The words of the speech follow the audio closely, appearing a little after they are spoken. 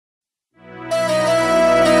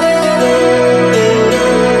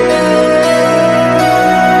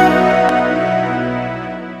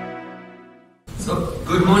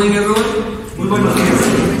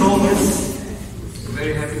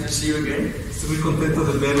Estoy muy contento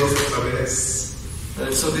de verlos otra vez.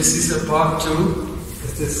 So this is a part 2.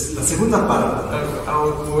 Esta es la segunda parte of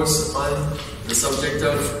our course on the subject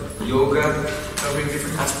of yoga, covering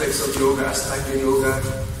different aspects of yoga, Astanga yoga,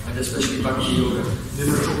 and especially Bhakti yoga. de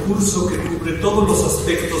nuestro curso que cubre todos los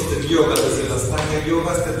aspectos del yoga, desde el Astanga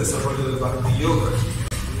yoga hasta el desarrollo del Bhakti yoga.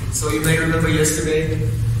 So you may remember yesterday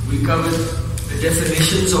we covered the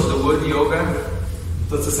definitions of the word yoga.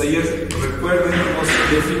 Entonces ayer, recuerden, hemos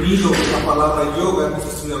definido la palabra yoga, hemos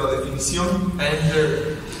estudiado la definición.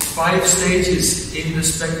 And 5 stages in the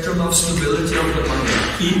spectrum of stability of the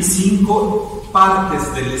mind. Y 5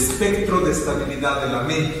 partes del espectro de estabilidad de la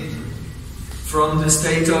mente. From the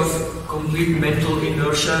state of complete mental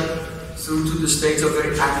inertia through to the state of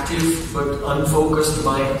very active but unfocused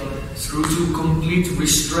mind, through to complete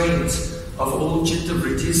restraint of all chitta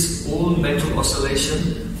vrittis, all mental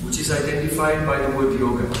oscillation, which is identified by the word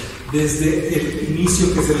yoga. Desde el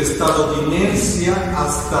inicio, que es el estado de inercia,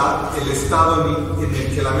 hasta el estado en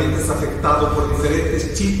el que la mente es afectado por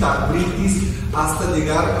diferentes chitta vrittis, hasta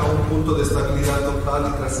llegar a un punto de estabilidad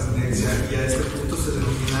total y trascendencia, y a este punto se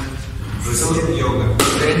denomina recién yoga.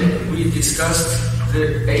 Then we discussed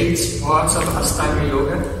the 8 parts of Astanga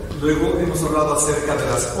yoga. Luego hemos hablado acerca de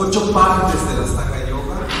las 8 partes de la Astanga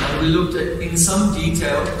yoga. And we looked at, in some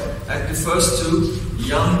detail at the first 2,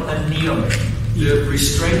 yam and niyam, the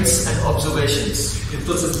restraints and observations.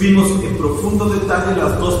 Entonces vimos en profundo detalle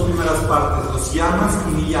las 2 primeras partes, los yamas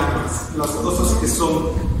y niyamas, las cosas que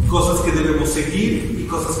son cosas que debemos seguir y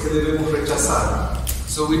cosas que debemos rechazar.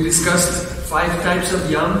 So we discussed 5 types of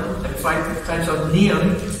yam and 5 types of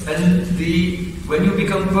niyam, and when you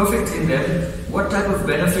become perfect in them, what type of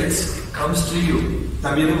benefits comes to you.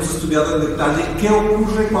 También hemos estudiado en detalle qué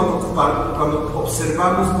ocurre cuando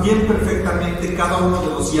observamos bien perfectamente cada uno de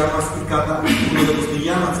los yamas y cada uno de los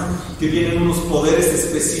niyamas, que vienen unos poderes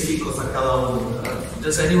específicos a cada uno.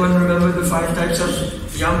 Does anyone remember the 5 types of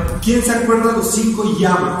yam? ¿Quién se acuerda de los 5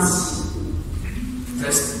 yamas?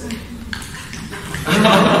 Yes.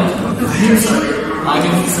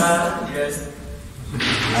 Ahimsa, yes.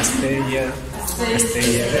 Asteya.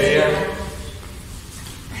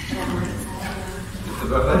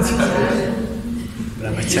 Brahmacharya.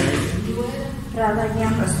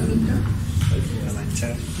 Brahmacharya.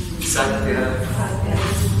 Satya.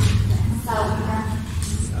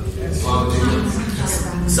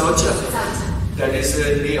 Saucha. That is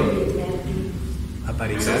niyam.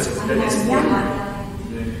 Aparigraha. That is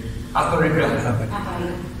aparigraha.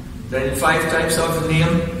 Then 5 types of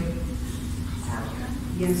niyam.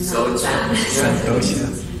 Saucha. Santosha.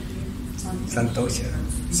 Santosha.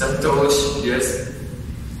 Santosh, yes.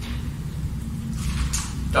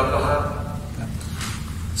 Tapaha,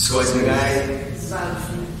 Swajagai,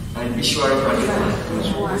 and Ishwara Pranidhana.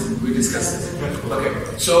 We discussed it. Okay,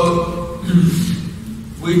 so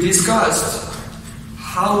we discussed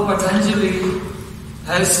how Patanjali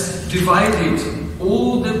has divided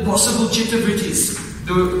all the possible chitta vrittis,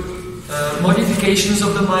 the modifications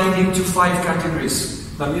of the mind, into 5 categories.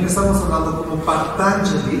 También estamos hablando como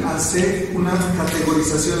Patanjali hace una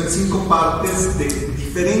categorización en 5 partes de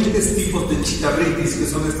diferentes tipos de chitta vrittis, que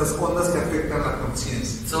son estas ondas que afectan la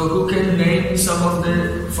conciencia. So who can name some of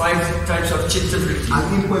the 5 types of chitta vrittis?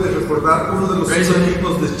 ¿Alguien puede recordar uno de los 5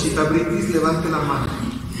 tipos de chitta vrittis? Levante la mano.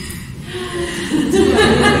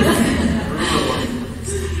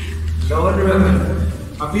 No one remember.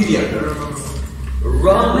 Apidia.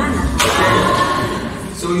 Ram.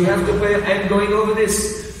 So you have to pay. I'm going over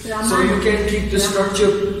this, so you can keep the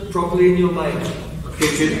structure properly in your mind.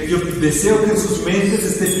 Que yo deseo que en sus mentes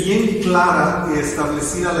esté bien clara y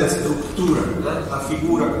establecida la estructura, la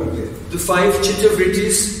figura completa. The 5 chitta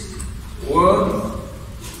vrittis were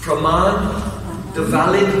praman, the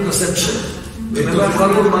valid perception. Remember how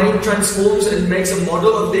the mind transforms and makes a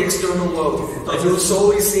model of the external world. And your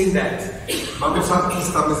soul is seeing that. Vamos a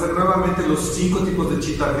establecer nuevamente los 5 tipos de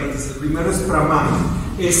chitta vrittis. El primero es pramana,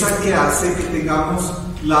 esa que hace que tengamos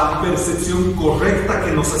la percepción correcta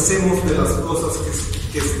que nos hacemos de las cosas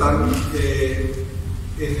que están en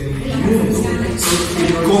el mundo,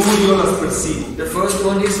 y cómo yo las percibo. The first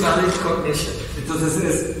one is valid cognition. Entonces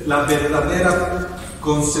es la verdadera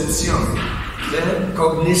concepción. Then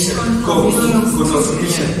cognition. Conocimiento.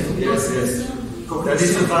 Yes. That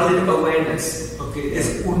is the valid awareness. Okay.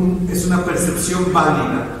 Es una percepción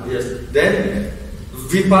válida. Yes. Then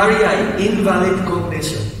viparya, invalid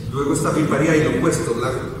cognition. Luego está viparya y lo opuesto,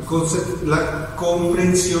 la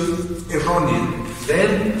comprensión errónea.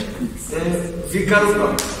 Then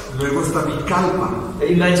vikalpa. Luego está vikalpa,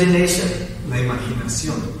 Imagination. la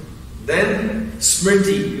imaginación. Then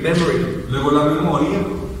smriti, memory. Luego la memoria.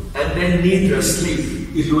 And then nidra, sleep.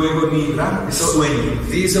 y luego nidra, sueño.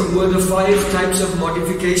 These were the 5 types of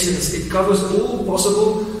modifications. It covers all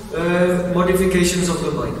possible modifications of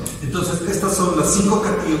the mind. Entonces estas son las 5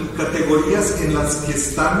 categorías en las que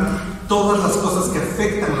están todas las cosas que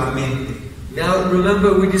afectan la mente. Now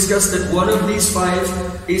remember, we discussed that one of these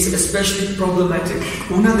 5 is especially problematic.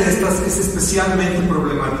 Una de estas es especialmente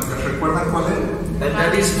problemática. ¿Recuerdan cuál era? And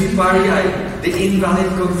that is viparya, the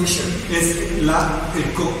invalid cognition. Es la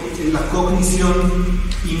cognición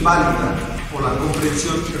inválida o la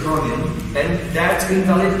comprensión errónea. And that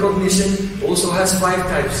invalid cognition also has 5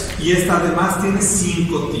 types. Y esta además tiene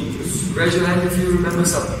 5 tipos. Raise your hand if you remember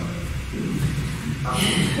some.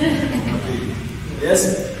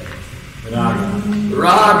 Yes?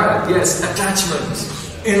 Raga, yes, attachment.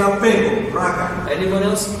 El apego, raga. Anyone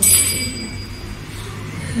else?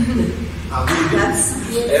 Avidya.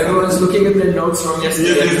 Everyone's looking at their notes from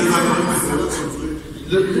yesterday.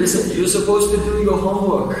 Look, listen, you're supposed to do your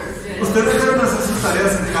homework. Ustedes deben hacer sus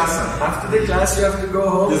tareas en casa. After the class, you have to go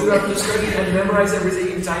home, you have to study and memorize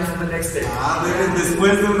everything in time for the next day.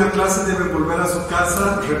 Después de una clase deben volver a su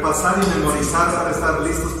casa, repasar y memorizar para estar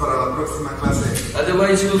listos para la próxima clase.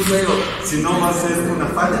 Otherwise, you'll fail. Si no, va a ser una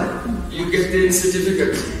falla. You get the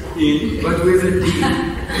certificate, But with a D.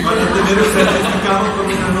 Van a tener el certificado con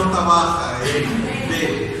una nota baja, D.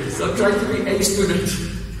 So try to be A student.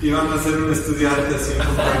 Y van a ser un estudiante así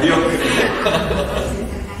mediocre.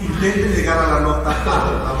 Intenten llegar a la nota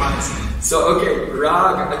A, la máxima. So, okay,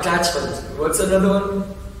 rag, attachment. What's another one?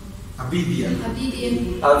 Avidya.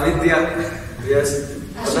 Avidya, yes.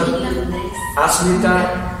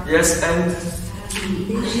 Asmita, yes, and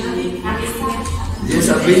yes,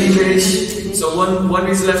 abhinesh. So one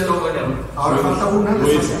is left over now. Ahora falta una.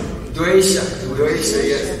 Dvesha,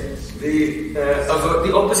 yes.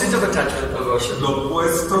 The opposite of attachment, aversion. Lo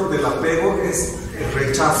opuesto del apego es el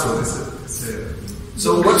rechazo.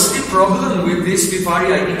 So what's the problem with this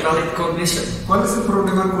viparya, invalid cognition? ¿Cuál es el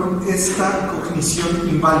problema con esta cognición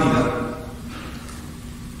inválida?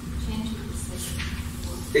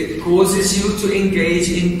 It causes you to engage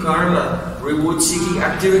in karma, reward-seeking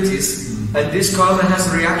activities, and this karma has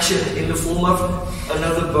reaction in the form of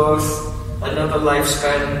another birth, another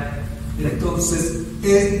lifespan. Entonces,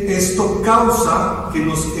 esto causa que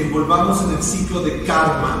nos envolvamos en el ciclo de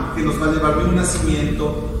karma, que nos va a llevar de un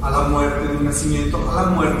nacimiento a la muerte, de un nacimiento a la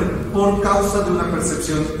muerte, por causa de una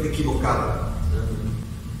percepción equivocada.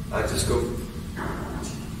 I just go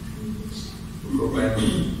back.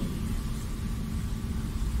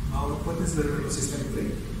 Ahora puedes ver los sistemas.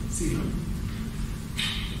 Sí, ¿no?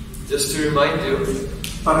 Just to remind you,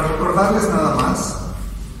 para recordarles nada más,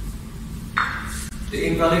 the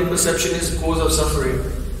invalid perception is the cause of suffering.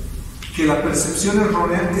 Que la percepción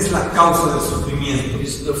errónea es la causa del sufrimiento.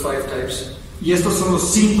 These are the 5 types. Y estos son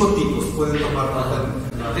los 5 tipos. Pueden tomar nota.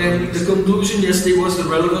 Then the conclusion yesterday was the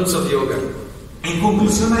relevance of yoga. En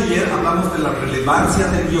conclusión, ayer hablamos de la relevancia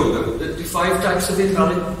del yoga. The 5 types of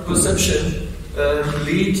invalid perception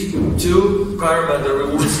lead to karma, the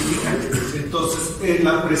reward-seeking activity. Entonces, en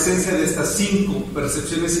la presencia de estas 5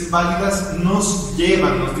 percepciones inválidas nos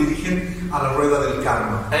llevan, nos dirigen a la rueda del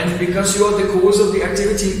karma. And because you are the cause of the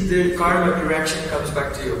activity, the karma reaction comes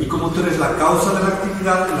back to you. Y como tú eres la causa de la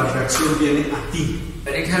actividad, la reacción viene a ti.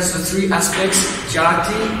 And it has the 3 aspects: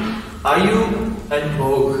 jati, ayu, and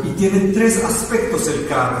bhog. Y tiene 3 aspectos el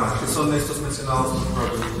karma, que son estos mencionados por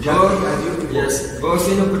Prem. Jati, ayu y bhog. Yes, birth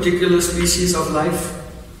in a particular species of life.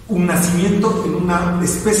 Un nacimiento en una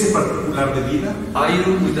especie particular de vida.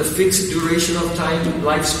 Ayu, with a fixed duration of time,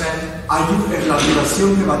 lifespan. Ayu es la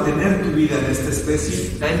duración que va a tener tu vida en esta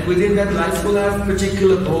especie. And within that life will have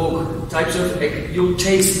particular bhog, types of, you'll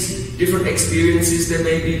taste different experiences, they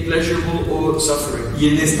may be pleasurable or suffering. Y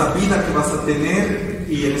en esta vida que vas a tener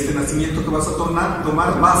y en este nacimiento que vas a tomar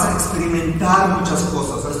vas a experimentar muchas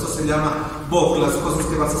cosas. Esto se llama bhog, las cosas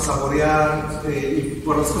que vas a saborear y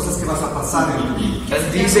por las cosas que vas a pasar en la vida.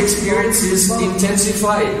 And these experiences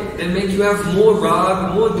intensify. They make you have more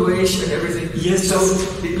rag, more dvesh and everything. So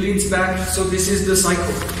it leads back. So this is the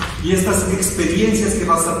cycle. Y estas experiencias que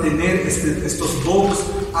vas a tener, estos bhogs,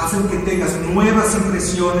 hacen que tengas nuevas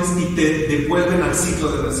impresiones y te devuelven al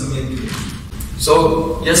ciclo de nacimiento.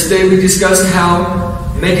 So yesterday we discussed how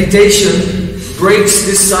meditation breaks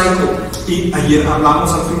this cycle. Y ayer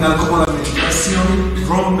hablamos al final cómo la meditación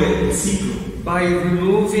rompe el ciclo. By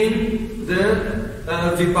removing the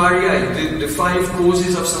viparya, the 5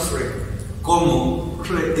 causes of suffering. Como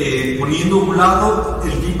poniendo a un lado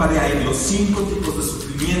el viparya y los 5 tipos de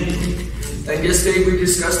sufrimiento. And yesterday we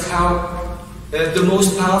discussed how the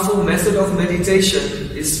most powerful method of meditation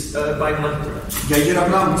is by mantra. Y ayer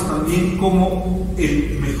hablamos también cómo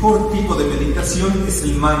el mejor tipo de meditación es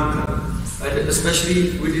el mantra. And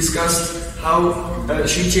especially we discussed how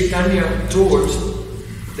Sri Chaitanya taught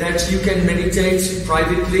that you can meditate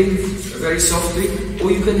privately, very softly,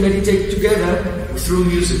 or you can meditate together through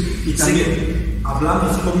music. Y también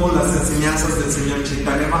hablamos cómo las enseñanzas del Señor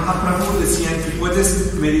Chaitanya Mahaprabhu decían que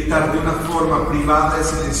puedes meditar de una forma privada,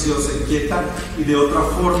 silenciosa y quieta, y de otra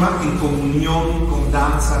forma en comunión, con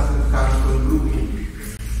danza, con canto, en grupo.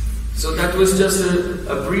 So that was just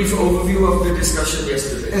a brief overview of the discussion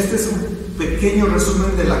yesterday. Este es un pequeño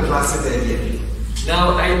resumen de la clase de ayer.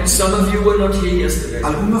 Now, some of you were not here yesterday.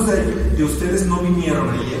 Algunos de ustedes no vinieron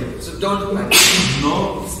ayer. So don't panic.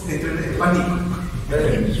 No entren en pánico.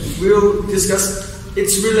 We'll discuss.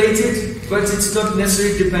 It's related, but it's not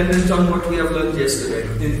necessarily dependent on what we have learned yesterday.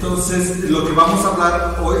 Entonces, lo que vamos a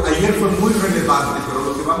hablar hoy, ayer fue muy relevante, pero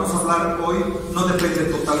lo que vamos a hablar hoy no depende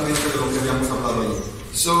totalmente de lo que habíamos hablado ayer.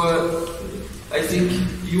 So, I think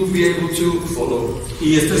you'll be able to follow.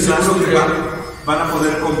 Y estoy seguro que van a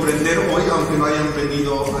poder comprender hoy, aunque no hayan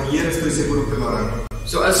venido ayer, estoy seguro que lo harán.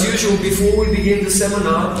 So as usual, before we begin the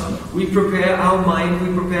seminar, we prepare our mind,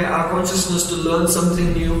 we prepare our consciousness to learn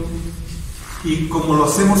something new. Y como lo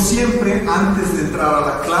hacemos siempre, antes de entrar a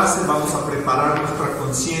la clase, vamos a preparar nuestra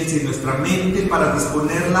conciencia y nuestra mente para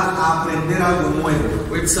disponerla a aprender algo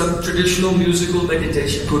nuevo. With some traditional musical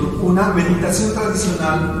meditation. Con una meditación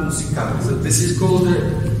tradicional musical. So this is called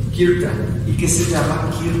kirtan. Y que se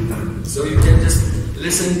llama kirtan. So you can just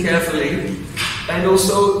listen carefully. And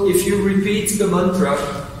also, if you repeat the mantra,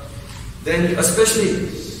 then especially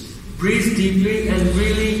breathe deeply and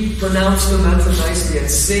really pronounce the mantra nicely and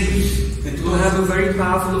sing. It will have a very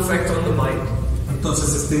powerful effect on the mind.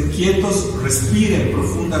 Entonces estén quietos, respiren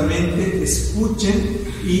profundamente,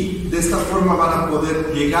 escuchen y de esta forma van a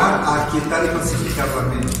poder llegar a aquietar y pacificar la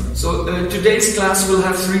mente. So today's class will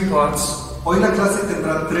have 3 parts. Hoy la clase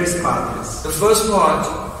tendrá 3 partes. The first part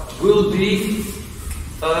will be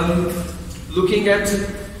looking at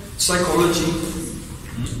psychology.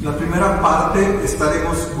 La primera parte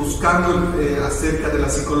estaremos buscando acerca de la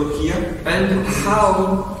psicología and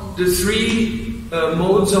how the 3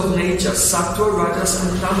 modes of nature, sattva, rajas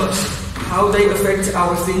and tamas, how they affect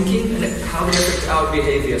our thinking and how they affect our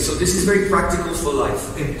behavior. So this is very practical for life.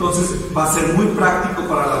 Entonces va a ser muy práctico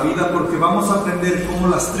para la vida porque vamos a aprender cómo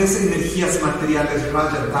las 3 energías materiales,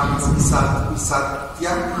 raja, tamas y sattva,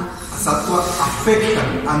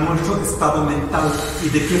 afectan a nuestro estado mental y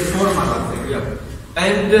de qué forma la afectan. Yeah.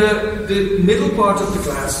 And the middle part of the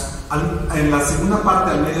class, en la segunda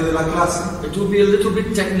parte, al medio de la clase, it will be a little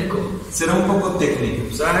bit technical. Será un poco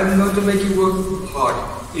técnico. So I'm going to make you work hard.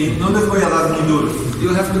 Y no les voy a dar muy duro.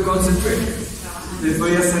 You have to concentrate. Les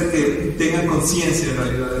voy a hacer que tengan conciencia en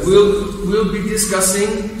realidad. We'll be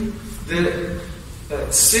discussing the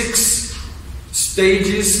 6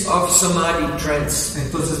 stages of samadhi trance.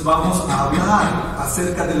 Entonces vamos a hablar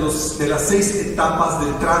acerca de las 6 etapas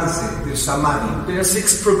del trance, del samadhi. There are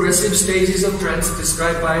 6 progressive stages of trance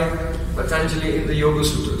described by Patanjali in the Yoga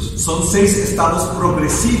Sutras. Son 6 estados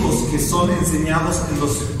progresivos que son enseñados en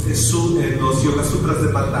los Yoga Sutras de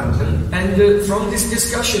Patanjali. And from this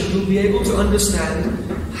discussion you'll be able to understand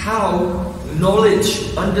how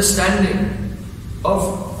knowledge, understanding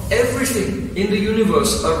of everything in the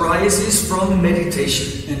universe arises from meditation.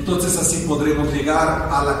 Entonces así podremos llegar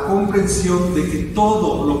a la comprensión de que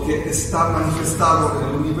todo lo que está manifestado en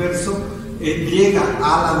el universo llega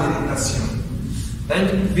a la meditación.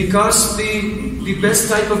 And because the best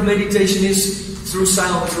type of meditation is through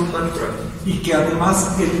sound, through mantra. Y que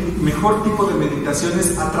además el mejor tipo de meditación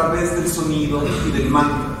es a través del sonido y del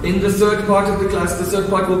mantra. In the third part of the class, the third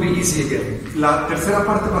part will be easy again. La tercera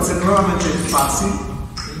parte va a ser nuevamente fácil.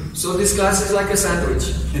 So this class is like a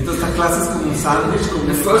sandwich. Entonces esta clase es como un sándwich.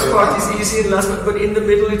 The first part is easy and last part, but in the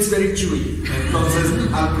middle it's very chewy. Entonces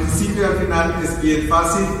al principio y al final es bien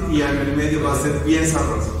fácil y en el medio va a ser bien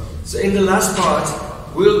sabroso. So in the last part,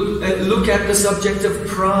 we'll look at the subject of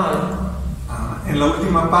prana. En la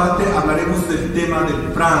última parte hablaremos del tema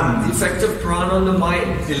del prana. The effect of prana on the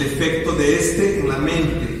mind. El efecto de este en la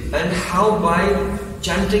mente. And how by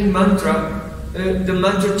chanting mantra, the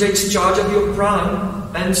mantra takes charge of your prana.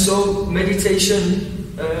 And so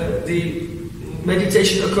meditation, the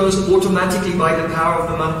meditation occurs automatically by the power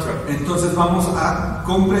of the mantra. Entonces vamos a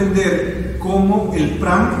comprender cómo el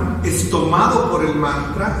prana es tomado por el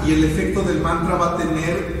mantra y el efecto del mantra va a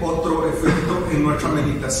tener otro efecto en nuestra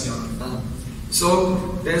meditación.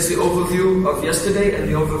 So there's the overview of yesterday and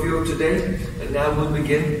the overview of today, and now we'll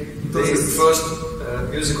begin the first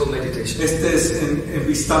musical meditation. Este es el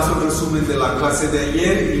vistazo, el resumen de la clase de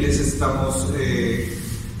ayer y les estamos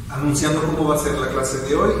anunciando cómo va a ser la clase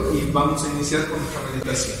de hoy y vamos a iniciar con nuestra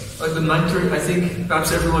meditación. The mantra, I think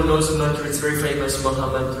perhaps everyone knows the mantra. It's very famous,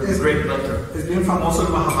 Maha Mantra. It's a great mantra. Es bien famoso el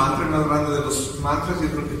Maha Mantra, el más grande de los mantras. Yo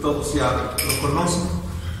creo que todos ya lo conocen.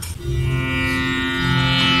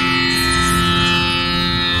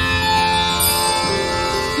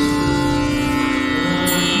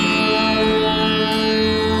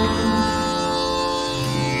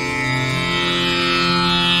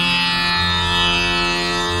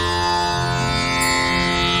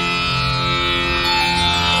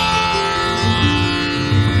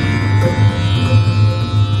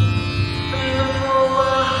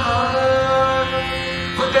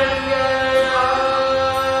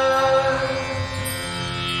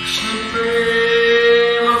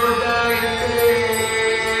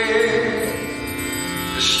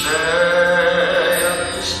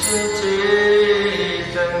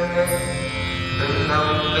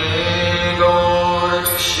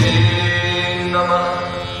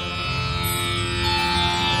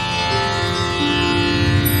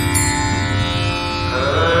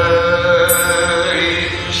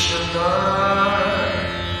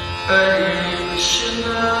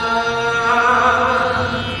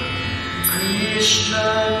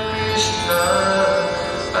 Krishna, Krishna,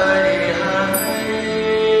 Hare Hare.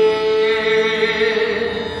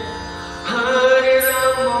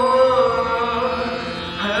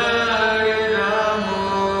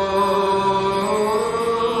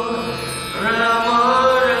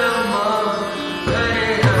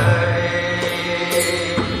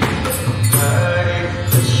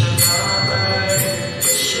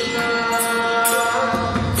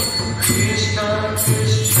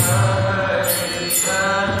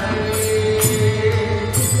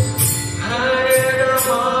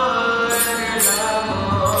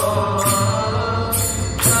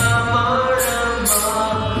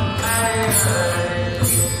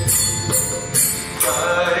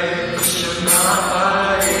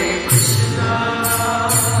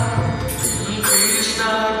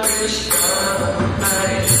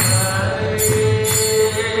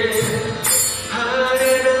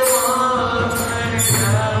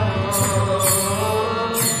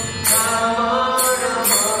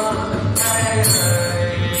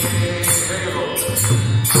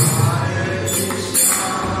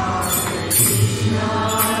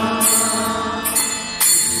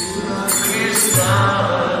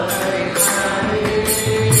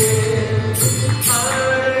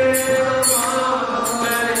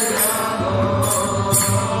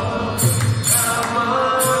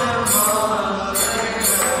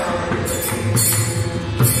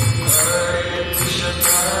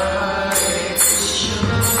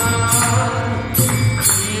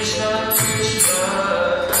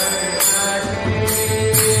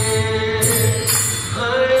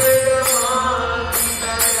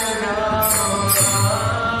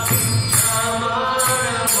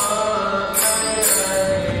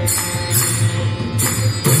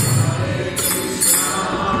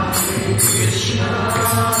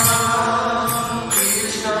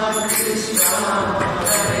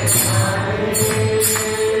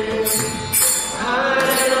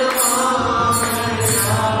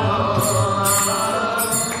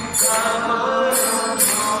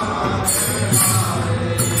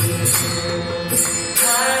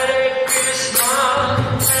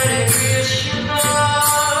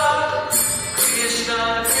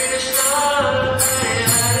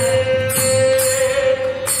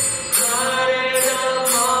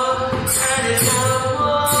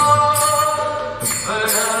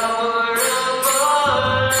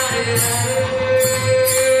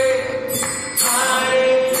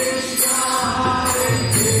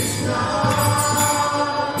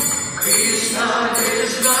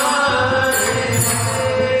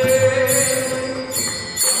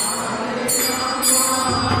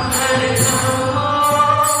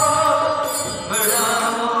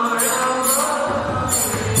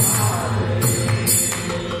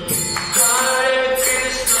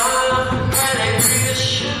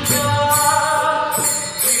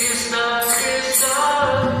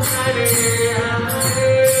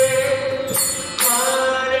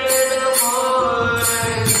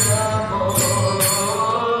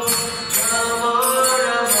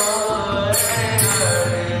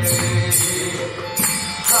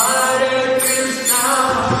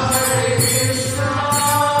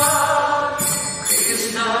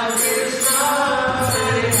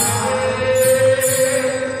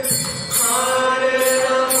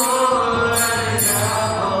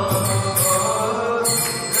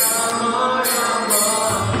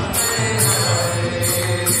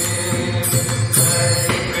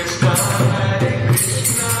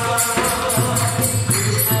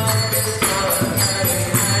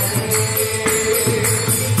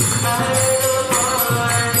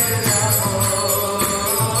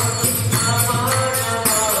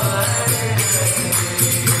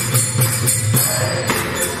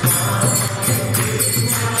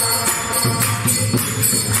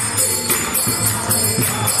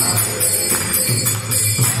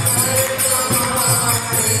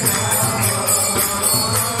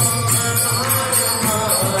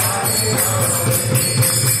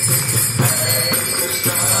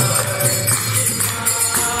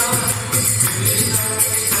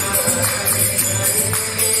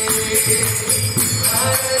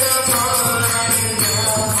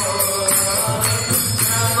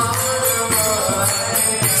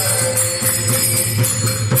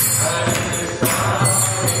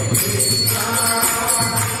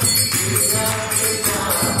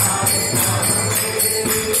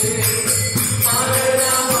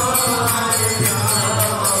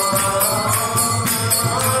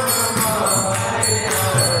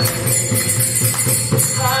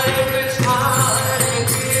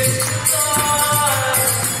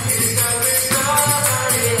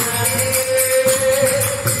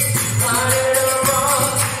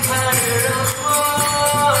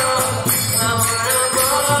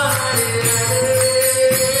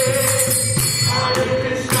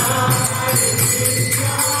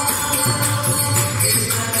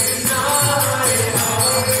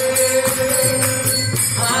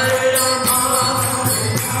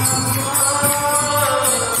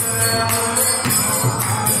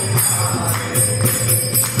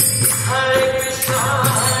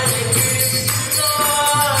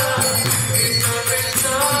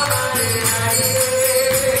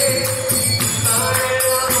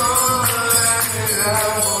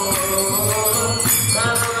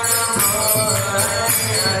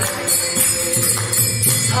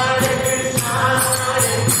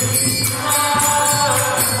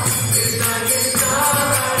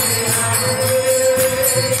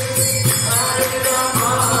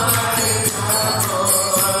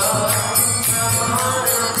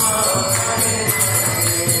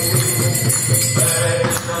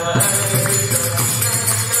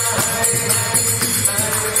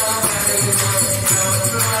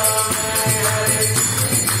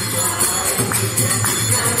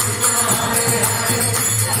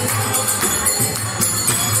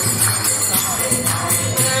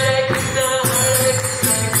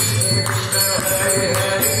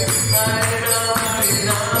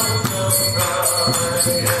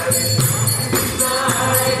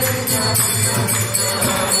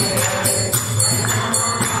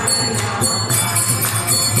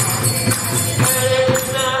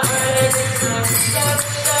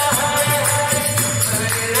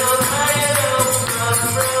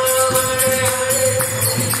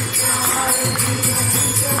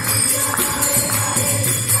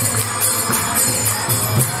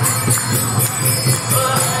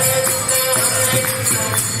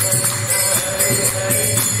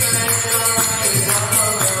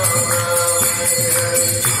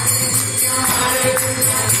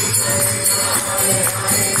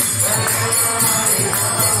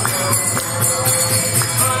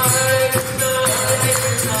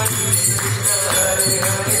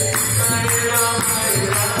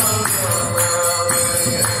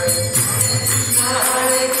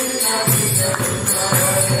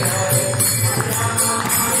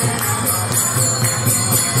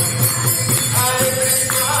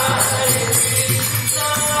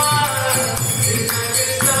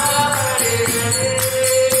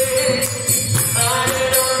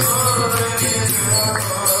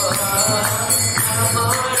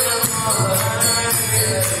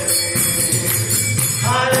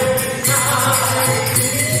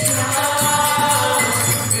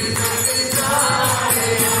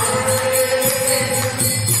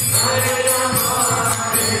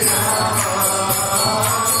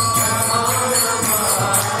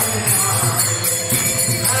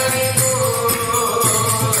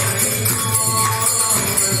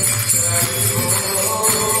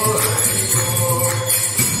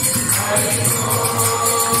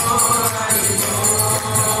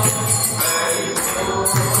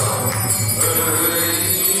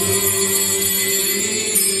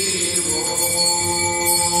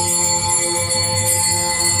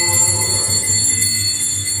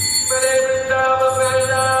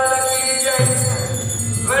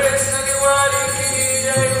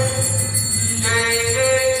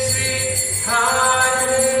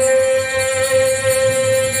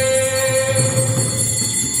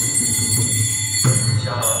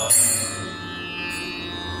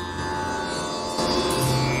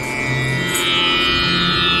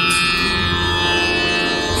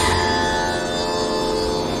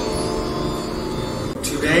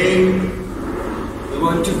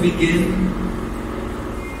 begin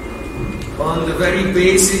on the very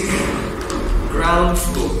basic ground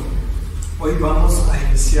floor. Hoy vamos a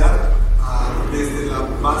iniciar desde la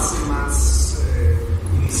base más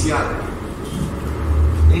inicial.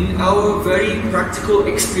 In our very practical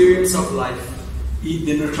experience of life. Y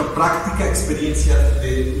de nuestra práctica experiencia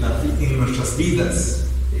en nuestras vidas.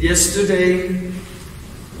 Yesterday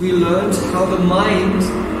we learned how the mind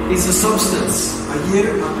is a substance. Ayer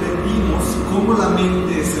aprendimos cómo la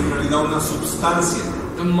mente es en realidad una sustancia.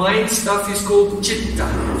 The mind stuff is called chitta.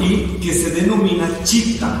 Y que se denomina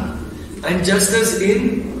chitta. And just as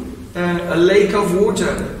in a lake of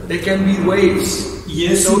water there can be waves.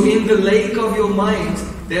 So in the lake of your mind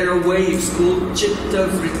there are waves called chitta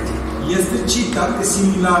vritti. Y este chitta es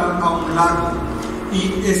similar a un lago.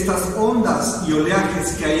 Y estas ondas y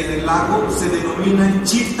oleajes que hay en el lago se denominan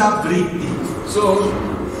chitta vritti. So,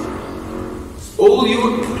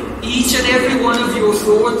 each and every one of your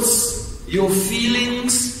thoughts, your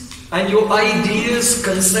feelings, and your ideas,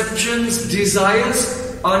 conceptions,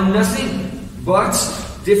 desires are nothing but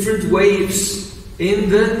different waves in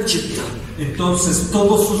the chitta. Entonces,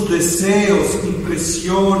 todos sus deseos,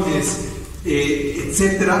 impresiones,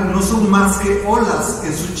 etcétera, no son más que olas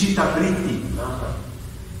en su chitta vritti.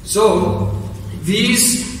 So,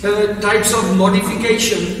 these types of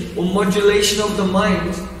modification or modulation of the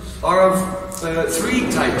mind are of three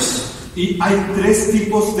types. Y hay tres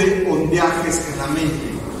tipos de ondeajes en la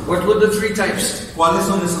mente. What were the three types? ¿Cuáles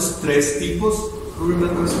son esos tres tipos? Who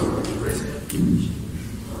remembers?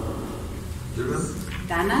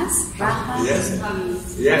 Tamas, Rajas,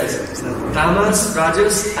 Yes. Tamas,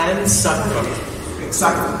 Rajas, and Sattva.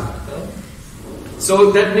 Exacto.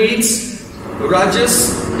 So that means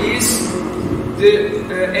Rajas is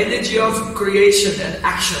the energy of creation and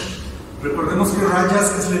action. Recordemos que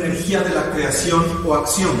Rajas es la energía de la creación o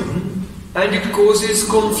acción. And it causes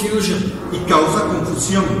confusion. Y causa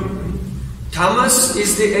confusión. Tamas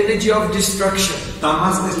is the energy of destruction.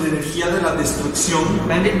 Tamas es la energía de la destrucción.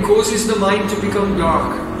 And it causes the mind to become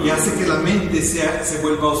dark. Y hace que la mente se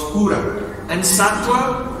vuelva oscura. And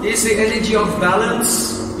Sattva is the energy of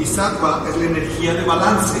balance. Y Sattva es la energía de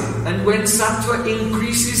balance. And when Sattva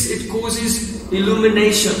increases, it causes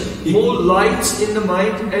illumination, more light in the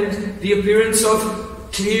mind and the appearance of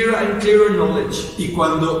clearer and clearer knowledge. Y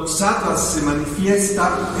cuando Sattva se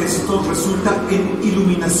manifiesta, esto resulta en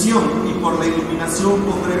iluminación. Y por la iluminación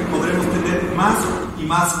podremos tener más y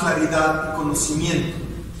más claridad y conocimiento.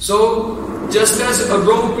 So, just as a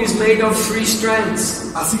rope is made of 3 strands,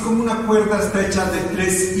 así como una cuerda está hecha de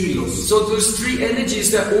 3 hilos. So those 3 energies,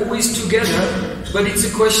 they're always together, but it's a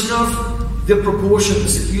question of the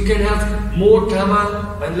proportions. You can have more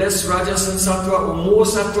Tama and less Rajas and Sattva, or more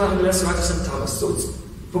Sattva and less Rajas and Tamas. So it's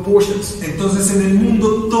proportions. Entonces en el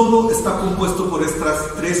mundo todo está compuesto por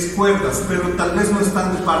estas 3 cuerdas, pero tal vez no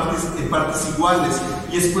están en partes iguales.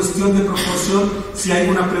 Y es cuestión de proporción si hay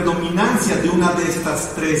una predominancia de una de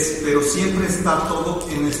estas 3, pero siempre está todo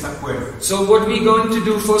en esta cuerda. So what we're going to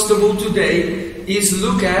do first of all today is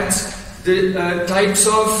look at the types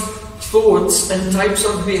of thoughts and types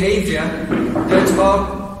of behavior that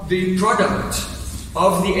are the product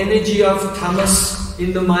of the energy of tamas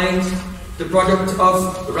in the mind, the product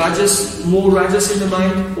of rajas, more rajas in the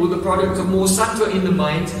mind, or the product of more sattva in the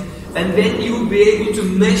mind, and then you'll be able to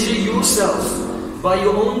measure yourself by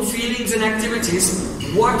your own feelings and activities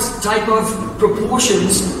what type of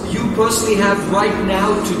proportions you personally have right now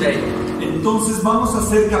today. Entonces vamos a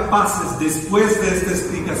ser capaces, después de esta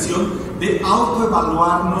explicación, de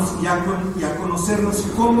autoevaluarnos y a conocernos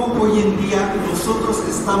cómo hoy en día nosotros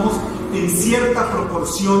estamos en cierta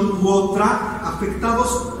proporción u otra afectados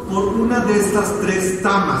por una de estas 3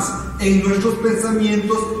 tamas en nuestros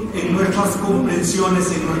pensamientos, en nuestras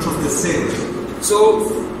comprensiones, en nuestros deseos.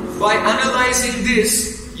 So, by analyzing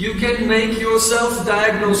this, you can make your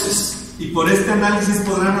self-diagnosis. Y por este análisis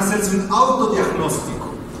podrán hacerse un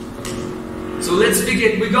autodiagnóstico. So let's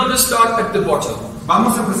begin. We're going to start at the bottom.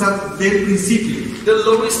 Vamos a empezar del principio. The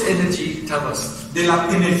lowest energy, tamas. De la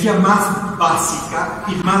energía más básica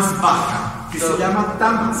y más baja, que se llama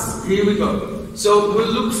tamas. Here we go. So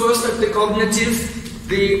we'll look first at the cognitive,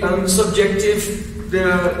 the subjective,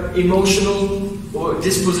 the emotional or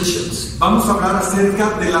dispositions. Vamos a hablar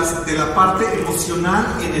acerca de la parte emocional,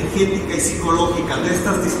 energética y psicológica de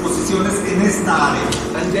estas disposiciones en esta área.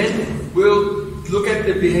 And then we'll look at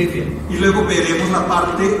the behavior. Y luego veremos la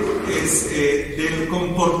parte del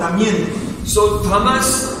comportamiento. So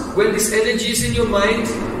tamas, when this energy is in your mind,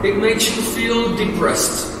 it makes you feel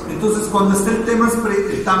depressed. Entonces cuando está el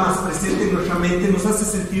tamas presente en nuestra mente nos hace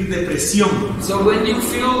sentir depresión. So when you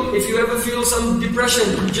feel, if you ever feel some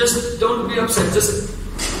depression, just don't be upset. Just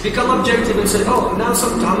become objective and say, oh, now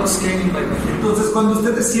some tamas came in my mind. Entonces cuando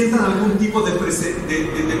ustedes sientan algún tipo de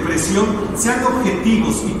depresión, sean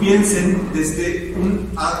objetivos y piensen desde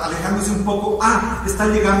alejándose un poco, está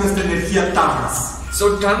llegando esta energía tamas.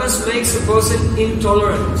 So tamas makes a person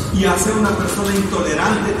intolerant. Y hace una persona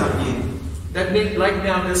intolerante también. That means, like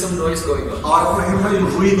now, there's some noise going on. Ahora, por ejemplo, hay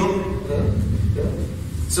un ruido.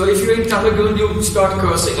 So if you're in Tamagun, you start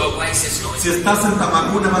cursing. Oh, why is this noise? Si estás en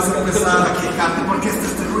Tamaguna, vas a empezar a quejarte. ¿Por qué está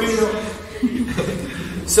este ruido?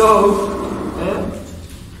 So,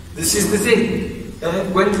 this is the thing.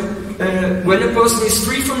 When a person is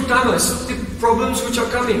free from tamas, the problems which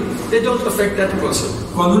are coming, they don't affect that person.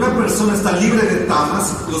 Cuando una persona está libre de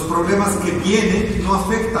tamas, los problemas que vienen no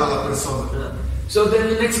afectan a la persona. So then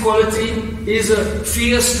the next quality is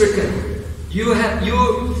fear-stricken. You're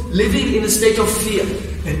living in a state of fear.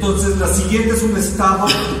 Entonces la siguiente es un estado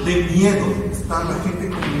de miedo. Está la gente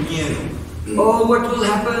con miedo. Oh, what will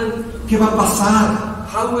happen? ¿Qué va a pasar?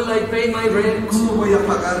 How will I pay my rent? ¿Cómo voy a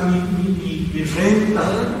pagar mi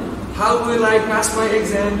renta? How will I pass my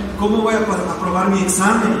exam? ¿Cómo voy a aprobar mi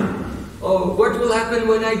examen? Oh, what will happen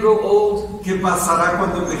when I grow old? ¿Qué pasará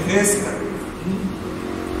cuando envejezca?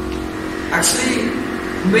 Actually,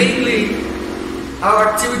 mainly our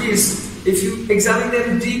activities, if you examine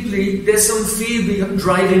them deeply, there's some fear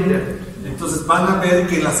driving them. Entonces van a ver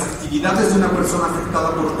que las actividades de una persona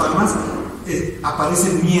afectada por tamas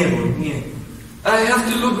aparece miedo. I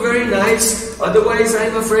have to look very nice, otherwise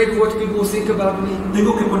I'm afraid what people think about me.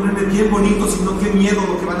 Tengo que ponerme bien bonito, sino qué miedo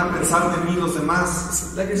lo que van a pensar de mí los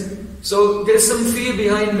demás. So there's some fear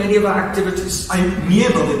behind many of our activities. Hay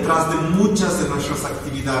miedo detrás de muchas de nuestras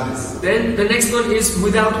actividades. Then the next one is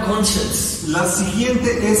without conscience. La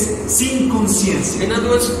siguiente es sin conciencia. In other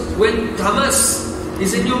words, when tamas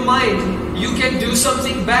is in your mind, you can do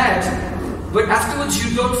something bad, but afterwards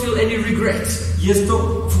you don't feel any regret. Y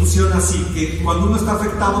esto funciona así, que cuando uno está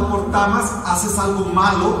afectado por tamas, haces algo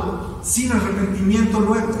malo sin arrepentimiento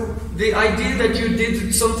luego. The idea that you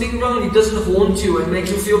did something wrong, it doesn't haunt you and make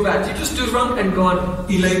you feel bad. You just do it wrong and gone.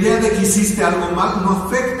 Y la idea de que hiciste algo mal no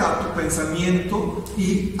afecta a tu pensamiento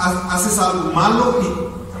y haces algo malo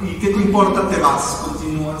y ¿qué te importa? Te vas,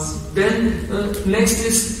 continúas. Then next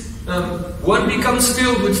is one becomes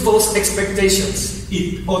filled with false expectations.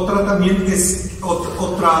 Y otra también es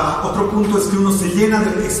otro punto es que uno se llena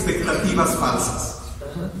de expectativas falsas.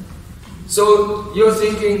 So you're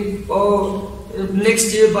thinking, oh,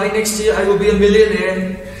 by next year I will be a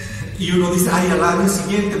millionaire. Y uno dice, ay, al año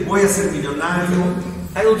siguiente voy a ser millonario.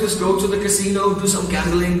 I will just go to the casino, do some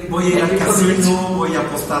gambling. Voy a ir al casino, voy a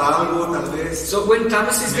apostar algo, tal vez. So when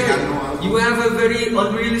tamas is there, you have a very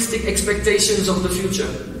unrealistic expectations of the future.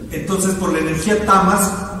 Entonces, por la energía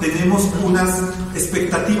tamas, tenemos unas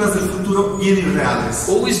expectativas del futuro bien irreales.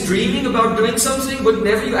 Always dreaming about doing something, but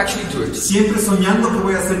never you actually do it. Siempre soñando que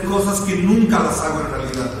voy a hacer cosas que nunca las hago en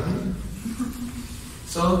realidad.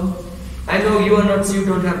 So, I know you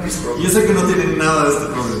don't have this problem. Yo sé que no tienen nada de este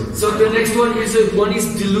problema. So the next one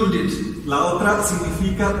is deluded. La otra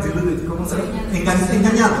significa deluded, ¿cómo se llama?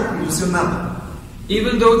 Engañado, ilusionado.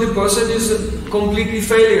 Even though the person is a completely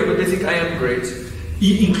failure, but they think I am great.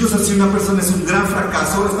 Y incluso si una persona es un gran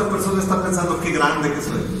fracaso, esta persona está pensando qué grande que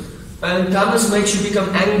soy. And tamas makes you become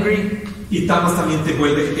angry. Y tamas también te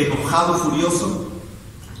vuelve enojado, furioso.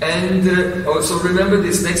 And also remember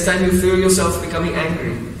this, next time you feel yourself becoming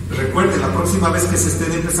angry. Recuerden, la próxima vez que se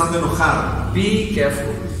estén empezando a enojar, be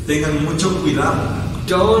careful. Tengan mucho cuidado.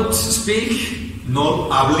 Don't speak.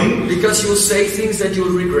 No hablen. Because you'll say things that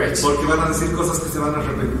you'll regret. Porque van a decir cosas que se van a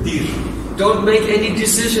arrepentir. Don't make any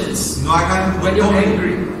decisions. No hagan when you're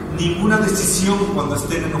angry. Ninguna decisión cuando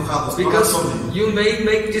estén enojados. Because you may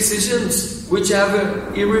make decisions which have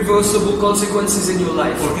irreversible consequences in your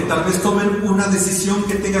life. Porque tal vez tomen una decisión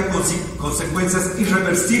que tenga consecuencias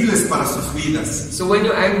irreversibles para sus vidas. So when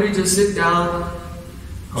you're angry, just sit down,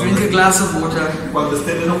 drink a glass of water. Cuando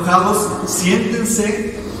estén enojados,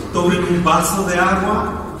 siéntense, tomen un vaso de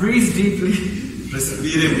agua, breathe deeply,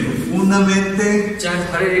 respiren profundamente,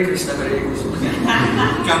 chant Hare Krishna, Hare Krishna,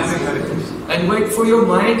 canten Hare Krishna. And wait for your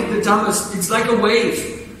mind, the tamas, it's like a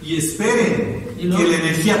wave. Y esperen que la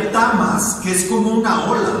energía tamas, que es como una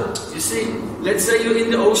ola. You see, let's say you're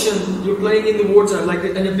in the ocean, you're playing in the water,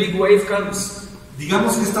 and a big wave comes.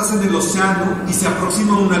 Digamos que estás en el océano y se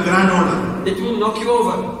aproxima una gran ola. It will knock you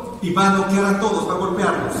over. Y va a noquear a todos, va a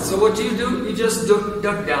golpearlos. So what do? You just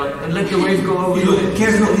duck down and let the wave go over you. ¿Qué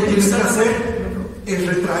es lo que tienes que hacer? Es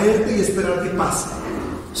retraerte y esperar que pase.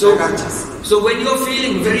 So when you're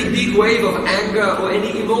feeling very big wave of anger or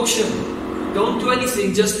any emotion, don't do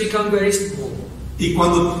anything, just become very small. Y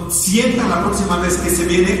cuando sientan la próxima vez que se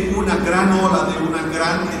viene una gran ola de un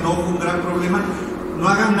gran enojo, un gran problema, no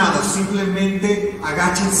hagan nada, simplemente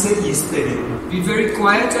agáchense y esperen. Be very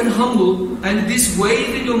quiet and humble, and this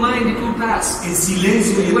wave in your mind, it will pass. En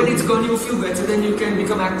silencio y when it's gone, you'll feel better, then you can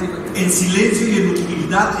become active again. En silencio y en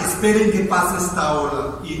humildad, esperen que pase esta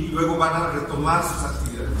ola y luego van a retomar sus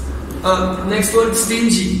actividades. Next one,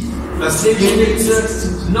 stingy. Stingy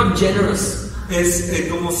means not generous. Es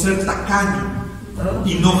como ser tacaño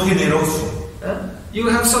y no generoso. You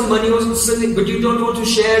have some money or something, but you don't want to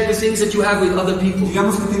share the things that you have with other people.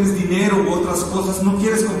 Digamos que tienes dinero u otras cosas, no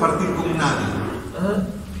quieres compartir con nadie.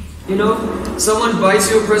 You know, someone buys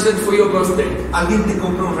you a present for your birthday. Alguien te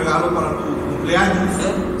compra un regalo para tu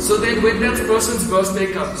cumpleaños. So then when that person's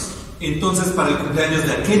birthday comes, entonces para el cumpleaños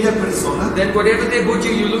de aquella persona, then whatever they bought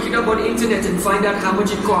you look it up on internet and find out how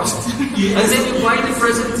much it cost. And then you buy the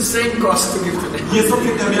present the same cost to give to them. Y eso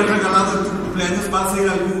que te había regalado en tu cumpleaños, vas a ir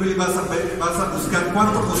al Google y vas a buscar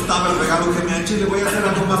cuánto costaba el regalo que me ha hecho y le voy a hacer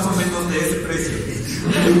algo más o menos de ese precio.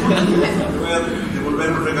 Le voy a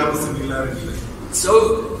devolver un regalo similar.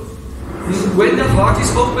 So when the heart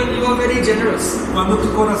is open, you are very generous. Cuando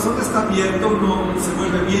tu corazón está abierto, uno se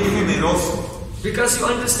vuelve bien generoso. Because you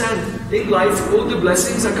understand, in life, all the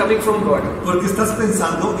blessings are coming from God. Porque estás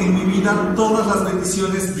pensando, en mi vida todas las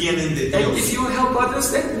bendiciones vienen de Dios. And if you help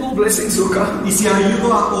others, then more blessings will come. Y si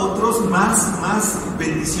ayudo a otros, más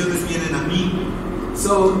bendiciones vienen a mí.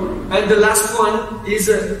 So, and the last one is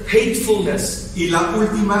hatefulness. Y la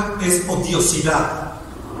última es odiosidad.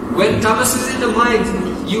 When tamas is in the mind,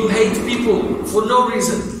 you hate people for no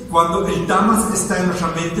reason. Cuando el tamas está en nuestra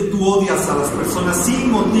mente, tú odias a las personas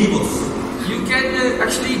sin motivos. You can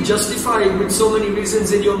actually justify it with so many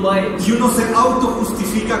reasons in your mind. Y uno se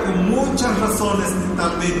autojustifica con muchas razones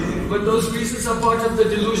mentalmente. But those reasons are part of the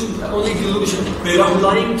delusion, only delusion. Pero- You're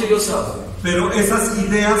lying to yourself. Pero esas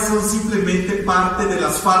ideas son simplemente parte de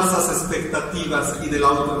las falsas expectativas y del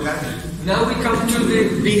autoengaño. Now we come to the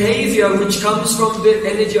behavior which comes from the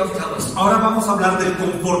energy of tamas. Ahora vamos a hablar del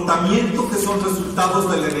comportamiento que son resultados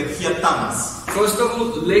de la energía tamas. First of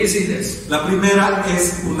all, laziness. La primera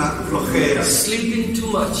es una flojera, Sleeping too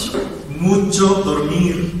much. mucho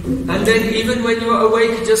dormir. And then even when you're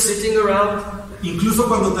awake, just sitting around Incluso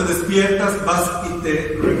cuando te despiertas, vas y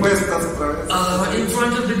te recuestas otra vez in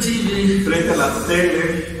front of the TV frente a la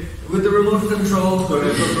tele, with the remote control, con el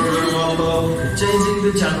control remoto, changing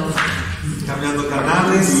the channel. cambiando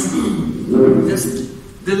canales.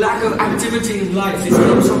 Just the lack of activity in life, it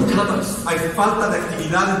comes from tamas. Hay falta de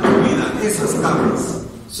actividad en tu vida, eso es tamas.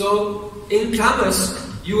 So in tamas,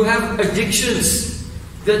 you have addictions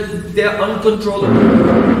that they're uncontrollable.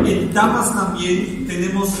 En tamas también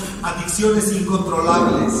tenemos adicciones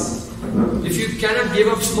incontrolables. If you cannot give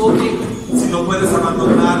up smoking, Si no puedes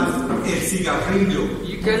abandonar el cigarrillo,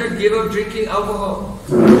 you cannot give up drinking alcohol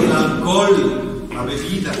el alcohol, la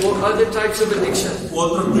bebida or other types of addiction. u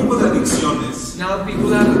otro tipo de adicciones. Now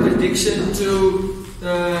people have an addiction to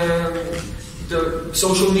the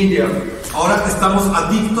social media. Ahora estamos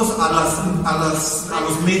adictos a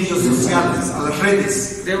los medios sociales, a las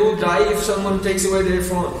redes. They will die if someone takes away their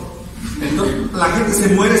phone. Entonces, la gente se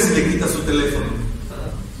muere si le quita su teléfono.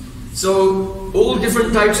 So all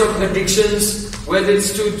different types of addictions, whether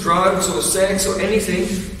it's to drugs or sex or anything,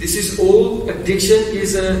 this is all addiction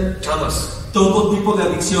is a tamas. Todo tipo de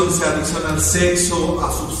adicción, sea adicción al sexo,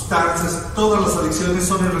 a sustancias, todas las adicciones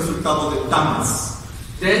son el resultado de tamas.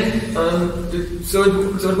 Then the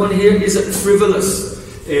third one here is frivolous.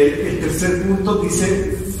 El tercer punto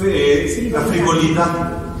dice la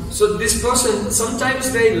frivolidad. So this person,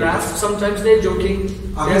 sometimes they laugh, sometimes they're joking,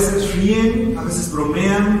 A veces ríen, a veces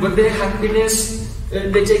bromean but their happiness,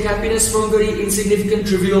 they take happiness from very insignificant,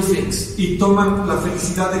 trivial things. y toman la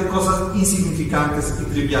felicidad de cosas insignificantes y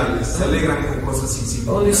triviales. Se alegran con cosas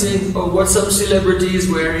Only insignificantes. saying, oh, what some celebrity is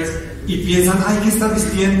wearing, Y piensan, ay, ¿qué está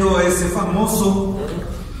vistiendo ese famoso?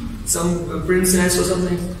 some princess or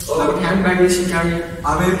something, or what handbag is she carrying.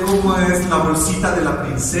 A ver cómo es la bolsita de la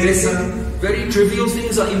princesa. Very trivial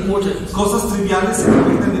things are important. Cosas triviales se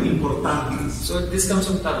convierten en importantes. So this comes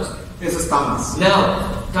from tamas. Eso es tamas.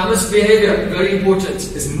 Now, tamas behavior, very important.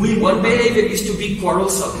 Es muy One importante. behavior is to be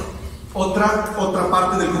quarrelsome. Otra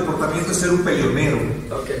parte del comportamiento es ser un peleonero.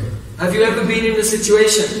 Okay. Have you ever been in a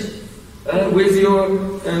situation with your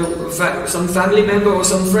some family member or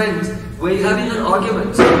some friend where you're having an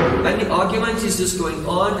argument and the argument is just going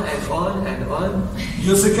on and on and on?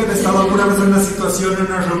 Yo sé que han estado alguna vez en una situación, en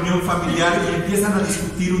una reunión familiar y empiezan a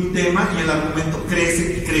discutir un tema y el argumento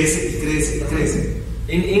crece y crece y crece y crece.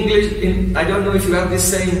 In English, I don't know if you have this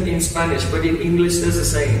saying in Spanish, but in English there's a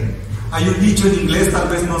saying Hay un dicho en inglés, tal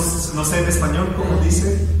vez no sé en español cómo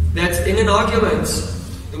dice, that in an argument,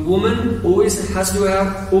 the woman always has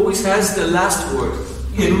the last word.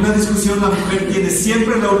 en una discusión la mujer tiene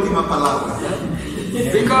siempre la última palabra.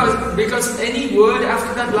 Because any word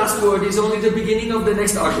after that last word is only the beginning of the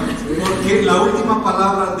next argument. Porque la última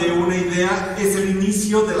palabra de una idea es el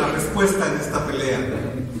inicio de la respuesta en esta pelea.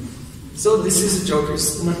 So this is a joke,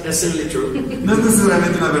 it's not necessarily true. No es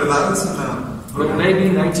necesariamente una verdad, es una But broma. maybe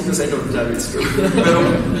 90% of that is true. Pero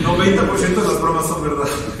 90% de las bromas son verdad.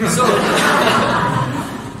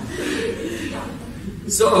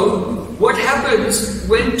 So what happens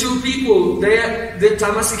when two people, the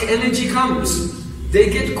tamasic energy comes, they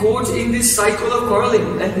get caught in this cycle of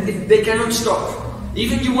quarreling and they cannot stop.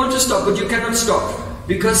 Even you want to stop, but you cannot stop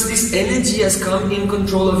because this energy has come in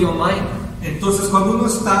control of your mind. Entonces, cuando uno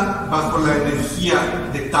está bajo la energía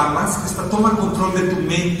de tamas, toma control de tu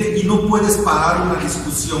mente y no puedes parar una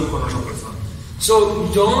discusión con otra persona. So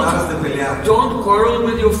Paras de pelear. don't quarrel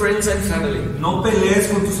with your friends and family. No pelees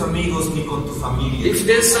con tus amigos ni con tu familia. If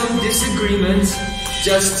there's some disagreement,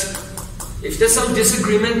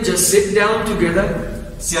 just sit down together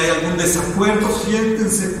Si hay algún desacuerdo,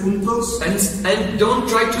 siéntense juntos and don't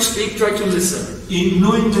try to speak, try to listen. y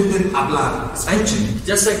no intenten hablar. And Escuchen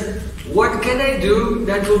just like, what can I do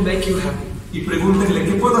that will make you happy? y pregúntenle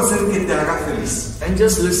qué puedo hacer que te haga feliz. And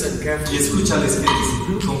just listen Y carefully. escúchales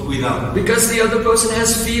con cuidado. Because the other person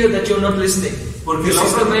has fear that you're not listening. Porque This la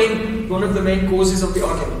is the otra, main one of the main causes of the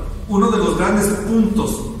argument. Uno de los grandes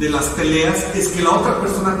puntos de las peleas es que la otra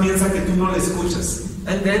persona piensa que tú no le escuchas.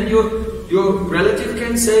 And then your relative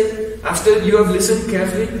can say, after you have listened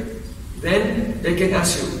carefully, then they can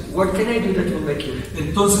ask you, what can I do that will make you happy?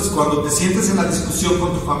 Entonces, cuando te sientes en la discusión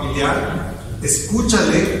con tu familiar,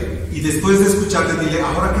 escúchale y después de escucharle dile,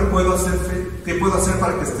 ahora ¿qué puedo hacer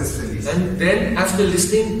para que estés feliz? And then after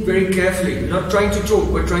listening very carefully, not trying to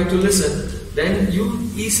talk but trying to listen, then you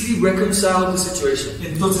easily reconcile the situation.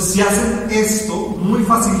 Entonces, si hacen esto, muy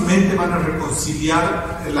fácilmente van a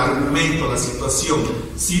reconciliar el argumento, la situación.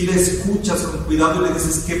 Si le escuchas con cuidado y le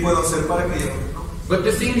dices, ¿qué puedo hacer para que no? But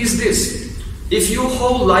the thing is this, if your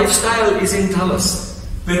whole lifestyle is in tamas,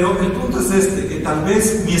 pero el punto es este, que tal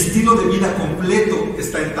vez mi estilo de vida completo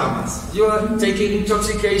está en tamas. you are taking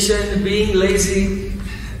intoxication, being lazy,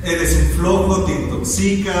 Eres un flojo, te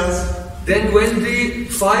intoxicas. then when the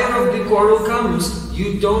fire of the quarrel comes,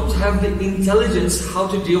 you don't have the intelligence how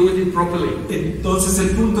to deal with it properly. Entonces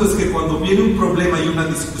el punto es que cuando viene un problema y una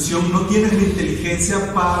discusión, no tienes la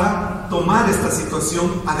inteligencia para tomar esta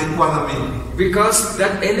situación adecuadamente. Because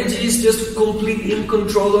that energy is just completely in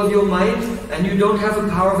control of your mind and you don't have a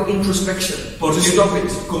power of introspection to Porque stop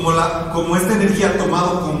it. como esta energía ha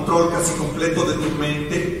tomado control casi completo de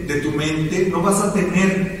tu mente, no vas a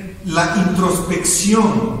tener la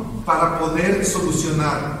introspección para poder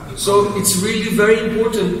solucionar. So it's really very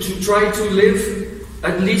important to try to live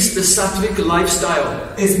at least the sattvic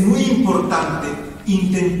lifestyle. Es muy importante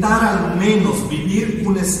intentar al menos vivir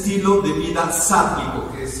un estilo de vida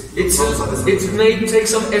sátvico, que es It may take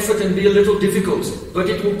some effort and be a little difficult, but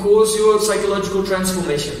it will cause you a psychological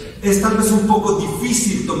transformation. Es tal vez un poco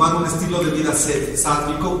difícil tomar un estilo de vida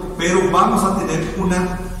sátvico, pero vamos a tener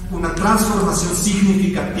una transformación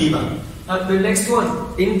significativa. The next one,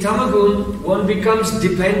 in Tamagun, one becomes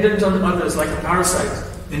dependent on others like a parasite.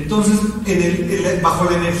 Entonces, bajo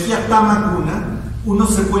la energía tamaguna, uno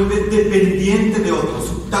se vuelve dependiente de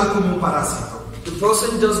otros, tal como un parásito. The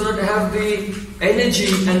person does not have the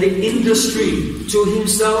energy and the industry to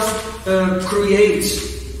himself create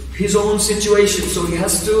his own situation, so he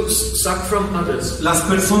has to suck from others. Las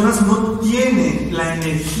personas no tienen la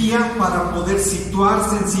energía para poder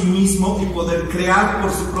situarse en sí mismo y poder crear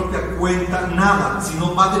por su propia cuenta nada,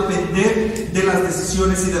 sino va a depender de las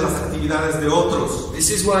decisiones y de las actividades de otros. This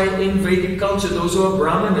is why in Vedic culture, those who are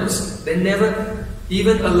brahmanas, they're never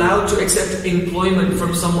even allowed to accept employment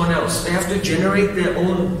from someone else. They have to generate their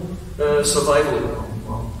own survival.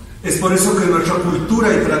 Es por eso que en nuestra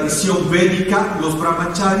cultura y tradición védica, los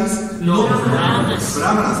brahmacharis,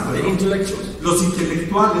 los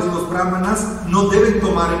intelectuales, los brahmanas, no deben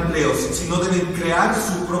tomar empleos, sino deben crear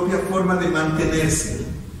su propia forma de mantenerse.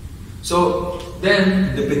 So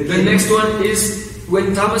then, the next one is,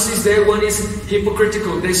 when tamas is there, one is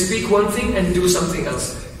hypocritical. They speak one thing and do something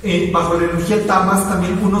else. Bajo la energía tamas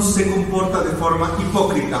también uno se comporta de forma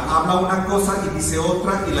hipócrita, habla una cosa y dice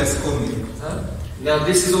otra y la esconde. Now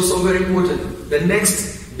this is also very important. The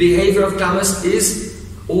next behavior of tamas is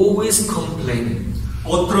always complaining.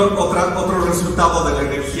 Otro resultado de la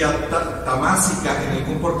energía tamásica en el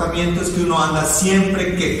comportamiento es que uno anda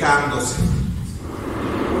siempre quejándose.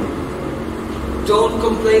 Don't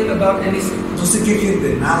complain about anything. No se quejen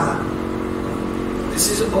de nada.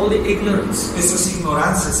 This is only ignorance. Eso es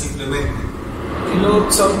ignorancia simplemente. You know,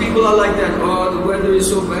 some people are like that. Oh, the weather is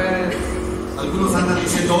so bad. Algunos andan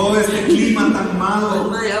diciendo, oh, este clima tan malo.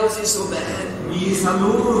 My health is so bad. Mi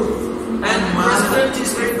salud. And the president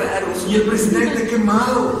is very bad also. Y el presidente, qué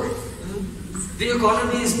malo. The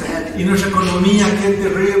economy is bad. Y nuestra economía, qué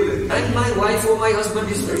terrible. And my wife or my husband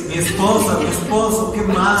is very bad. Mi esposa, mi esposo, qué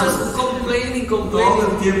malo. Just complaining. Todo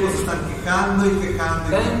el tiempo se están quejando y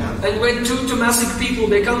quejando. And when two tamasic people,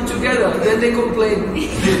 they come together, then they complain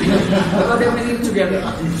about everything together.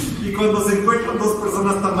 Y cuando se encuentran dos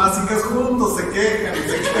personas tamásicas juntos se quejan.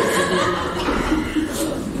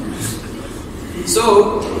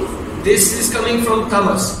 So, this is coming from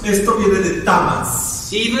tamas. Esto viene de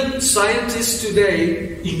tamas. Even scientists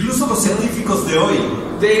today, incluso los científicos de hoy,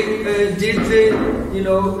 they did the,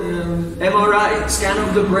 MRI, scan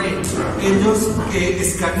of the brain. Ellos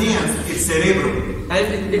escanean el cerebro.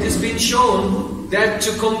 And it has been shown that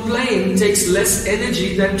to complain takes less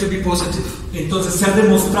energy than to be positive. Entonces se ha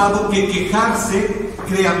demostrado que quejarse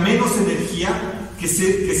crea menos energía que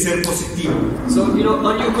ser positivo. So,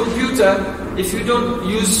 on your computer, if you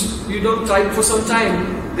don't type for some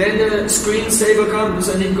time, then the screensaver comes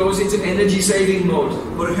and it goes into energy saving mode.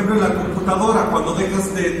 Por ejemplo, en la computadora, cuando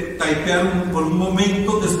dejas de typear por un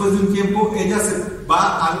momento, después de un tiempo, ella se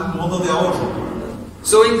va al modo de ahorro.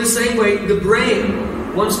 So in the same way, the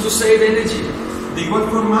brain wants to save energy. De igual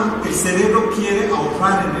forma, el cerebro quiere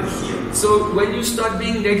ahorrar energía. So when you start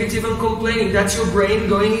being negative and complaining, that's your brain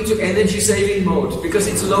going into energy saving mode because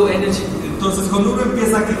it's low energy. Entonces, cuando uno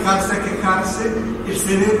empieza a quejarse, el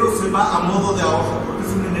cerebro se va a modo de ahorro porque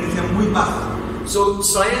es una energía muy baja. So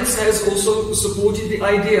science has also supported the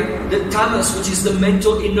idea that tamas, which is the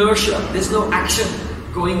mental inertia, there's no action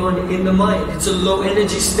going on in the mind. It's a low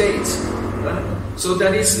energy state. So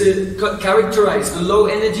that is characterized. The low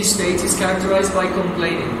energy state is characterized by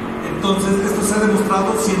complaining. Entonces, esto se ha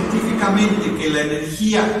demostrado científicamente que la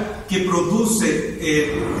energía que produce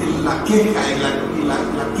la queja y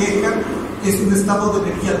la queja es un estado de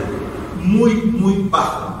energía muy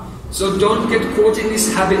bajo. So don't get caught in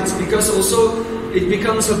this habit because also it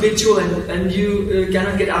becomes habitual and you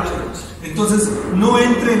cannot get out of it. Entonces, no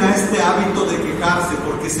entren a este hábito de quejarse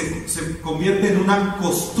porque se convierte en una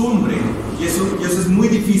costumbre y eso es muy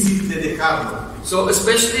difícil de dejarlo. So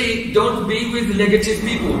especially don't be with negative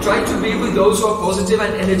people. Try to be with those who are positive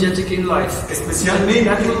and energetic in life. Especialmente,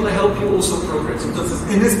 that will help you also progress. Entonces,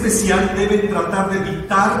 en especial deben tratar de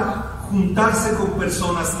evitar juntarse con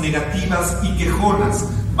personas negativas y quejonas.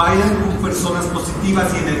 Vayan con personas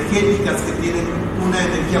positivas y energéticas que tienen una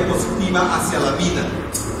energía positiva hacia la vida.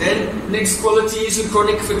 Then next quality is a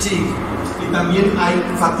chronic fatigue. Y también hay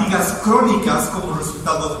fatigas crónicas como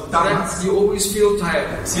resultado de tamas. You always feel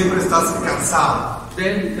tired. Siempre estás cansado.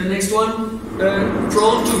 Then the next one,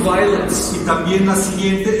 prone to violence. Y también la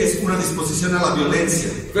siguiente es una disposición a la violencia.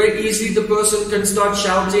 Very easily the person can start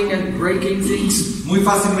shouting and breaking things. Muy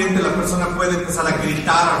fácilmente la persona puede empezar a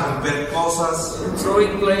gritar, a romper cosas,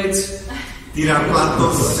 throwing plates, tirar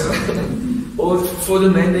platos. Or for the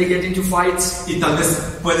men, they get into fights. Y tal vez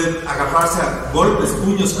pueden agarrarse a golpes,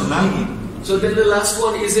 puños con alguien. So then the last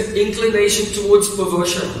one is an inclination towards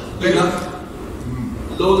perversion.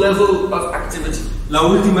 Low level of activity. La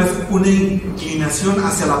última es una inclinación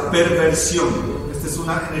hacia la perversión. Esta es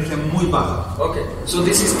una energía muy baja. Okay, so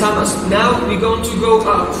this is tamas. Now we're going to go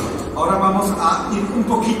up. Ahora vamos a ir un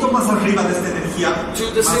poquito más arriba de esta energía.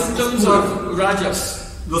 To the symptoms of rajas.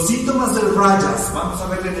 Los síntomas del rajas. Vamos a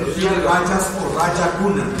ver la energía de rajas o raja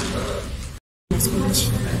guna.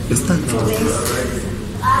 Está.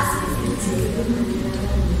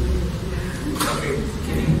 Okay,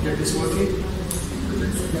 can you get this working?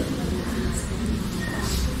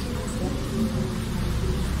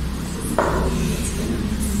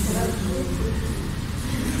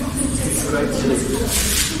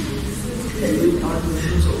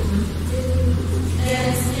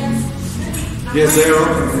 Yes, zero.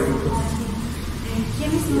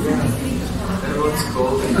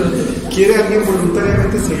 ¿Quiere alguien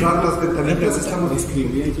voluntariamente cerrar las ventanillas? Estamos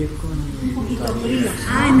escribiendo ayer con un poquito aburrido.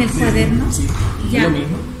 En el cuaderno. Ya.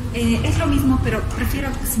 Es lo mismo, pero prefiero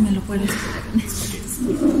si me lo puedes poner.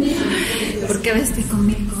 Porque a veces estoy con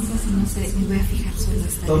mil cosas y no sé, me voy a fijar solo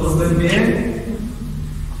esta. ¿Todos ven bien?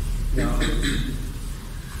 No.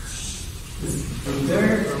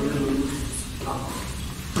 There.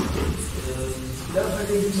 I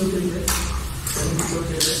think it's okay there. I think it's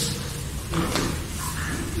okay there.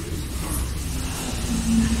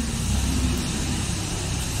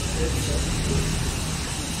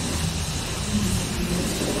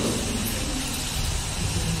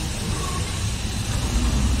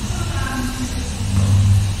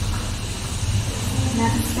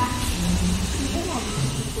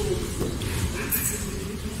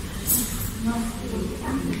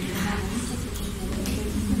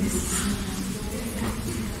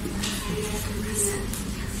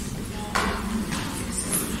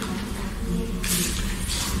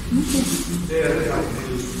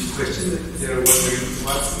 They're wondering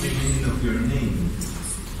what's the meaning of your name.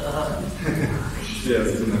 Yes,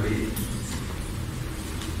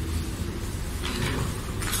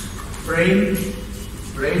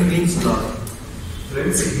 Prem means love.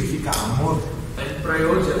 Prem significa amor. And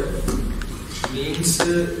Prayojan means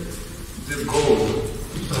the goal.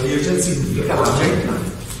 Prayojan significa la meta,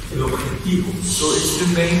 el objetivo. So it's the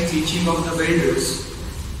main teaching of the Vedas.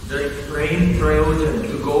 That Prem, Prayojan,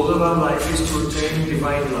 the goal of our life is to attain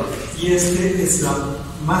divine love. Y este es la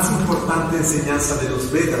más importante enseñanza de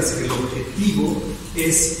los Vedas, que el objetivo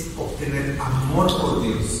es obtener amor por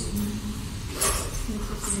Dios.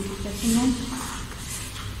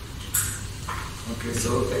 Okay,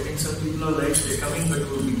 so I think some people are late, they're coming, but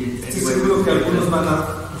we'll begin anyway. Estoy seguro que algunos van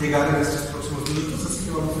a llegar en estos próximos minutos, así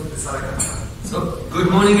que vamos a empezar a cantar. So, good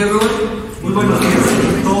morning everyone. Muy buenos días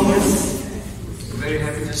a todos. Very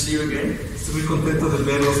happy to see you again. Estoy muy contento de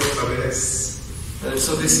verlos otra vez.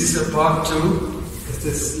 So this is a part 2. Esta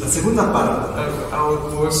es la segunda parte of our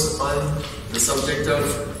course on the subject of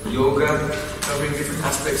yoga, covering different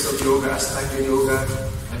aspects of yoga, Astanga yoga,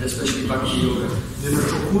 and especially Bhakti yoga. De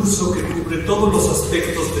nuestro curso que cubre todos los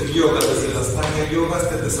aspectos del yoga, desde el Astanga yoga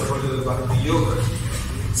hasta el desarrollo del Bhakti yoga.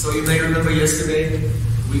 So you may remember yesterday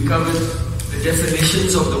we covered the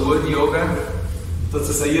definitions of the word yoga.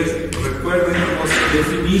 Entonces ayer, recuerden, hemos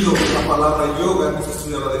definido la palabra yoga, hemos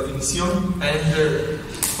estudiado la definición. And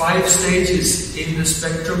 5 stages in the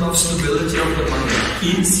spectrum of stability of the mind.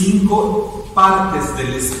 Y 5 partes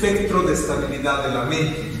del espectro de estabilidad de la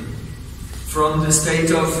mente. From the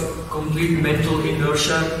state of complete mental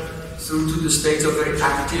inertia through to the state of very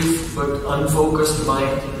active but unfocused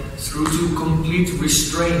mind, through to complete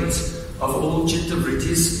restraint of all chitta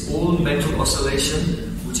vrittis, all mental oscillation,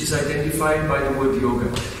 which is identified by the word yoga.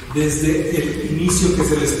 Desde el inicio, que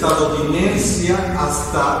es el estado de inercia,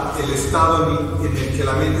 hasta el estado en el que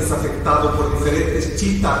la mente es afectado por diferentes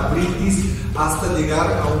chitta vrittis, hasta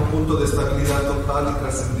llegar a un punto de estabilidad total y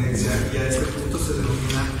trascendencia. Y a este punto se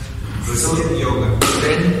denomina recién yoga.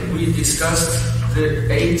 Then we discussed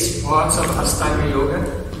the 8 parts of Astanga yoga.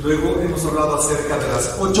 Luego hemos hablado acerca de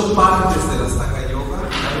las 8 partes de la Astanga yoga.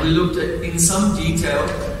 And we looked at, in some detail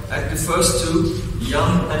at the first 2,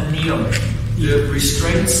 yam and niyam, the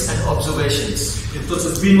restraints and observations.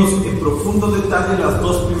 Entonces vimos en profundo detalle las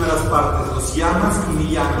 2 primeras partes, los yamas y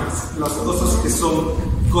niyamas, las cosas que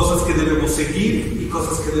son cosas que debemos seguir y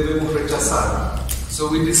cosas que debemos rechazar. So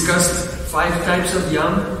we discussed 5 types of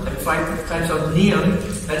yam and 5 types of niyam,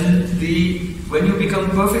 and when you become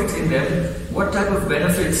perfect in them, what type of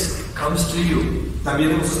benefits comes to you.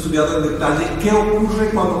 También hemos estudiado en detalle qué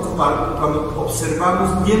ocurre cuando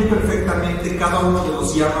observamos bien perfectamente cada uno de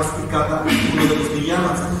los yamas y cada uno de los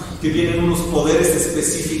niyamas, que vienen unos poderes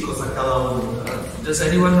específicos a cada uno. Does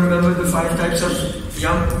anyone remember the 5 types of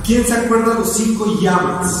yam? ¿Quién se acuerda de los 5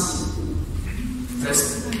 yamas?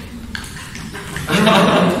 Yes.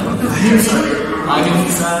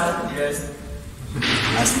 Ahimsa, yes.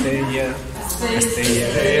 Asteya.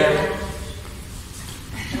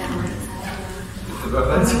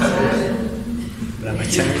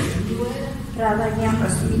 Brahmacharya.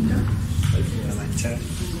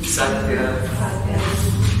 Satya.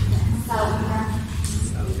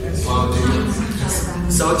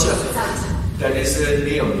 Saucha. That is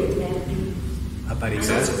niyam.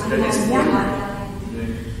 Aparigraha. That is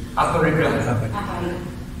aparigraha.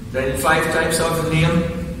 Then 5 types of niyam.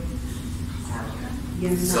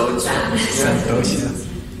 Saucha.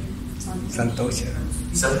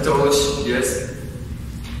 Santosh, yes.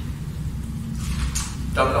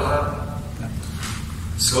 Tapaha,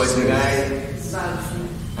 Swadhyay,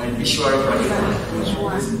 and Ishwara Pranidhana.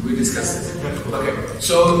 We discussed it. Okay,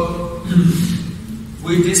 so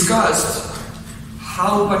we discussed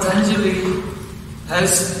how Patanjali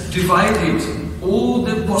has divided all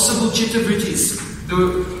the possible chitta vrittis,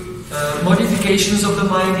 the modifications of the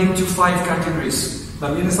mind, into 5 categories.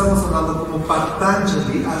 También estamos hablando como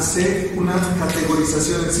Patanjali hace una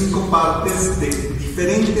categorización en 5 partes de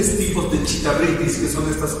diferentes tipos de chitta vrittis, que son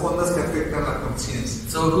estas ondas que afectan la conciencia.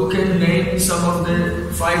 So who can name some of the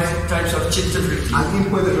 5 types of chitta vrittis? ¿Alguien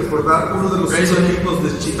puede recordar uno de los 5 tipos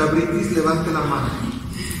de chitta vrittis? Levante la mano.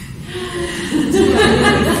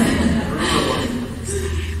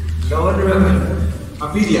 No one remember.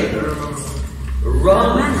 Avidia.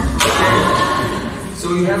 Wrong. Okay.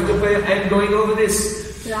 So you have to pay. I'm going over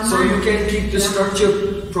this, so you can keep the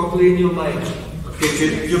structure properly in your mind.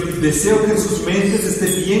 Que yo deseo que en sus mentes esté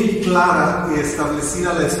bien clara y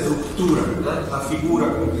establecida la estructura, la figura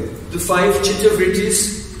completa. The 5 chitta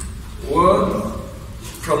vrittis were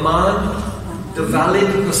praman, the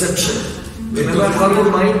valid perception. Remember how the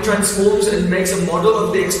mind transforms and makes a model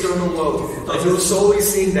of the external world. And your soul is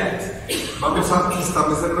seeing that. Vamos a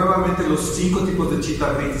establecer nuevamente los 5 tipos de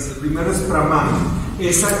chitta vrittis. El primero es praman,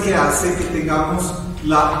 esa que hace que tengamos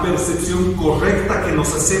la percepción correcta que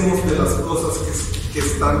nos hacemos de las cosas que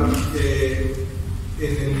están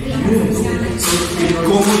en el mundo, y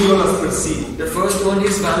cómo yo las percibo. The first one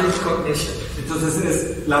is valid cognition. Entonces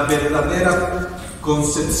es la verdadera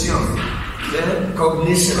concepción. Then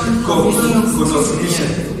cognition. Conocimiento.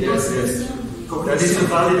 Yes. That is the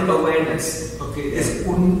valid awareness. Okay.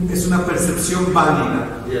 Es una percepción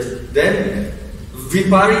válida. Yes. Then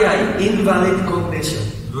viparya, invalid cognition.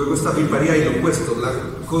 Luego está viparya y lo opuesto,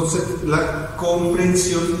 la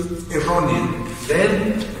comprensión errónea.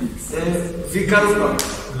 Then vikalpa.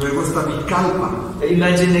 Luego está vikalpa,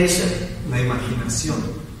 imagination. La imaginación.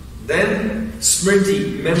 Then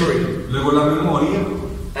smriti, memory. Luego la memoria.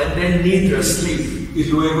 And then nidra, sleep. Y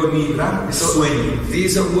luego nidra, sueño.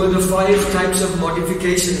 These were the 5 types of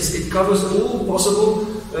modifications. It covers all possible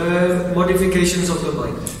modifications of the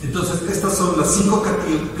mind. Entonces, estas son las 5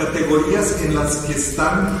 categorías en las que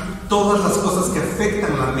están todas las cosas que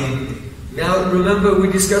afectan la mente. Now, remember, we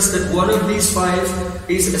discussed that one of these 5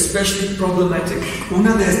 is especially problematic.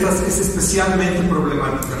 Una de estas es especialmente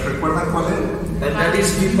problemática. ¿Recuerdan cuál es? And that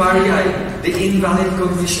is viparya, the invalid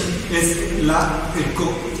cognition. Es la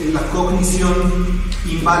cognición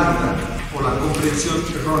inválida o la comprensión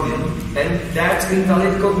errónea. And that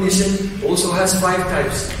invalid cognition also has 5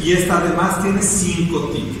 types. Y esta además tiene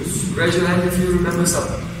 5 tipos. Raise your hand if you remember some.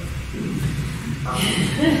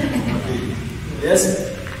 Yes?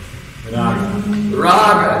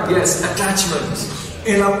 Raga, yes, attachment.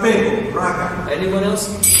 El apego, raga. Anyone else?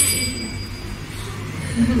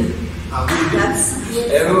 Avidya.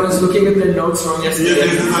 Everyone's looking at their notes from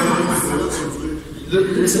yesterday.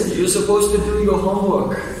 Look, listen, you're supposed to do your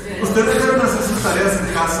homework. Ustedes deben hacer sus tareas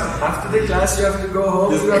en casa. After the class, you have to go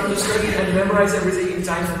home, you have to study and memorize everything in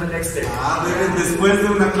time for the next day. Después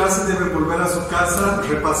de una clase deben volver a su casa,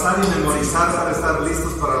 repasar y memorizar para estar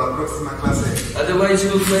listos para la próxima clase. Otherwise,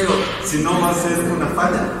 you'll fail. Si no, va a ser una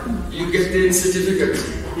falla. You get the certificate,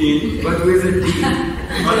 But with a D.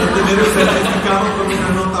 Van a tener el certificado con una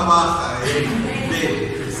nota baja, D.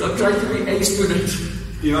 So try to be A student.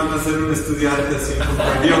 Y van a ser un estudiante así como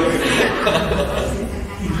mediocre.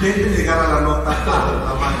 Intenten llegar a la nota A,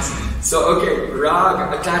 la máxima. So, okay,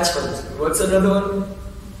 rag, attachment. What's another one?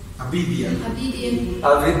 Avidya.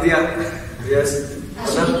 Avidya, yes.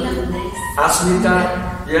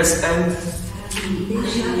 Asmita, yes, and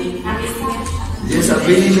yes,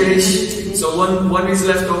 abhinesh. So one is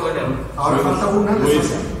left over now. Ahora falta una.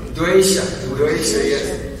 Dvesha,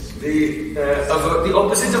 yes. The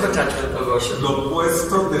opposite of attachment, aversion. Lo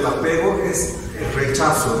opuesto del apego es el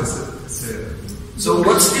rechazo. So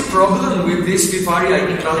what's the problem with this viparya,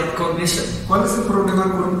 invalid cognition? ¿Cuál es el problema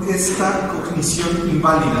con esta cognición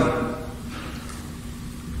inválida?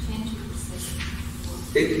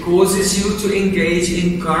 It causes you to engage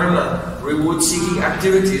in karma, reward-seeking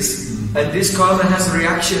activities, and this karma has a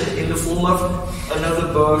reaction in the form of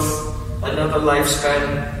another birth, another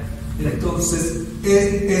lifespan. Entonces,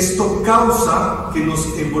 esto causa que nos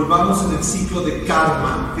envolvamos en el ciclo de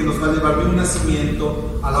karma, que nos va a llevar de un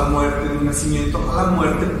nacimiento a la muerte, de un nacimiento a la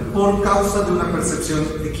muerte, por causa de una percepción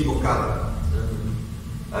equivocada.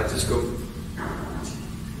 I just go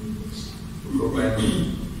back.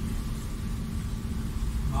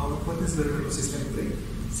 Ahora puedes ver que los asistentes.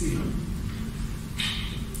 Sí, ¿no?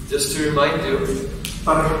 Just to remind you,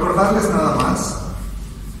 para recordarles nada más,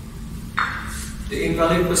 the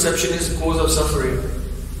invalid perception is the cause of suffering.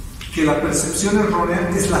 Que la percepción errónea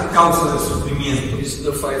es la causa del sufrimiento. These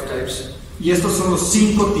are the 5 types. Y estos son los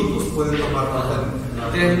 5 tipos. Pueden tomar nota.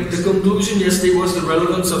 Then the conclusion yesterday was the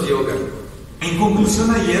relevance of yoga. En conclusión,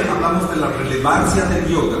 ayer hablamos de la relevancia del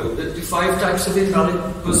yoga. The 5 types of invalid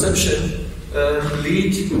perception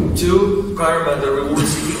lead to karma, the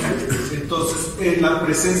reward-seeking activity. Entonces, la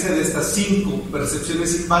presencia de estas 5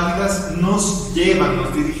 percepciones inválidas nos llevan,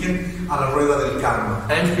 nos dirigen a la rueda del karma.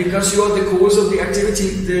 And because you are the cause of the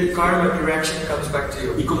activity, the karma reaction comes back to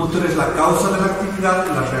you. Y como tú eres la causa de la actividad,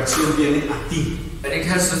 la reacción viene a ti. And it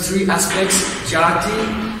has the 3 aspects: jati,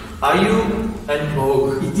 ayu, and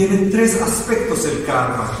bhog. Y tiene 3 aspectos el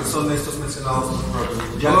karma, que son estos mencionados por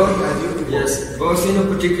Jati, ayu y bhog. Yes, birth in a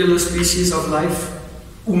particular species of life.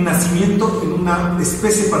 Un nacimiento en una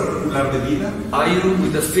especie particular de vida. Ayu,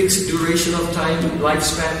 with a fixed duration of time,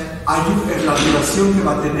 lifespan. Ayu es la duración que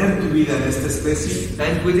va a tener tu vida en esta especie.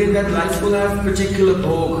 And within that life will have particular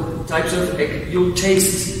bhog, types of, you'll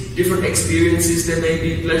taste different experiences, they may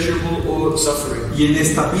be pleasurable or suffering. Y en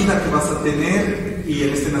esta vida que vas a tener y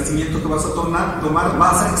en este nacimiento que vas a tomar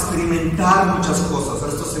vas a experimentar muchas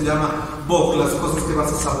cosas. Esto se llama bhog, las cosas que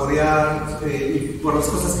vas a saborear y por las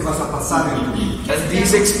cosas que vas a pasar en tu vida. And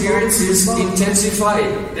these experiences intensify,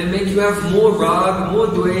 they make you have more rag, more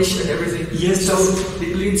dvesh and everything. So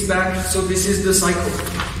it leads back, so this is the cycle.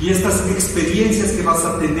 Y estas experiencias que vas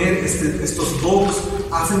a tener, estos bhogs,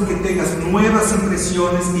 hacen que tengas nuevas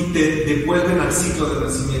impresiones y te devuelven al ciclo del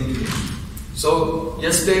nacimiento. So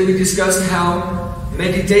yesterday we discussed how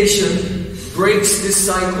meditation breaks this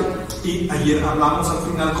cycle. Y ayer hablamos al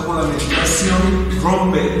final cómo la meditación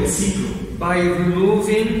rompe el ciclo. By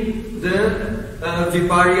removing the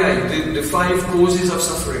viparya, the 5 causes of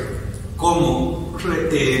suffering. Como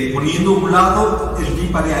poniendo a un lado el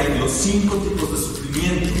viparya y los 5 tipos de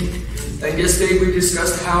sufrimiento. And yesterday we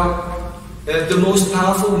discussed how the most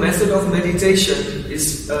powerful method of meditation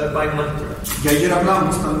is by mantra. Y ayer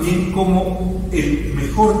hablamos también cómo el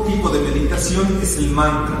mejor tipo de meditación es el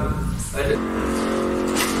mantra.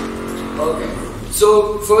 Okay.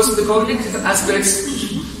 So first the cognitive aspects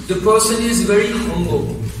the person is very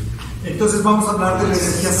humble. Entonces vamos a hablar de la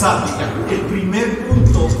energía sátvica. El primer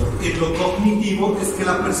punto en lo cognitivo es que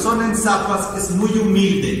la persona en sattvas es muy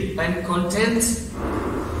humilde. And content.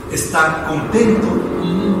 Está contento.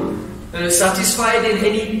 Satisfied in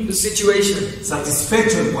any situation.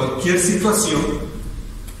 Satisfecho en cualquier situación.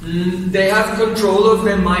 They have control of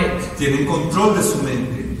their mind. Tienen control de su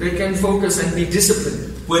mente. They can focus and be disciplined.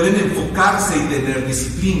 Pueden enfocarse y tener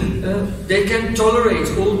disciplina. They can tolerate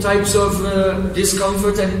all types of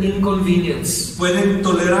discomfort and inconvenience. Pueden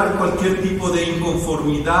tolerar cualquier tipo de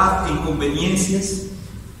inconformidad, inconveniencias.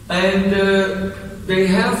 And they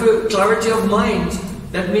have a clarity of mind.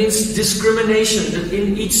 That means discrimination. That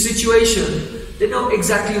in each situation, they know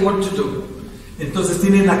exactly what to do. Entonces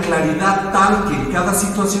tienen la claridad tal que en cada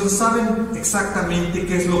situación saben exactamente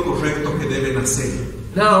qué es lo correcto que deben hacer.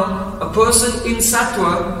 Now, a person in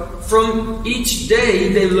sattva, from each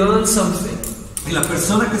day they learn something. Y la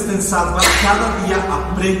persona que está en sattva cada día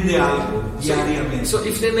aprende algo diariamente. So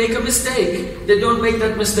if they make a mistake, they don't make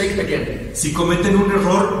that mistake again. Si cometen un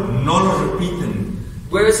error, no lo repiten.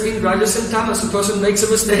 Whereas in Rajas and Tamas, a person makes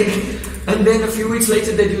a mistake, and then a few weeks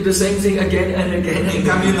later they do the same thing again and again. En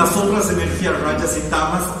cambio, en las otras energías, Rajas y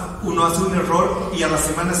Tamas, uno hace un error y a la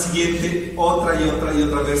semana siguiente otra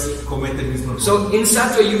vez comete el mismo error. So in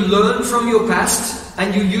sattva you learn from your past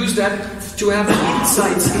and you use that to have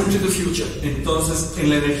insights into the future. Entonces, en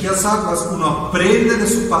la energía sattvas uno aprende de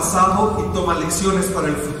su pasado y toma lecciones para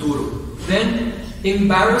el futuro. Then,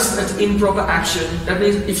 embarrassed at improper action, that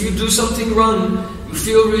means if you do something wrong, you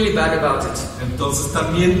feel really bad about it. Entonces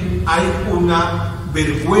también hay una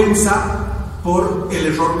vergüenza por el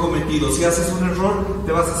error cometido. Si haces un error,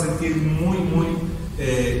 te vas a sentir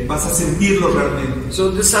vas a sentirlo realmente. So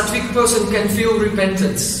the sattvic person can feel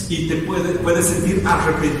repentance. Y te puede sentir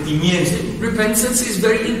arrepentimiento. Repentance is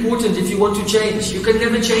very important if you want to change. You can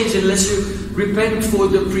never change unless you repent for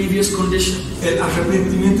the previous condition. El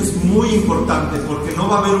arrepentimiento es muy importante porque no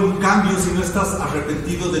va a haber un cambio si no estás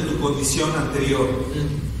arrepentido de tu condición anterior.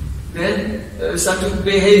 Then, sattvic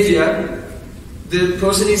behavior, the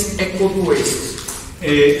person is equipoised.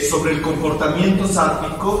 Sobre el comportamiento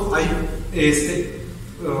sátvico hay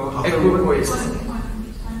Equipoised.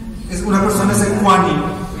 Es una persona es ecuánime.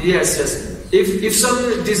 Yes. If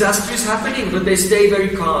some disaster is happening, but they stay very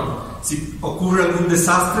calm. Si ocurre algún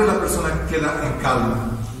desastre, la persona queda en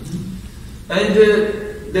calma. And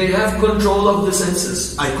they have control of the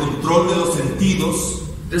senses. Hay control de los sentidos.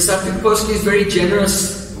 The sattvic person is very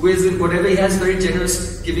generous with whatever he has, very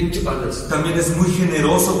generous giving to others. También es muy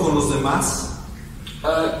generoso con los demás.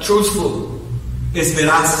 Truthful. Es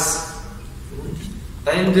veraz.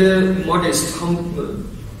 And modest, humble.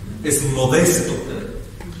 Es modesto.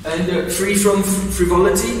 And free from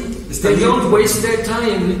frivolity. They don't waste their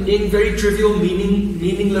time in very trivial,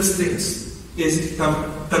 meaningless things.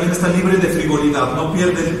 También está libre de frivolidad. No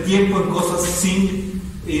pierde el tiempo en cosas sin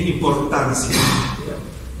importancia.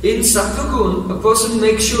 In Sattva-gun, a person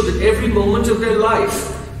makes sure that every moment of their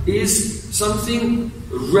life is something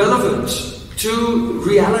relevant to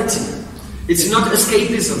reality. It's not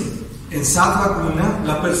escapism. En Sattva-guna,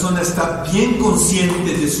 la persona está bien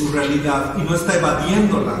consciente de su realidad y no está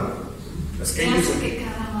evadiéndola. Escapism.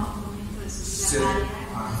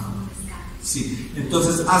 Sí.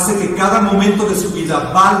 Entonces hace que cada momento de su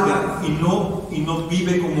vida valga y no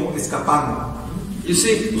vive como escapando. You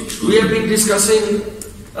see, we have been discussing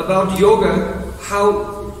about yoga,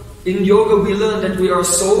 how in yoga we learn that we are a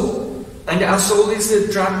soul, and our soul is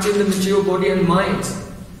trapped in the material body and mind.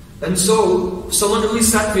 And so, someone who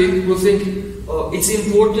is sattvic will think, it's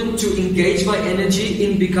important to engage my energy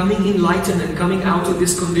in becoming enlightened and coming out of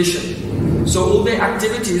this condition. So all their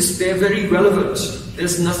activities, they are very relevant.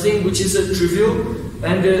 There's nothing which is trivial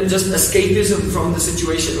and just escapism from the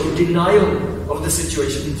situation or denial of the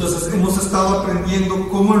situation. Entonces hemos estado aprendiendo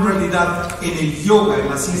cómo en realidad en el yoga, en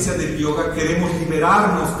la ciencia del yoga, queremos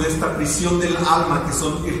liberarnos de esta prisión del alma que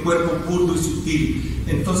son el cuerpo puro y sutil.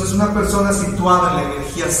 Entonces una persona situada en la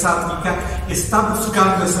energía sátvica está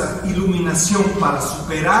buscando esa iluminación para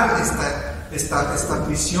superar esta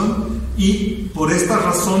prisión y por esta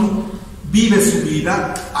razón vive su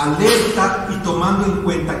vida alerta y tomando en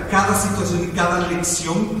cuenta cada situación y cada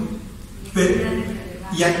lección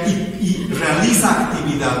y realiza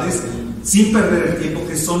actividades sin perder el tiempo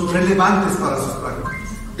que son relevantes para sus prácticas.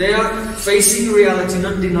 They are facing reality,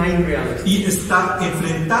 not denying reality. Y está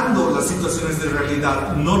enfrentando las situaciones de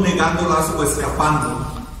realidad, no negándolas o escapando.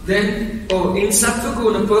 Then, in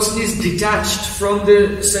Sattva-guna, a person is detached from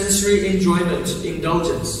the sensory enjoyment,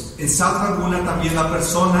 indulgence. En Sattva-guna también la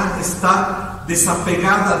persona está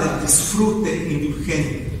desapegada del disfrute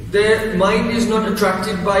indulgente. their mind is not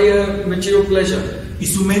attracted by a material pleasure. Y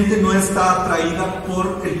su mente no está atraída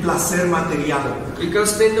por el placer material.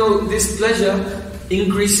 Because they know this pleasure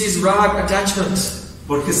increases rag attachments.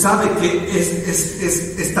 Porque sabe que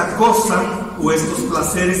esta cosa o estos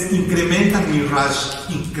placeres incrementan mi raj,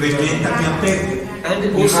 incrementan mi apego,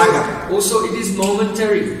 And mi raga. also it is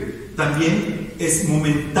momentary. También es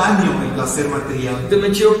momentáneo el placer material. The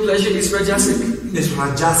material pleasure is rajasic. Es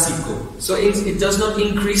rayásico. So it does not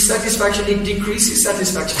increase satisfaction, it decreases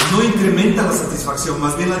satisfaction. No incrementa la satisfacción,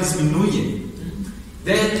 más bien la disminuye.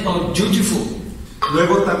 Then, dutiful.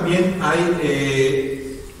 Luego también hay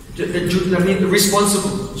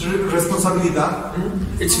Responsible. responsabilidad.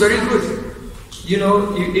 It's very good. You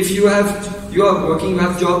know, if you are working, you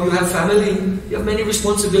have job, you have family, you have many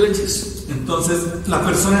responsibilities. Entonces, la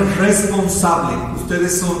persona es responsable.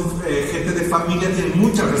 Ustedes son gente de familia, tienen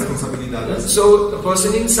muchas responsabilidades. So a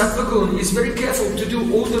person in Sattva Gun is very careful to do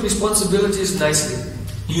all the responsibilities nicely.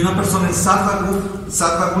 Y una persona en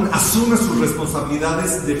Sattva Gun asume sus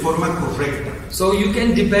responsabilidades de forma correcta. So you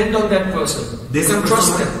can depend on that person. De You esa can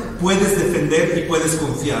trust persona them. puedes defender y puedes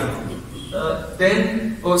confiar.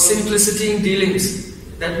 Then, simplicity in dealings.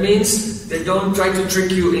 That means they don't try to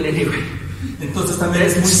trick you in any way. Entonces también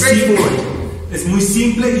es muy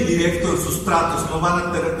simple y directo en sus tratos. No van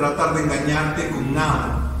a tratar de engañarte con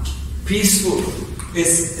nada. Peaceful.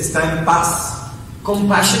 Está en paz.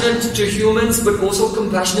 Compassionate to humans, but also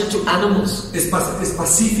compassionate to animals. Es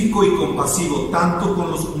pacífico y compasivo, tanto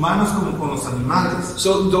con los humanos como con los animales.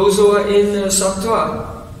 So those who are in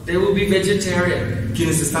Sattva, they will be vegetarian.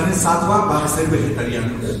 Quienes están en Sattva van a ser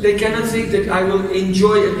vegetarianos. They cannot think that I will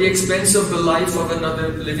enjoy at the expense of the life of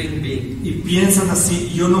another living being. Y piensan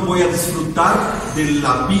así: yo no voy a disfrutar de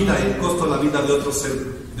la vida, el costo de la vida de otro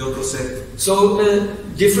ser. So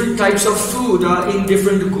different types of food are in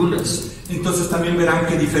different gunas. Entonces también verán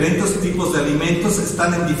que diferentes tipos de alimentos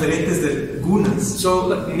están en diferentes gunas.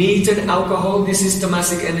 So meat and alcohol, this is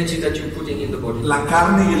tamasic energy that you're putting in the body. La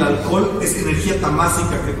carne y el alcohol es energía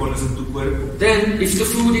tamásica que pones en tu cuerpo. Then if the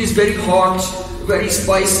food is very hot, very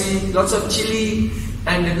spicy, lots of chili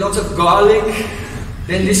and lots of garlic,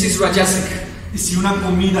 then this is rajasic. Y si una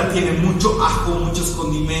comida tiene mucho ajo, muchos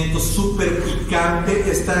condimentos, súper picante,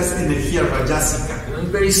 esta es energía rayásica.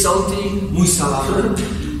 Very salty, muy salada.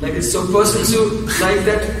 Like it's so persons who like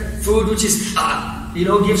that food which is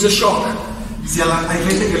gives a shock. Si hay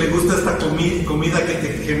gente que le gusta esta comida que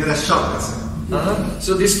te genera shocks.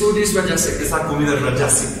 So this food is rajasic. Esa comida es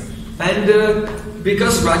rajasic. And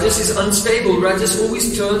because rajas is unstable, rajas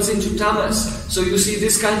always turns into tamas. So you see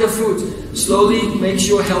this kind of food slowly makes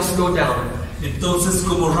your health go down. Entonces,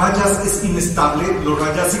 como rajas es inestable, lo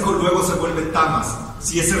rayásico luego se vuelve tamas.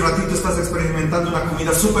 Si ese ratito estás experimentando una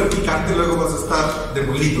comida súper picante, luego vas a estar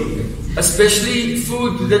demolido. Especially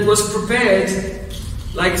food that was prepared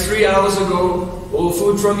like 3 hours ago or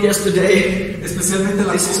food from yesterday. Especialmente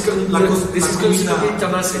this is considered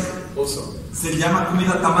tamasic also. Se llama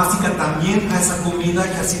comida tamásica también a esa comida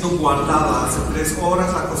que ha sido guardada hace 3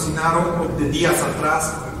 horas, la cocinaron de días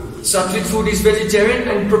atrás. Sattvic food is vegetarian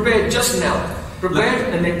and prepared just now.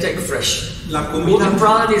 Prepared and then take fresh. La comida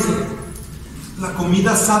prana is in it. La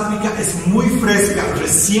comida sátvica es muy fresca,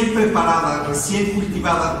 recién preparada, recién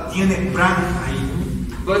cultivada, tiene prana ahí.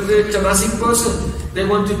 But the tamasic person, they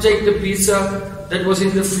want to take the pizza that was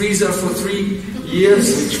in the freezer for 3 years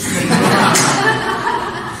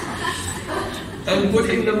and put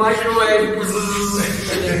in the microwave.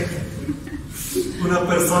 Una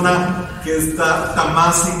persona que está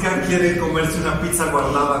tamásica quiere comerse una pizza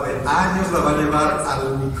guardada de años, la va a llevar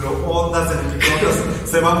al microondas, en el microondas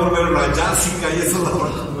se va a volver rayásica y eso la va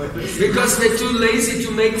a comer. Because they're too lazy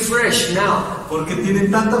to make fresh now. Porque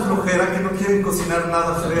tienen tanta flojera que no quieren cocinar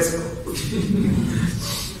nada fresco.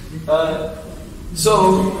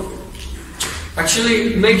 So,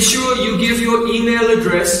 actually, make sure you give your email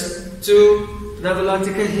address to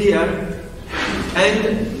Navalatika here.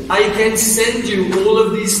 And I can send you all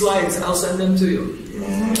of these slides. I'll send them to you.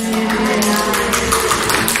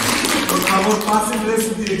 Por favor, pásenle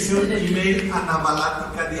su dirección de email a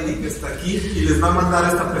Navalatika Dili, que está aquí, y les va a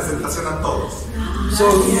mandar esta presentación a todos.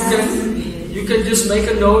 So you can just make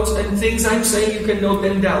a note, and things I'm saying you can note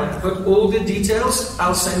them down. But all the details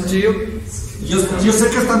I'll send to you. Yo sé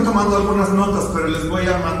que están tomando algunas notas, pero les voy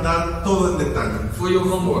a mandar todo en detalle. For your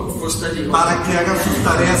homework, for study homework. Para que hagan sus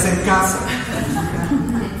tareas en casa.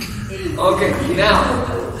 Okay, now.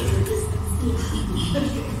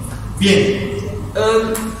 Bien.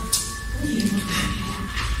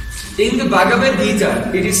 In the Bhagavad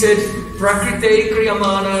Gita, it is said, Prakrite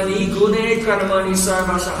kriyamanani gune karmani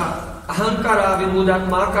sarvasaha ahankara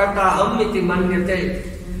vimudatma karta ham iti manyate.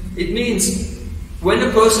 It means when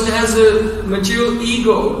a person has a material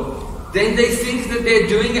ego, then they think that they're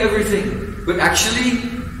doing everything. But actually,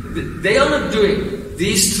 they are not doing.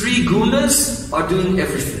 These three gunas are doing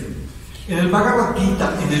everything. En el Bhagavad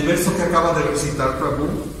Gita, en el verso que acaba de recitar Prabhu,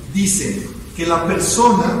 dice que la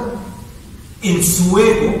persona en su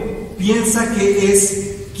ego piensa que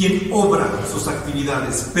es quien obra sus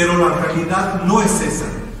actividades, pero la realidad no es esa.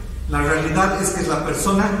 La realidad es que la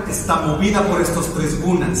persona está movida por estos tres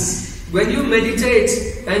gunas. When you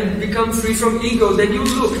meditate and become free from ego, then you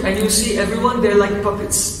look and you see everyone there like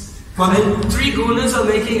puppets. And three gunas are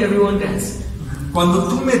making everyone dance. Cuando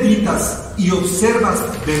tú meditas y observas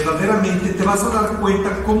verdaderamente, te vas a dar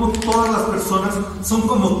cuenta cómo todas las personas son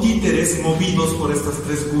como títeres movidos por estas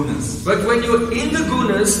tres gunas. But when you're in the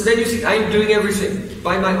gunas, then you think, I'm doing everything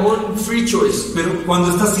by my own free choice. Pero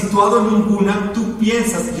cuando estás situado en un guna, tú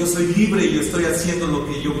piensas, yo soy libre y yo estoy haciendo lo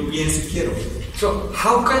que yo pienso y quiero. So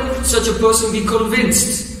how can such a person be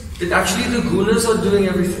convinced that actually the gunas are doing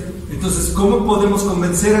everything? Entonces, ¿cómo podemos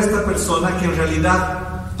convencer a esta persona que en realidad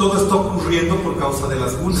todo está ocurriendo por causa de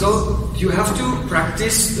las gunas? So you have to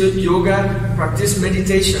practice yoga, practice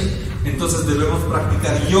meditation. Entonces debemos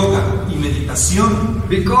practicar yoga y meditación.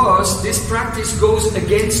 Because this practice goes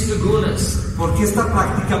against the gunas. Porque esta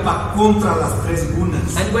práctica va contra las tres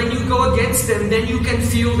gunas. And when you go against them, then you can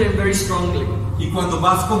feel them very strongly. Y cuando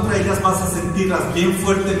vas contra ellas vas a sentirlas bien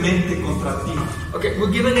fuertemente contra ti. Okay,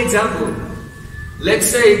 we'll give an example. Let's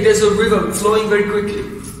say there's a river flowing very quickly.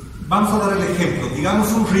 Vamos a dar el ejemplo.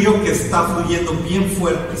 Digamos un río que está fluyendo bien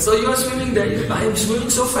fuerte. So you are swimming there. I'm swimming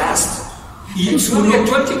so fast. Y I'm swimming at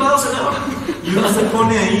 20 miles an hour. Y uno se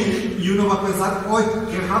pone ahí y uno va a pensar, ¡ay,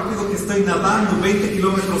 qué rápido que estoy nadando! 20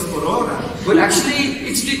 kilómetros por hora. But actually,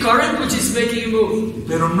 it's the current which is making you move.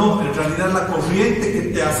 Pero no, en realidad la corriente que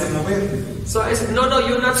te hace mover. So I said, no,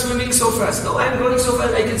 you're not swimming so fast. No, I'm going so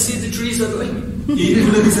fast. I can see the trees are going. Y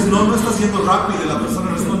tú le dices, no estás yendo rápido. Y la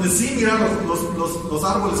persona responde, sí, mira los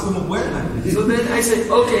árboles como vuelan. So then I said,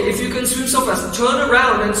 okay, if you can swim so fast, turn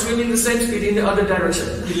around and swim in the same speed in the other direction.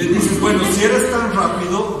 Y le dices, bueno, si eres tan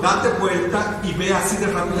rápido, date vuelta y ve así de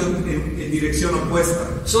rápido en dirección opuesta.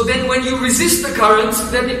 So then when you resist the current,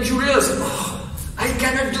 then you realize, I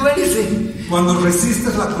cannot do anything. Cuando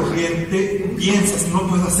resistes la corriente, piensas, no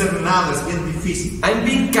puedo hacer nada, es bien difícil. I'm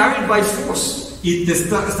being carried by force. Y te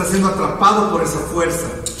estás siendo atrapado por esa fuerza.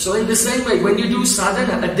 So in the same way, when you do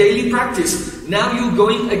sadhana, a daily practice, now you're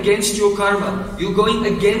going against your karma. You're going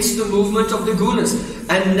against the movement of the gunas.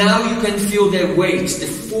 And now you can feel their weight, the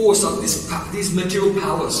force of these material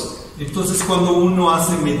powers. Entonces cuando uno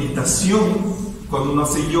hace meditación, cuando uno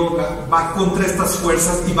hace yoga, va contra estas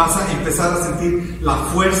fuerzas y vas a empezar a sentir la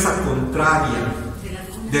fuerza contraria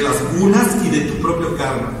de las gunas y de tu propio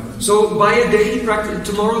karma. So by a daily practice,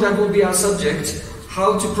 tomorrow that will be our subject,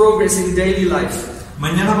 how to progress in daily life.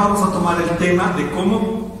 Mañana vamos a tomar el tema de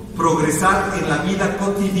cómo progresar en la vida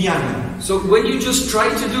cotidiana. So when you just try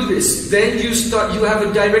to do this, then you have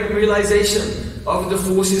a direct realization of the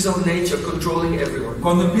forces of nature controlling everyone.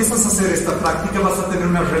 Cuando empiezas a hacer esta práctica vas a tener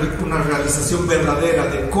una realización verdadera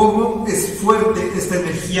de cómo es fuerte esta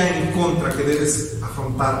energía en contra que debes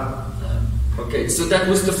afrontar. Okay, so that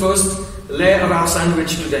was the first layer of our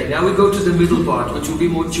sandwich today. Now we go to the middle part, which will be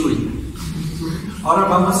more chewy. Ahora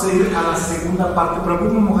vamos a ir a la segunda parte. Pero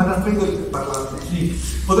 ¿cómo Mohanas traigo el parlante? Sí.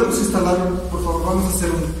 Podemos instalar, por favor, vamos a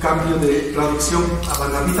hacer un cambio de traducción a la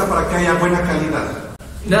navita para que haya buena calidad.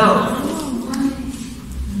 Now,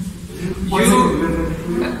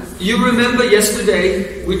 you remember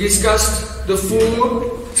yesterday we discussed the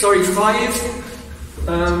five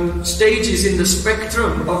stages in the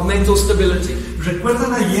spectrum of mental stability.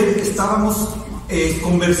 ¿Recuerdan ayer estábamos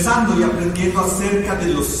conversando y aprendiendo acerca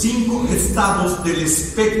de los 5 estados del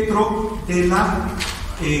espectro de la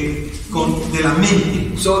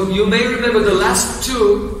mente? So you may remember the last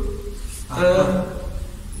two.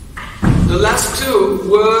 The last two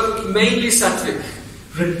were mainly sattvic.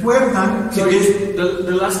 Recuerdan que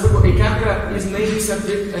the last one, Ekagra, is mainly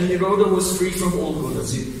sattvic, and Nirodha was free from all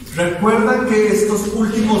gunas. Recuerdan que estos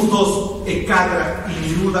últimos dos, Ekagra y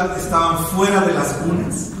Nirodha, estaban fuera de las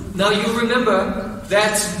gunas. Now you remember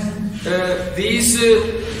that these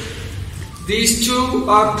two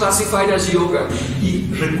are classified as yoga. Y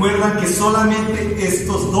recuerdan que solamente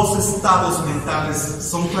estos dos estados mentales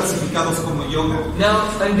son clasificados como yoga. Now,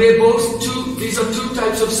 and these are two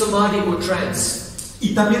types of samadhi or trance.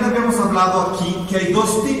 Y también habíamos hablado aquí que hay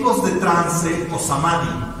dos tipos de trance o samadhi.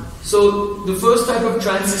 So the first type of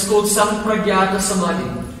trance is called sampragyata samadhi.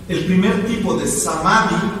 El primer tipo de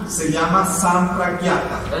samadhi se llama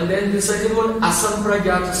sampragyata. And then the second one,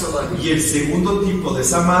 asampragyata samadhi. Y el segundo tipo de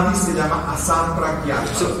samadhi se llama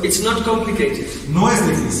asampragyata. So it's not complicated. No es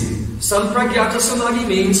difícil. Sampragyata samadhi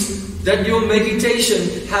means that your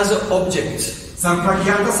meditation has an object.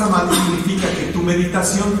 Sampragyata samadhi significa que tu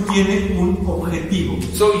meditación tiene un objetivo.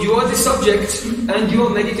 So you are the subject and you are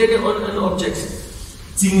meditating on an object.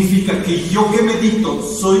 Significa que yo que medito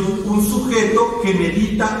soy un sujeto que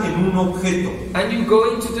medita en un objeto. And you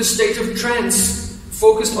go into the state of trance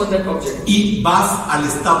focused on that object. Y vas al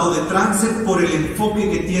estado de trance por el enfoque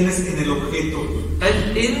que tienes en el objeto.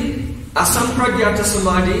 And in asampragyata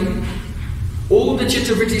samadhi, all the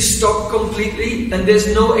chitta-vrittis stop completely and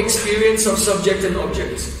there's no experience of subject and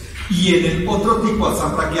object. Y en el otro tipo,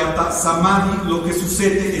 asampragyata samadhi, lo que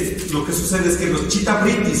sucede es que los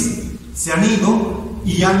chitta-vrittis se han ido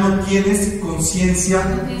y ya no tienes conciencia,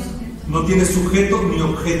 no tienes sujeto ni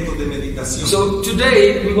objeto de meditación. So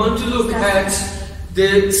today we want to look at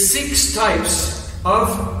the 6 types of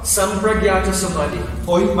sampragyata samadhi.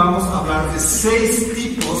 Hoy vamos a hablar de 6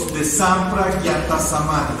 tipos de sampragyata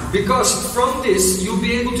samadhi. Because from this you'll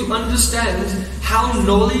be able to understand how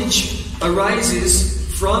knowledge arises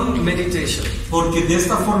from meditation. Porque de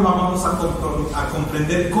esta forma vamos a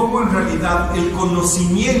comprender cómo en realidad el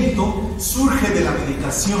conocimiento surge de la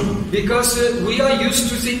meditación. Because we are used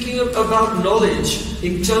to thinking about knowledge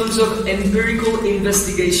in terms of empirical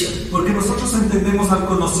investigation. Porque nosotros entendemos al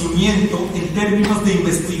conocimiento en términos de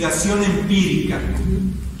investigación empírica.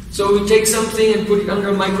 So we take something and put it under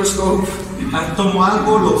a microscope. Tomo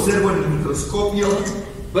algo, lo observo en el microscopio.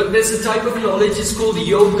 But there's a type of knowledge, it's called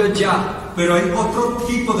yoga-ja. Pero hay otro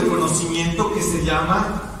tipo de conocimiento que se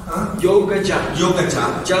llama yoga-ja.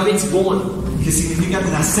 Yoga-ja. Ja means born. Que significa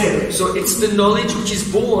nacer. So it's the knowledge which is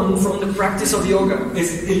born from the practice of yoga.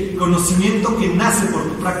 Es el conocimiento que nace por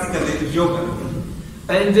tu práctica de yoga.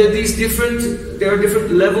 And there are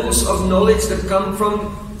different levels of knowledge that come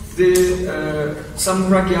from the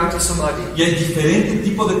sampragyata samadhi. Y hay diferentes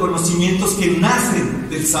tipos de conocimientos que nacen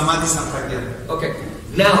del samadhi sampragyata. Okay.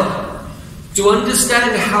 Now, to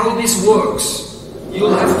understand how this works,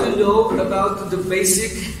 you'll have to know about the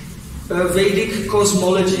basic Vedic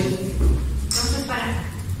cosmology.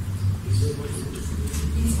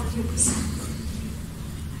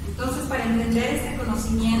 Entonces, para entender este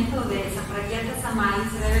conocimiento de sampragyata samadhi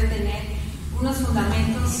se debe tener unos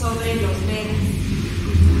fundamentos sobre los Vedas.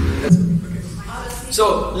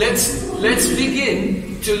 So let's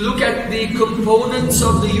begin to look at the components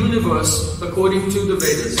of the universe according to the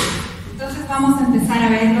Vedas. Entonces vamos a empezar a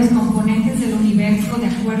ver los componentes del universo de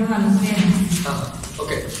acuerdo a los Vedas.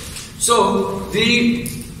 Okay. So the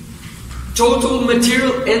total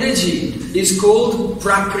material energy is called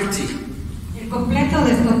Prakriti. El completo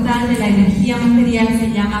total de la energía material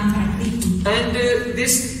se llama Prakriti. And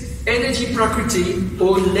this energy Prakriti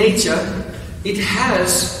or nature, it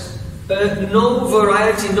has no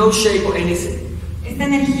variety, no shape or anything. Esta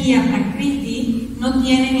energía Prakriti no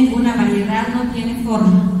tiene ninguna variedad, no tiene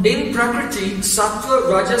forma. In Prakriti, Sattva,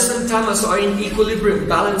 Rajas and Tamas are in equilibrium,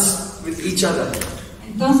 balance with each other.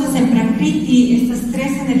 Entonces en Prakriti estas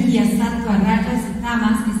 3 energías, Sattva, Rajas y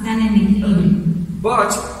Tamas, están en equilibrio.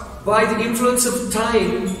 But by the influence of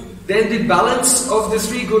time, then the balance of the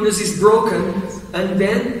 3 gunas is broken and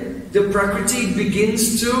then the Prakriti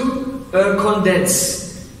begins to condense.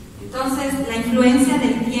 Entonces, la influencia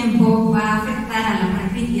del tiempo va a afectar a la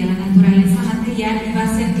Prakriti, a la naturaleza material, y va a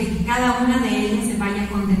hacer que cada una de ellas se vaya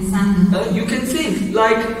condensando. You can think,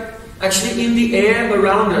 like, actually in the air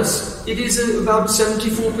around us, it is about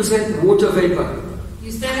 74% water vapor. Y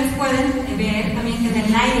ustedes pueden ver también que en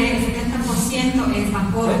el aire el 70% es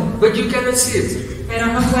vapor. But you cannot see it. Pero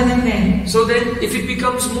no pueden ver. So then, if it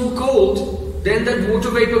becomes more cold, then that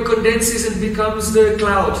water vapor condenses and becomes the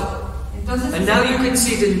cloud. Entonces, and now you can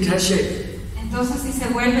see it in its shape. Entonces, si se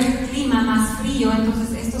vuelve el clima más frío,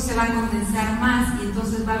 entonces esto se va a condensar más y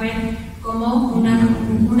entonces va a haber como una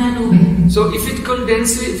nube. So if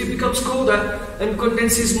it becomes colder and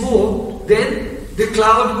condenses more, then the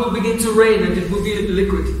cloud will begin to rain and it will be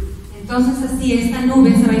liquid. Entonces así esta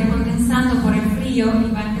nube se va a ir condensando por el frío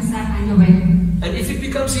y va a empezar a llover. And if it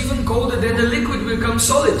becomes even colder, then the liquid will become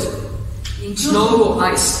solid. Snow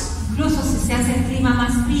or ice. Incluso si se hace el clima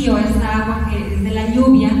más frío, esta agua que es de la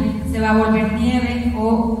lluvia se va a volver nieve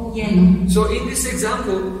o hielo. So in this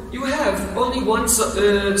example, you have only one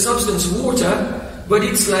substance, water, but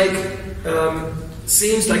it's like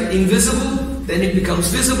seems like invisible. Then it becomes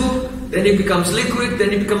visible. Then it becomes liquid.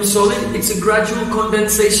 Then it becomes solid. It's a gradual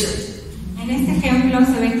condensation. En este ejemplo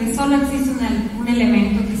se ve que solo existe un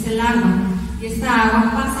elemento que es el agua y esta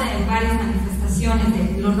agua pasa en varias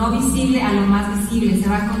manifestaciones de lo no visible a lo más visible, se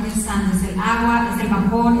va condensando. Es el agua, es el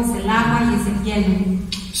vapor, es el agua y es el hielo.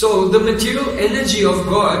 So the material energy of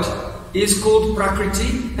God is called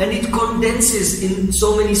Prakriti, and it condenses in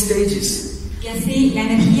so many stages. Y así, la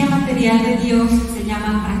energía material de Dios se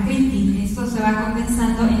llama Prakriti. Esto se va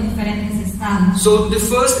condensando en diferentes estados. So the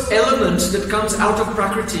first element that comes out of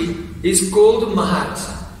Prakriti is called Mahat.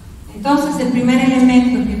 Entonces, el primer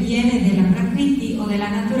elemento que viene de la Prakriti o de la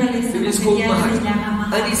naturaleza It is called material se Mahat, llama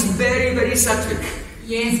Mahat. and it's very, very sattvic.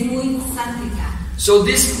 Y es muy sátrica. So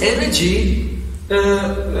this energy,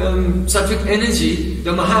 sattvic energy,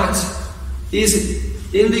 the Mahat, is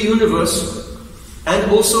in the universe,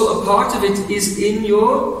 and also a part of it is in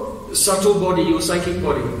your subtle body, your psychic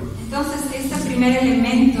body. Entonces, este primer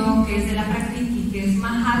elemento que es de la Prakriti, que es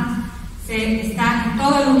Mahat, está en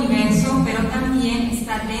todo el universo, pero también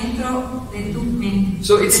está dentro de tu mente,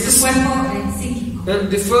 So it's de tu this, cuerpo psíquico.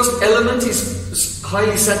 the first element is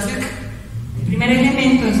highly sattvic, El primer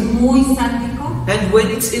elemento es muy sátrico, and when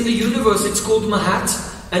it's in the universe, it's called Mahat,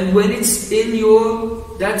 and when it's in your,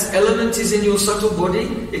 that element is in your subtle body,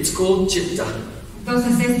 it's called Chitta.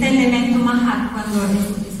 entonces este elemento Mahat, cuando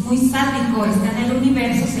es muy sátrico, está en el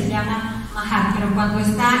universo, se llama Mahat, pero cuando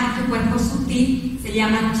está en tu cuerpo sutil, se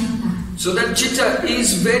llama Chitta. So that Chitta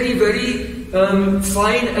is very, very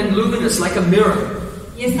fine and luminous, like a mirror.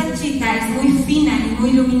 Y esta Chitta es muy fina y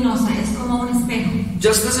muy luminosa, es como un espejo.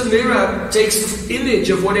 Just as a mirror takes the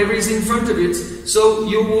image of whatever is in front of it, so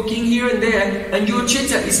you're walking here and there, and your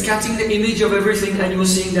Chitta is catching the image of everything, and you're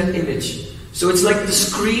seeing that image. So it's like the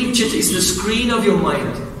screen, Chitta is the screen of your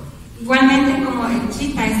mind. Igualmente como el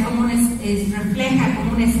Chitta es como refleja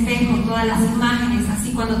como un espejo todas las imágenes,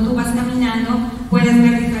 así cuando tú vas caminando puedes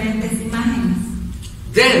ver diferentes imágenes.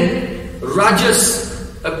 Then Rajas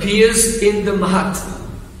appears in the Mahat,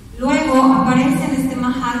 Luego aparece en este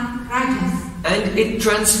Mahat Rajas, and it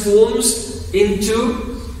transforms into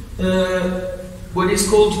what is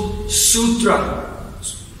called Sutra.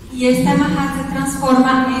 y este Mahat se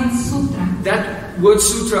transforma en Sutra. That word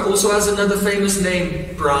Sutra also has another famous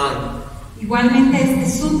name, Pran. Igualmente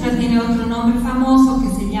este Sutra tiene otro nombre famoso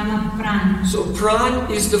que se llama Pran. So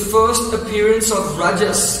Pran is the first appearance of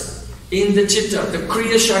Rajas in the Chitta, the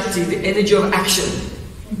Kriya Shakti, the energy of action.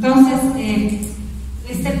 Entonces,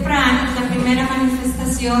 este Pran es la primera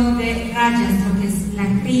manifestación de Rajas, lo que es la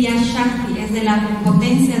Kriya Shakti, es de la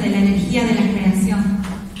potencia de la energía de la creación.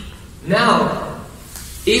 Now,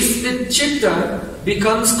 if the Chitta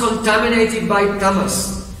becomes contaminated by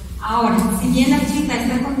tamas, Ahora, si bien la Chitta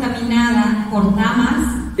está contaminada por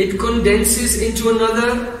tamas, it condenses into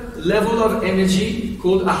another level of energy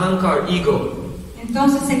called Ahankar, ego.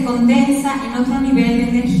 entonces se condensa en otro nivel de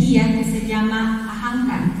energía que se llama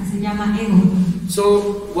Ahankar, que se llama ego.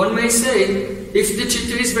 So one may say, if the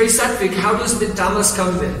Chitta is very sattvic, how does the tamas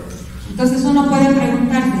come there? Entonces uno puede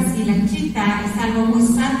preguntarse, si la Chitta es algo muy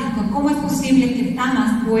sátrico, ¿cómo es posible que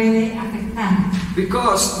tamas puede afectar?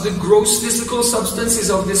 Because the gross physical substances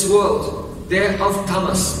of this world, they're of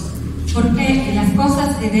tamas. Porque las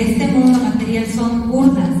cosas de este mundo material son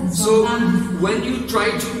burdas, son So tamas. when you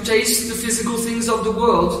try to taste the physical things of the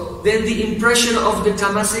world, then the impression of the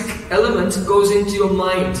tamasic element goes into your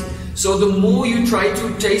mind. So the more you try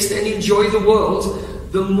to taste and enjoy the world,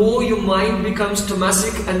 the more your mind becomes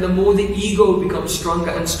tamasic, and the more the ego becomes stronger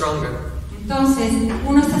and stronger. Entonces,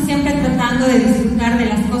 uno está siempre tratando de disfrutar de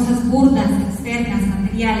las cosas burdas, externas,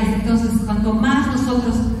 materiales. Entonces, cuanto más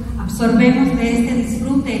nosotros absorbemos de este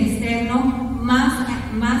disfrute externo, más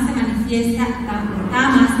se manifiesta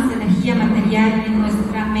tamas de energía material en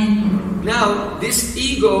nuestra mente. Now, this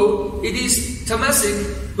ego, it is tamasic,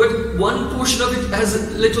 but one portion of it has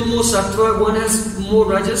a little more sattva, one has more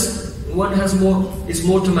rajas, one is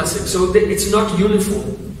more tamasic. So it's not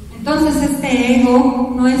uniform. Entonces este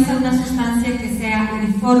ego no es una sustancia que sea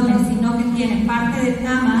uniforme, sino que tiene parte de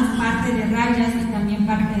tamas, parte de rayas y también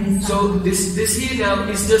parte de So sattva. this here now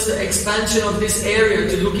is just an expansion of this area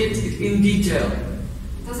to look at it in detail.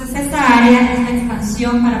 Entonces esta área es la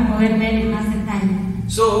expansión para poder ver en más detalle.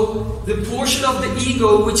 So the portion of the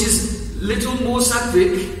ego which is little more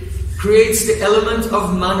sattvic creates the element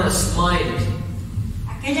of manas, mind.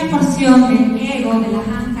 Aquella porción del ego, del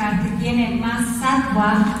ahankar, que tiene más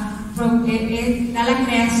sattva, da la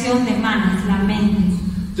creación de manas, la mente.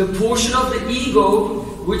 The portion of the ego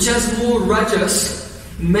which has more rajas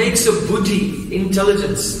makes a buddhi,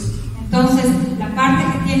 intelligence. Entonces, la parte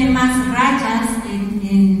que tiene más rayas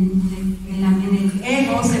en el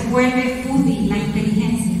ego se vuelve buddhi, la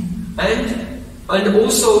inteligencia. And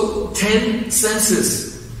also 10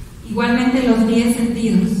 senses. Igualmente los 10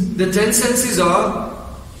 sentidos. The 10 senses are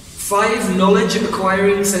 5 knowledge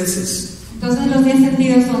acquiring senses. Entonces los 10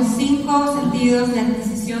 sentidos son 5 sentidos de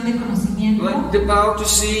adquisición de conocimiento. Right? The power to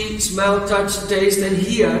see, smell, touch, taste, and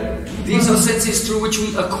hear. These are senses through which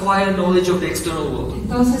we acquire knowledge of the external world.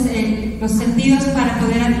 Entonces los sentidos para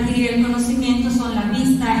poder adquirir el conocimiento son la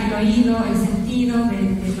vista, el oído, el sentido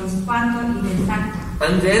del olfato y del tacto.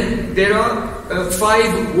 And then there are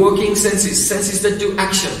 5 working senses, senses that do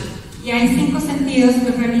action. Y hay 5 sentidos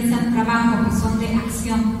que realizan trabajo, que son de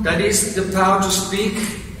acción. That is the power to speak,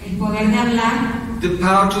 El poder de hablar, the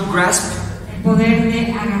power to grasp, el poder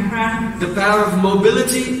de agarrar, the power of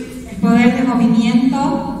mobility, el poder de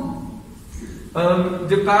movimiento,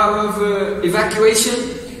 the power of evacuation,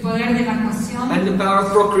 el poder de evacuación and the power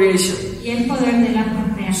of procreation. y el poder de la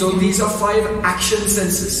So procreación. these are 5 action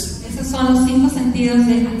senses. Esos son los 5 sentidos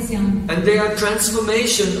de acción. And they are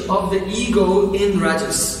transformation of the ego in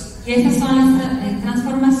rajas. Y estas son las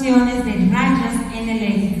transformaciones de rayas en el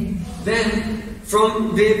eje. Then,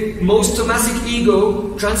 from the most tamasic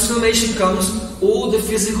ego, transformation comes all the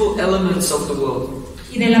physical elements of the world.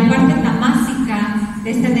 Y de la parte tamásica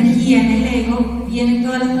de esta energía en el ego viene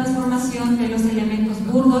toda la transformación de los elementos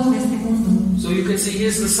burdos de este mundo. So you can see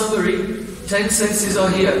here's the summary. 10 senses are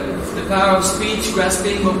here. The power of speech,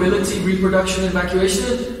 grasping, mobility, reproduction,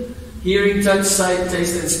 evacuation, hearing, touch, sight,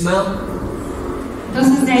 taste and smell.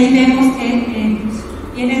 Entonces de ahí vemos que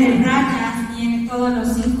viene de rayas, viene todos los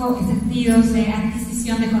 5 sentidos de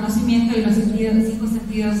adquisición de conocimiento y los 5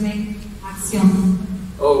 sentidos de acción.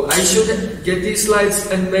 Oh, I should get these slides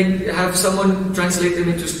and have someone translate them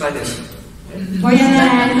into Spanish. Voy a dar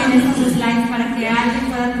a alguien estos slides para que alguien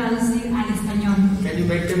pueda traducir al español. Can you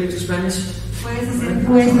make them into Spanish? ¿Puedes hacer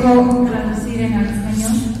tú esto traducir en al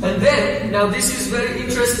español? And then, now this is very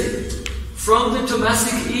interesting. From the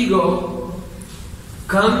tamasic ego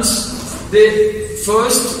comes the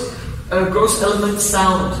first gross element,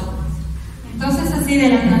 sound. Entonces así de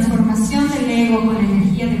la transformación del ego con la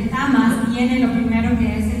energía de tamas viene lo primero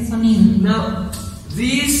que es el sonido. Now,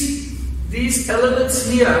 these elements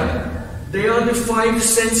here, they are the 5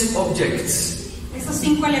 sense objects. Esos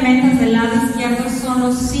 5 elementos del lado izquierdo son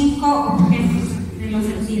los 5 objetos de los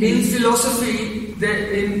sentidos. In philosophy,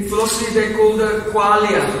 they call the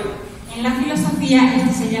qualia. En la filosofía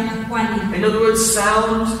esto se llama qualia. In other words,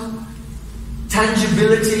 sound,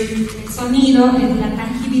 tangibility, El sonido es la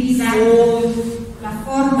tangibilidad, form, la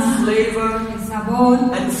forma, flavor, el sabor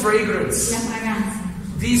and y fragrance. la fragancia.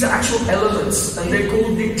 These are actual elements, and they're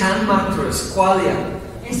called the tanmatras, qualia.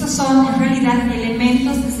 Estos son en realidad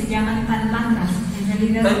elementos que se llaman tanmatras. En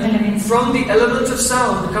realidad son And elementos. from the element of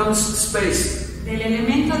sound comes space. Del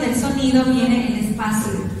elemento del sonido viene el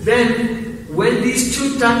espacio. Then, when these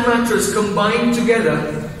 2 tanmatras combine together,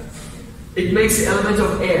 it makes the element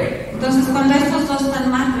of air. Entonces, cuando estos 2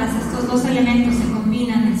 tanmatras, estos 2 elementos se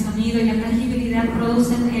combinan, el sonido y la tangibilidad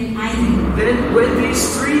producen el aire. Then, when these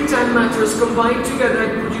 3 tanmatras combine together,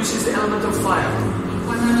 it produces the element of fire. Y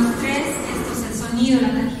cuando los 3, estos, el sonido, la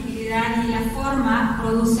tangibilidad y la forma,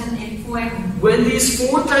 producen el fuego. When these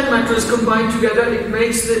 4 tanmatras combine together, it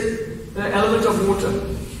makes the element of water.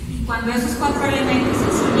 Y cuando esos 4 elementos,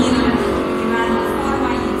 el sonido, la tangibilidad, la forma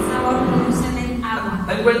y el sabor, producen el agua.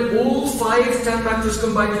 And when all 5 tanmatras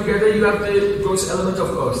combine together, you have the gross element of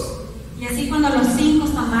earth. Y así cuando los 5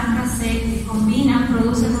 tanmatras se combinan,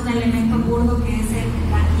 producen un elemento burdo que es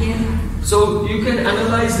la tierra. So you can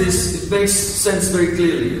analyze this, it makes sense very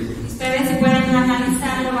clearly. Ustedes si pueden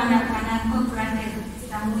analizarlo, van a encontrar que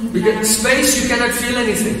está muy Because in claro. space you cannot feel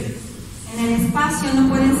anything. En el espacio no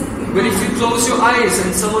pueden sentir But if nada. you close your eyes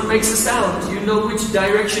and someone makes a sound, you know which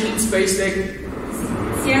direction in space they...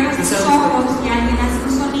 Cierras tus ojos y alguien hace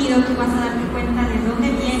un sonido, tú vas a darte cuenta de dónde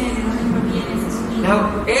viene, de dónde proviene ese sonido.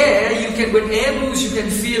 Now air, when air moves, you can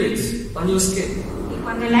feel it on your skin. Y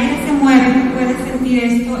cuando el aire se mueve, tú puedes sentir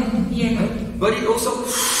esto en tu piel. But it also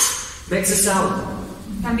makes a sound.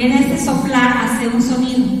 También este soplar hace un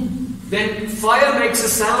sonido. Then fire makes a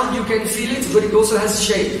sound, you can feel it, but it also has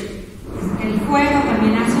shape. El fuego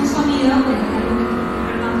también hace un sonido,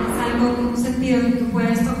 es algo, un sentido que tú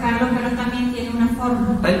puedes tocarlo, pero también tiene una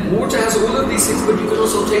forma. And water has all of these things, but you can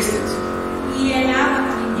also taste it. Y el agua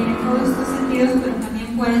también tiene todos estos sentidos, pero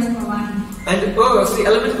también puedes probarlo. And earth, the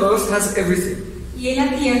element earth, has everything. Y la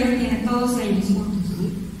tierra tiene todos ellos juntos.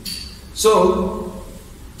 So,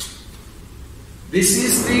 this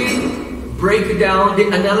is the breakdown, the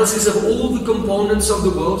analysis of all the components of the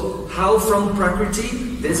world, how from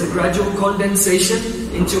Prakriti there's a gradual condensation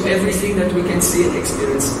into everything that we can see and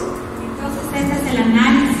experience. Entonces este es el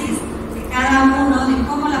análisis de cada uno de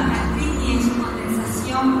cómo la Prakriti en su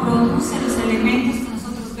condensación produce los elementos que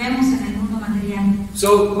nosotros vemos en el mundo material.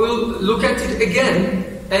 So we'll look at it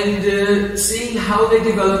again and seeing how they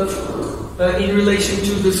develop in relation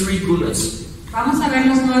to the 3 gunas. Vamos a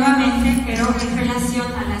verlos nuevamente, pero en relación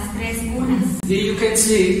a las 3 gunas. Here you can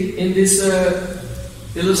see in this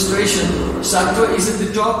illustration, sattva is at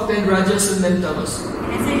the top, then rajas and then tamas.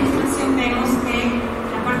 En esa ilustración vemos que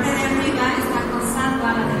la parte de arriba está con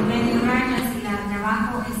sattva, la del medio rajas y la de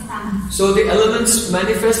abajo es tamas. So the elements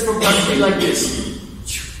manifest from Bhakti like this.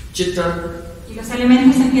 Chitta, Y los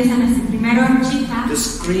elementos empiezan así. Primero chitta, the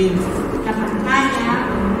screen, la pantalla,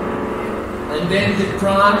 and then the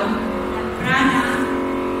prana, la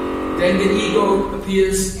prana, then the ego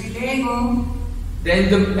appears, el ego, then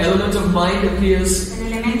the element of mind appears, el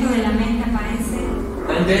elemento de la mente aparece.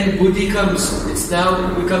 and then buddhi comes. It's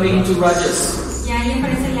now we're coming into rajas. Y ahí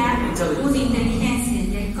aparece la buddhi, inteligencia,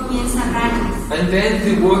 y ahí comienza rajas. And then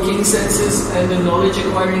the working senses and the knowledge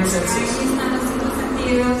acquiring Ahí senses. están los 5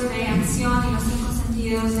 sentidos de acción y los 5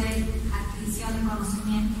 sentidos de adquisición de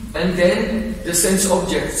conocimiento. And then the sense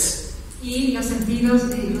objects, Y los sentidos,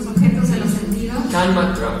 los objetos de los sentidos,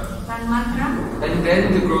 tanmatra, tanmatra, and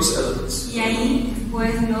then the gross elements. y ahí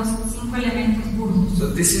pues los 5 elementos burdos. So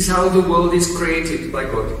this is how the world is created by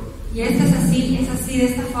God. Y esto es así de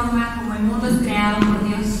esta forma como el mundo es creado por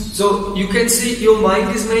Dios. So you can see your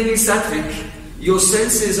mind is mainly sattvic, your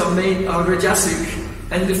senses are rajasic,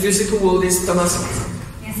 and the physical world is tamasic.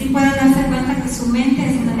 Y así pueden darse cuenta que su mente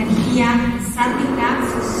es una energía sática,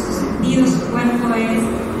 sus sentidos, su cuerpo es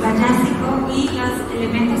rayásico y los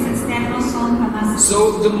elementos externos son tamásicos.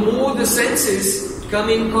 So the more the senses come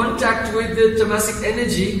in contact with the tamasic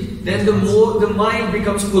energy, then the more the mind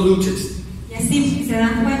becomes polluted. Y así se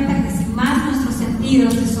dan cuenta que si más nuestros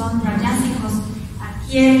sentidos, que son rayásicos,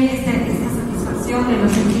 adquieren esta satisfacción de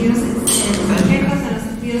los sentidos objetos de los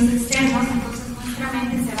sentidos externos, entonces nuestra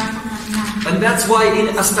mente se va a contaminar. And that's why in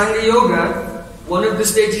Astanga Yoga, one of the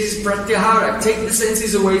stages is pratyahara. Take the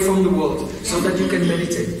senses away from the world so that you can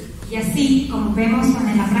meditate. Y así, como vemos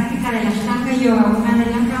en la práctica de la Ashtanga Yoga, una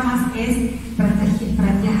de las ramas es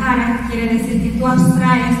pratyahara, quiere decir que tú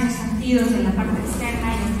abstraes tus sentidos de la parte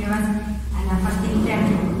externa y los llevas a la parte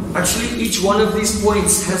interna. Actually, each one of these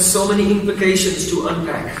points has so many implications to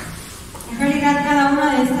unpack. En realidad, cada uno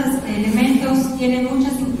de estos elementos tiene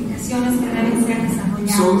muchas implicaciones que deben ser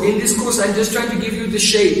desarrolladas. So in this course, I'm just trying to give you the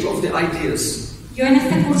shape of the ideas. Yo en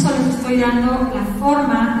este curso les estoy dando la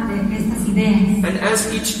forma de estas ideas. And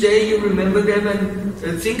as each day you remember them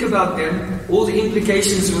and think about them, all the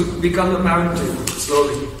implications will become apparent to you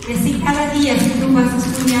slowly. Y así cada día, si tú vas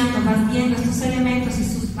estudiando, vas viendo estos elementos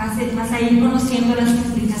y vas a ir conociendo las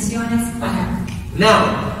implicaciones.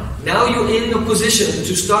 Now you're in a position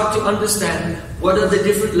to start to understand what are the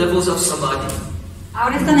different levels of samadhi.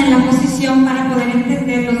 Ahora están en la posición para poder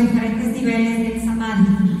entender los diferentes niveles del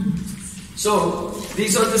samadhi. So,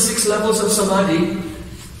 these are the 6 levels of samadhi.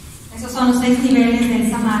 Esos son los 6 niveles del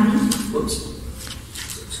samadhi. Oops.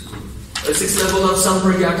 The 6th level of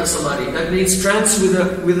sampragyata samadhi. That means trance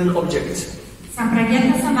with an object.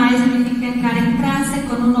 Sampragyata samadhi significa entrar en trance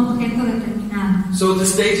con un objeto determinado. So the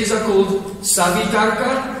stages are called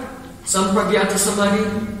savitarka, sampragyata samadhi,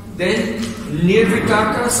 then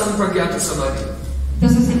nirvitarka, sampragyata samadhi.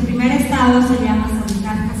 Entonces el primer estado se llama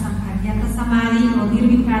savitarka sampragyata samadhi o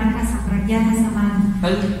nirvitarka sampragyata samadhi.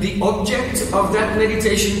 And the object of that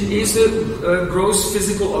meditation is the gross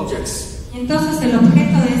physical objects. Entonces el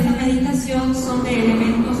objeto de esta meditación son de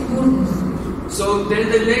elementos burdos. So then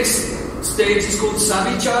the next stage is called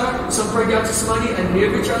savichara, sampragyata samadhi, and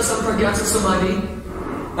nirvichara, sampragyata samadhi.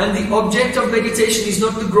 And the object of meditation is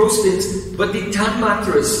not the gross things, but the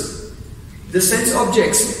tanmatras, the sense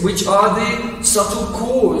objects, which are the subtle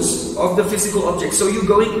cause of the physical object. So you're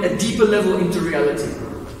going a deeper level into reality.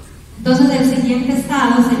 Entonces el siguiente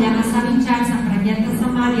estado se llama savichara sampragyata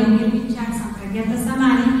samadhi o nirvichara sampragyata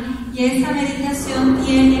samadhi, y esta meditación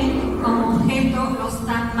tiene como objeto los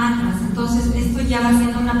tanmatras. Entonces esto ya va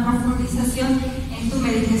siendo una profundización en tu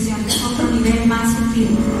meditación, es otro nivel más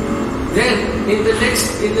sutil. Then in the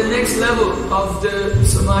next level of the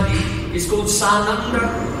samadhi is called sananda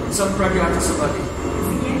sampragyata samadhi.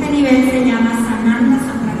 El siguiente nivel se llama sananda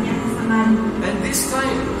sampragyata samadhi. And this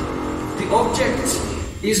time the object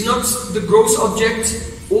is not the gross object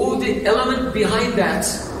or the element behind that,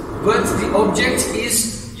 but the object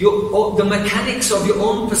is the mechanics of your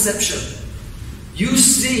own perception. You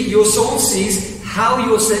see, your soul sees how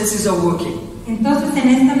your senses are working. Entonces en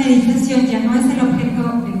esta meditación ya no es el objeto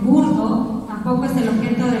burdo, tampoco es el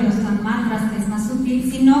objeto de los tanmatras, que es más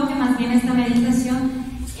sutil, sino que más bien esta meditación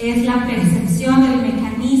es la percepción del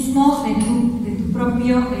mecanismo de tu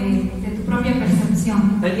propia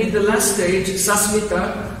percepción. And in the last stage,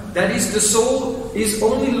 sasmita, that is the soul is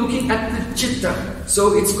only looking at the chitta.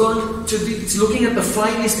 So it's looking at the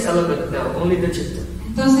finest element now, only the chitta.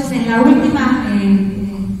 Entonces, en la última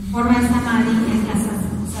forma de samadhi es la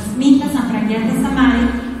sasmita sampragyata samadhi,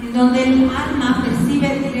 en donde el alma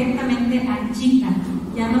percibe directamente al chitta,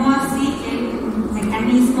 ya no así el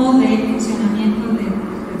mecanismo de funcionamiento de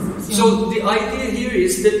percepción. So the idea here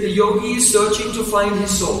is that the yogi is searching to find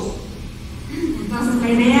his soul. Entonces, la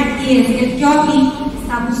idea aquí es que el yogi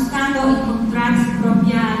está buscando encontrar su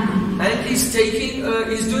propia alma. And he's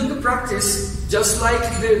doing the practice just like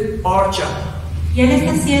the archer. Y él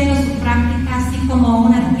está haciendo su práctica así como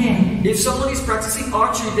un arquero. If someone is practicing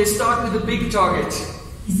archery, they start with a big target.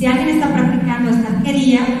 Y si alguien está practicando esta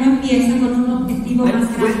arquería, uno empieza con un objetivo más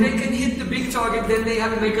And when they grande. can hit the big target, then they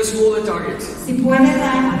have to make a smaller target. Si puede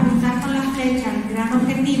apuntar con la flecha al gran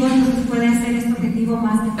objetivo, entonces puede hacer este objetivo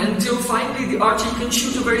más pequeño. Until finally the archer can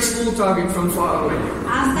shoot a very small target from far away.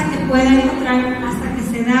 Hasta que pueda encontrar, hasta que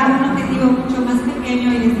se da un objetivo mucho más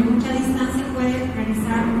pequeño y desde mucha distancia puede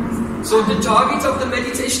realizar. So the target of the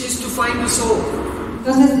meditation is to find the soul.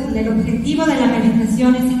 Entonces, el objetivo de la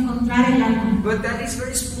meditación es encontrar el alma. But that is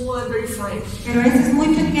very small and very fine. Pero eso es muy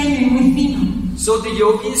pequeño y muy fino. So the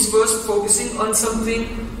yogi is first focusing on something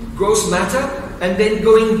gross matter, and then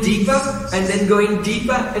going deeper, and then going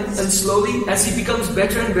deeper, and slowly, as he becomes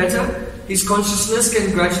better and better, his consciousness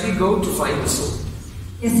can gradually go to find the soul.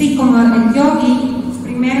 Y así como el yogi,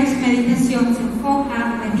 primero su meditación se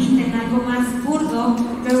enfoca, medita en algo más burdo,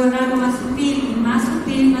 luego en algo más sutil, y más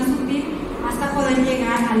sutil, hasta poder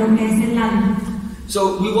llegar a lo que es el alma.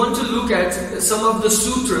 So we want to look at some of the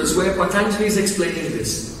sutras where Patanjali is explaining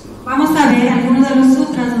this. Vamos a ver algunos de los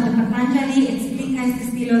sutras donde Patanjali explica este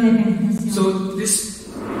estilo de meditación. So this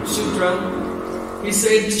sutra, he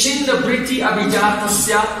said, Chinda Briti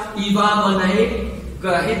Abhijatasya Iva Manae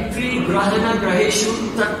Grahitri Grahana Graheshu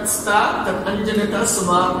Tatsta Tat Anjanata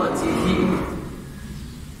Samapatihi.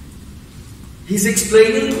 He's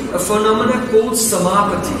explaining a phenomena called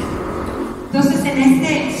Samapati. Entonces en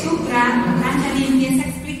este sutra, Patanjali empieza a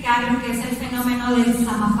explicar lo que es el fenómeno del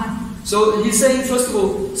samapati. So he's saying, first of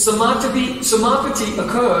all, samapati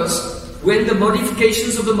occurs when the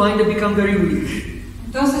modifications of the mind have become very weak.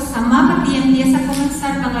 Entonces samapati empieza a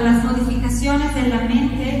comenzar cuando las modificaciones de la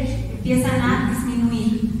mente empiezan a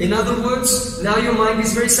disminuir. In other words, now your mind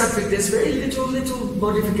is very sattvic. There's very little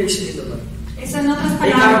modification in the mind. Eso en otras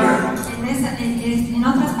palabras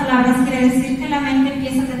quiere decir que la mente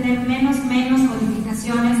empieza a tener menos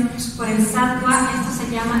modificaciones por el sattva. Esto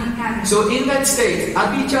se llama ekagra. So in that state,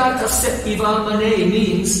 abhijatasya iva mane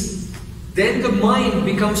means then the mind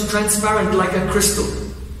becomes transparent like a crystal.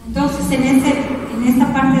 Entonces en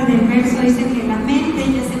esta parte del verso dice que la mente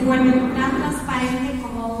ya se vuelve tan transparente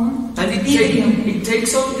como un vidrio. And it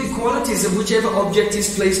takes on the qualities of whichever object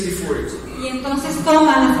is placed before it. Y entonces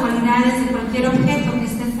toma las cualidades de cualquier objeto que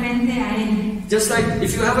esté frente a él. Just like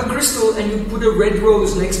if you have a crystal and you put a red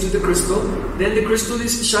rose next to the crystal, then the crystal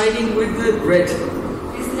is shining with the red.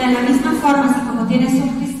 Es de la misma forma, si como tienes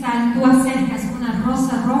un cristal, tú acercas una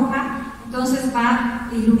rosa roja, entonces va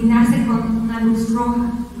a iluminarse con una luz roja.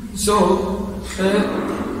 So,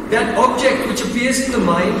 that object which appears in the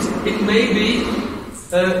mind, it may be,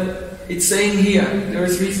 it's saying here, there are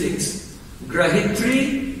three things.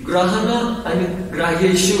 Grahitri, Grahana, and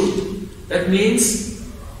Grahyeshu. That means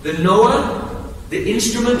the knower, the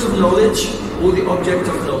instrument of knowledge, or the object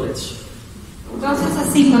of knowledge. Entonces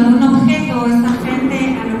así, cuando un objeto está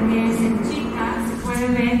frente a lo que es el chitta, se puede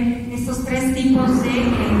ver estos tres tipos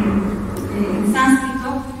en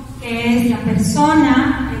sánscrito, que es la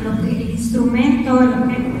persona, el instrumento, el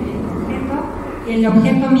objeto y el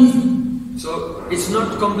objeto mismo. So it's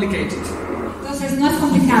not complicated. Entonces no es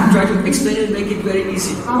complicado. Try to explain it and make it very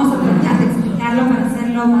easy. Vamos a tratar de explicarlo para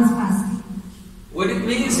hacerlo más fácil. What it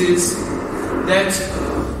means is that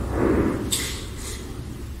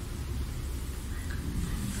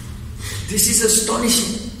this is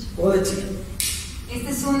astonishing quality. Esta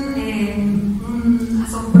es una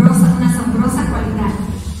asombrosa cualidad.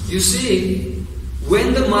 You see,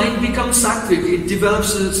 when the mind becomes sattvic, it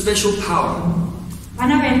develops a special power.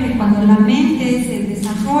 Van a ver que cuando la mente se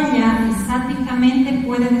desarrolla, sátvicamente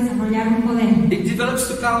puede desarrollar un poder. It develops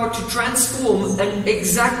the power to transform and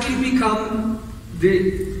exactly become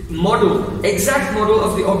the exact model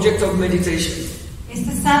of the object of meditation.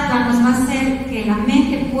 Este sattva nos va a hacer que la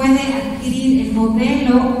mente puede adquirir el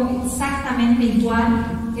modelo exactamente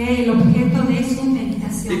igual que el objeto de su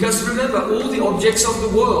meditación. Because remember, all the objects of the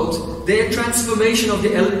world, they are transformation of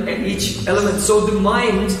each element. So the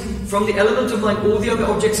mind, from the element of mind, all the other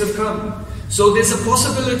objects have come. So there's a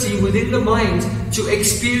possibility within the mind to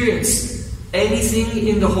experience anything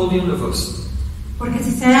in the whole universe. Porque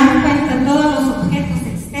si se dan cuenta, todos los objetos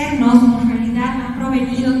externos en realidad han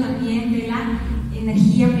provenido también de la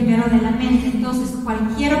energía primero de la mente. Entonces,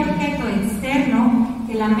 cualquier objeto externo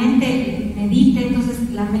que la mente medite, entonces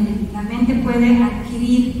la mente puede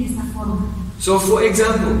adquirir esta forma. So, for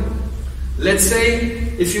example, let's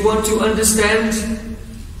say if you want to understand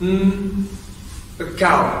a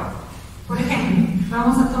cow. Por ejemplo,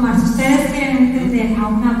 vamos a tomar, si ustedes quieren entender a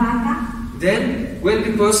una vaca, then when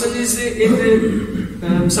the person is in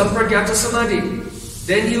the Sampragyata Samadhi,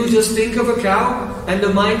 then he will just think of a cow and the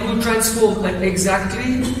mind will transform and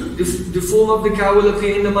exactly the form of the cow will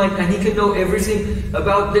appear in the mind and he can know everything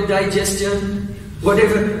about the digestion,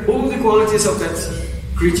 whatever, all the qualities of that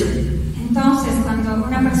creature. Entonces, cuando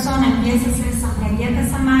una persona empieza a hacer Sampragyata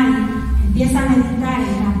Samadhi, empieza a meditar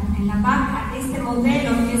en la vaca, este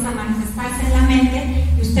modelo empieza a manifestarse en la mente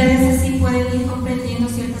y ustedes así pueden ir comprendiendo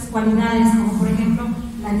ciertas cualidades, como por ejemplo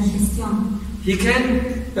la digestión. He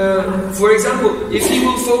can, for example, if he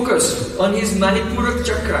will focus on his Manipura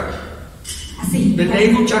chakra, así, the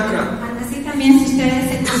navel chakra, así también si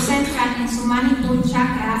ustedes se concentran en su Manipura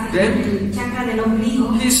chakra, el chakra del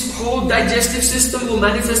ombligo, his whole digestive system will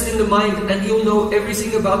manifest in the mind and he'll know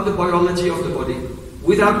everything about the biology of the body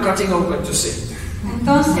without cutting open to see.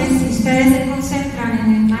 Entonces, si ustedes se concentran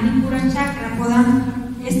en el Manipura chakra,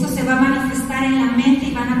 esto se va a manifestar en la mente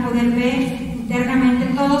y van a poder ver internamente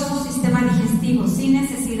todo su sistema digestivo sin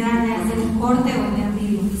necesidad de hacer un corte o de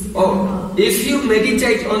abrirlo. Oh, if you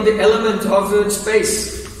meditate on the element of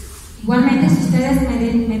space, igualmente si ustedes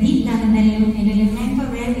meditan en el elemento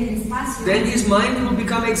del espacio, then his mind will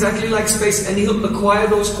become exactly like space and he'll acquire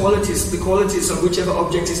those qualities, the qualities of whichever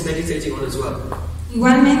object he's meditating on as well.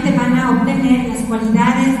 Igualmente van a obtener las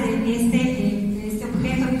cualidades de este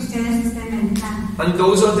objeto que ustedes estén meditando. And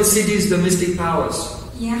those are the siddhis, the mystic powers.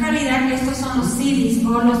 Y en realidad estos son los siddhis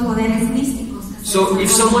o los poderes místicos. So if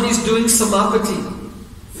someone is doing samapati,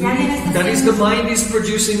 that is the mind is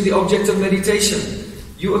producing the object of meditation,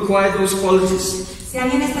 you acquire those qualities. Si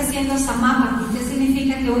alguien está haciendo samapati, ¿qué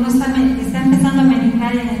significa? Que uno está empezando a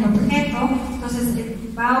meditar en el objeto, entonces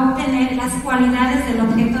va a obtener las cualidades del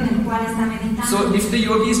objeto en el cual está meditando. So if the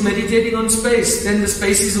yogi is meditating on space, then the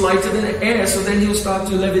space is lighter than air, so then he'll start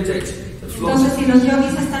to levitate. Entonces, si los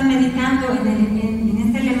yogis están meditando en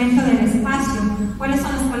este elemento del espacio, ¿cuáles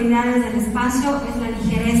son las cualidades del espacio? Es la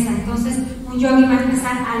ligereza. Entonces, un yogi va a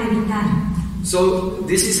empezar a levitar. So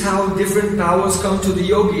this is how different powers come to the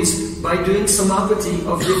yogis by doing samapati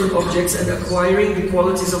of different objects and acquiring the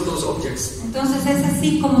qualities of those objects. Entonces es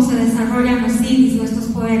así como se desarrollan los siddhis o estos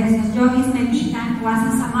poderes. Los yogis meditan o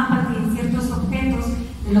hacen samapati en ciertos objetos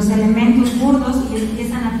de los elementos burdos y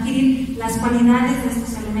empiezan a adquirir las cualidades de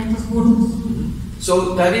estos elementos burdos.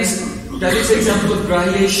 So that is example of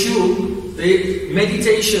grahyeshu, the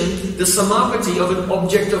meditation, the samapati of an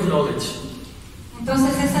object of knowledge.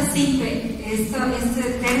 Entonces es así que este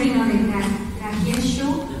término de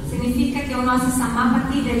grahyeshu significa que uno hace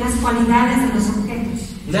samapati de las cualidades de los objetos.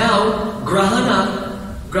 Now,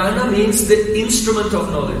 grahana means the instrument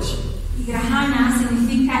of knowledge. Y grahana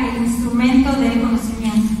significa el instrumento del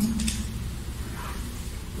conocimiento.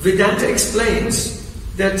 Vedanta explains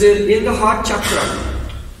that in the heart chakra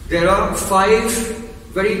there are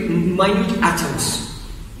 5 very minute atoms.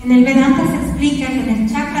 En el Vedanta se explica que en el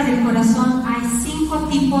chakra del corazón hay 5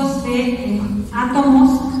 tipos de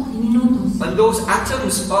átomos diminutos. And those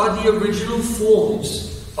atoms are the original forms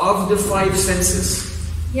of the 5 senses.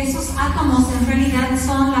 Y esos átomos en realidad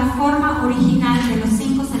son la forma original de los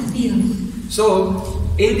 5 sentidos. So,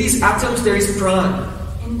 in these atoms there is prana.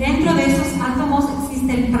 Dentro de esos átomos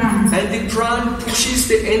existe el prana. And the prana pushes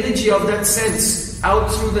the energy of that sense out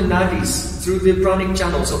through the nadis, through the pranic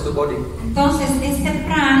channels of the body. Entonces, este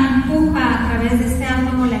prana empuja a través de este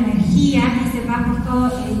átomo la energía y se va por todo,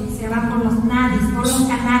 se va por los nadis, por los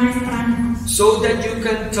canales pránicos. So that you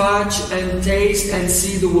can touch and taste and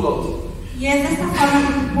see the world. Y es de esta forma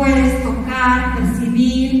que tú puedes tocar,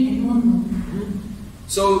 percibir el mundo.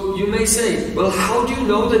 So you may say, well, how do you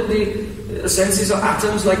know that the senses are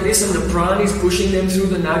atoms like this and the prana is pushing them through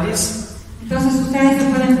the nadis? Entonces ustedes se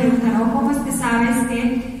pueden preguntar, ¿cómo es que sabes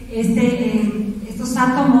que estos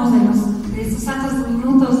átomos de estos átomos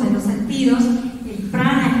diminutos de los sentidos, el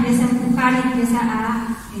prana empieza a empujar y empieza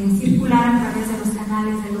a circular a través de los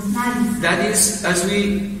canales de los nadis? That is, as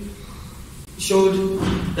we showed,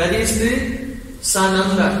 that is the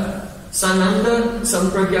sananda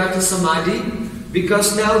sampragyata samadhi,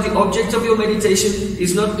 because now the object of your meditation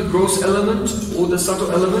is not the gross element or the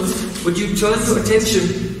subtle element, but you turn your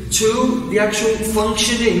attention to the actual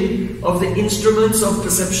functioning of the instruments of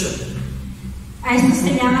perception. A esto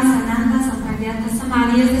se llama sananda sampragyata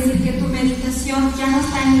samadhi, es decir, que tu meditación atención ya no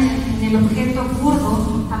está en el objeto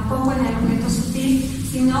burdo, tampoco en el objeto sutil,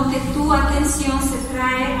 sino que tu atención se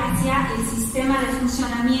trae hacia el sistema de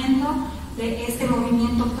funcionamiento de este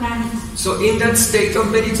movimiento pránico. So in that state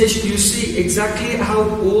of meditation, you see exactly how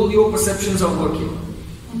all your perceptions are working.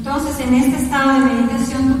 Entonces, en este estado de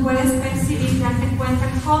meditación, tú puedes percibir, darte cuenta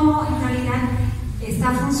cómo en realidad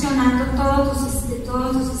está funcionando todo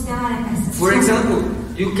tu sistema de percepción. For example,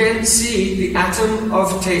 you can see the atom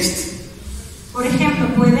of taste. Por ejemplo,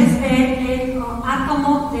 puedes ver el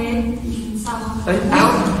átomo de sabor. And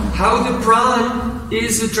how the prana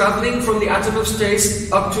is traveling from the atom of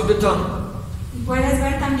taste up to the tongue. Y puedes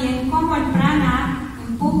ver también cómo el prana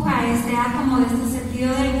empuja este átomo de este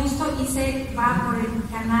sentido del gusto y se va por el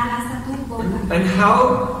canal hasta tu boca. And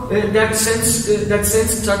how that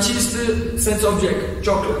sense touches the sense object,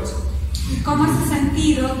 chocolate. Y cómo ese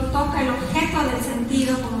sentido toca el objeto del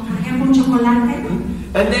sentido, como por ejemplo un chocolate.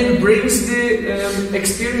 And then brings the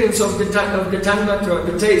experience of the tanmatra,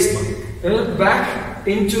 the taste, back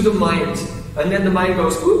into the mind. And then the mind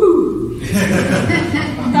goes, ooh.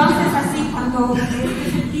 Entonces así cuando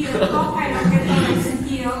este sentido toca el objeto del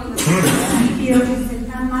sentido, el sentido que es el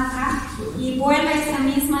tanmatra, y vuelve esa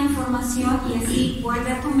misma información y así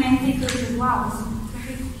vuelve a tu mente y tú dices, wow, qué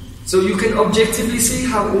rico. So you can objectively see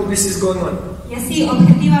how all this is going on. Y así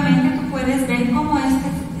objetivamente tú puedes ver cómo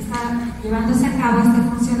está llevándose a cabo este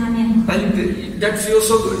funcionamiento. And that feels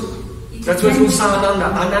so good. That's why it's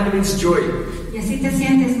Sananda. Ananda means joy. Y así te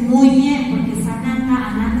sientes muy bien porque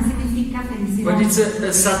Ananda significa felicidad. But it's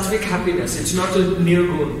a sattvic happiness. It's not a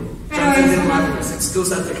nirgun. Happiness. It's still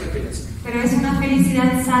sattvic happiness. Pero es una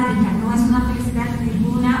felicidad sádica, no es una felicidad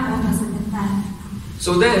ninguna o trascendental.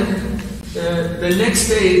 So then, the next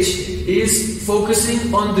stage is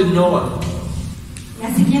focusing on the knower. La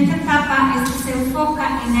siguiente etapa es que se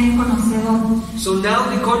enfoca en el conocedor. So now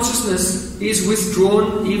the consciousness is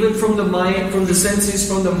withdrawn even from the mind, from the senses,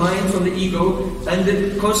 from the mind, from the ego, and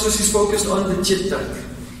the consciousness is focused on the chitta.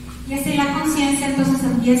 Y así la conciencia entonces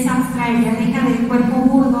empieza a abstraer, ya deja del cuerpo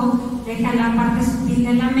burdo, deja la parte sutil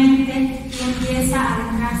de la mente y empieza a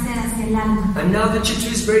adentrarse hacia el alma. And now the chitta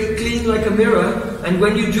is very clean like a mirror, and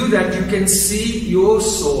when you do that, you can see your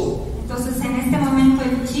soul. Entonces en este momento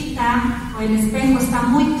el chitta o el espejo está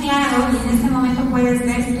muy claro y en este momento puedes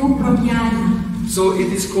ver tu propia alma. So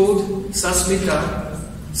it is called sasmita.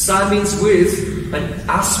 Sa means with, and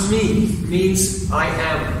asmi means I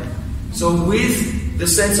am. So with the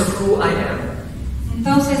sense of who I am.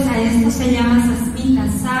 Entonces a esto se llama sasmita.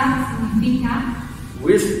 Sa significa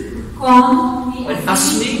with, con, y and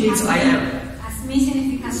asmi means I am. Asmi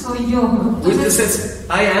significa soy yo. Entonces, with the sense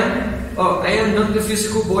I am. Oh, I am not the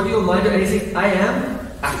physical body or mind or anything. I am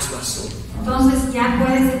Atma soul. Entonces ya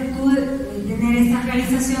puedes tú tener esta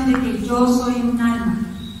realización de que yo soy un alma.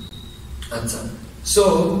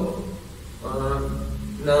 So,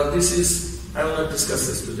 now this is, I will not discuss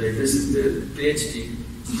this today. This is the PhD.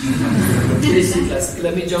 PhD class.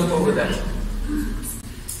 Let me jump over that.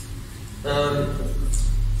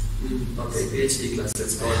 Okay, PhD class.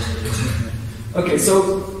 Let's go on. Okay,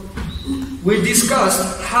 so we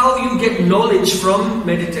discussed how you get knowledge from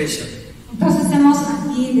meditation. Entonces hemos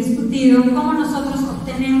aquí discutido cómo nosotros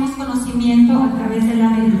obtenemos conocimiento a través de la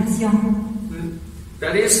meditación.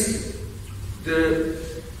 That is the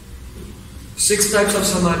 6 types of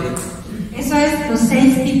samadhi. Eso es los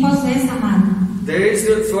 6 tipos de samadhi. There is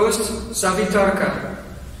the first savitarka.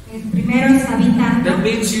 El primero es savitarka. That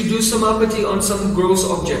means you do samapati on some gross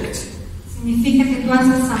object. Significa que tú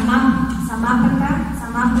haces samapati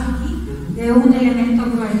de un elemento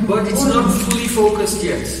grueso. But it's not fully focused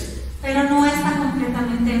yet. Pero no está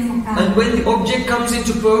completamente enfocado. And when the object comes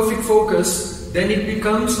into perfect focus, then it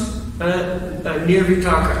becomes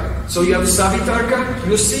nirvitarka. So you have savitarka,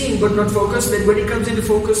 you're seeing but not focused. Then when it comes into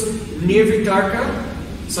focus, nirvitarka,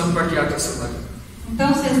 sampragyata samadhi.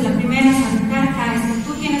 Entonces la primera savitarka es que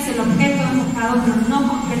tú tienes el objeto enfocado pero no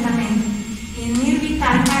completamente. Y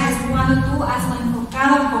nirvitarka es cuando tú has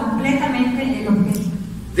enfocado completamente el objeto.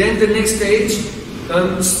 Then the next stage,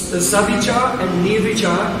 savichar and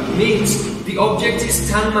nirvichar means the object is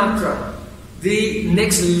tanmatra. The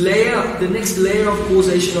next layer of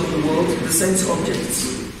causation of the world, the sense objects.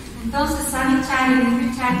 Entonces, savichar y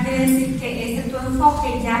nirvichar quiere decir que tu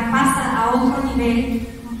enfoque ya pasa a otro nivel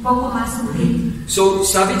un poco más sutil. So,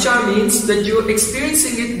 savichar means that you're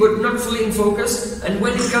experiencing it but not fully in focus, and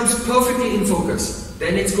when it comes perfectly in focus,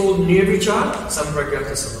 then it's called nirvichar,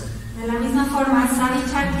 sampragyata samadhi. De la misma forma,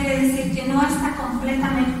 savichar quiere decir que no está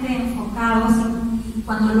completamente enfocado, y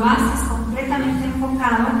cuando lo haces completamente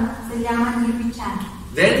enfocado, se llama nirvichar.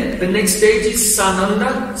 Then the next stage is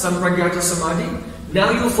sananda, sampragyata samadhi.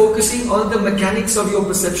 Now you're focusing on the mechanics of your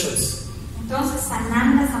perceptions. Entonces,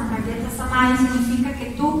 Sananda Samprayata Samaya significa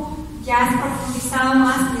que tú ya has profundizado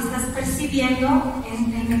más y estás percibiendo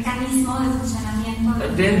el mecanismo de funcionamiento.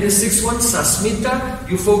 And then the sixth one, Sasmita,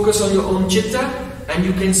 you focus on your own chitta and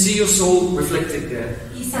you can see your soul reflected there.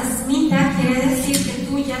 Y Sasmita quiere decir que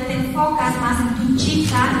tú ya te enfocas más en tu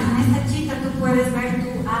chitta, y en esta chitta tú puedes ver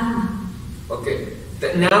tu alma. Okay,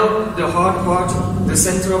 now the hard part, the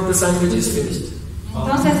center of the sandwich is finished.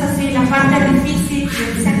 Entonces así la parte difícil y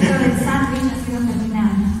el centro del sándwich ha sido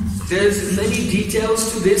terminada. There's many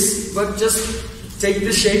details to this, but just take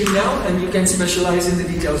the shape now and you can specialize in the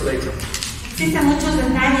details later. Existen muchos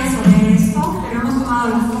detalles sobre esto, pero hemos tomado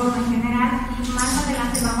la forma en general y más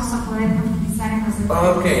adelante vamos a poder profundizar en los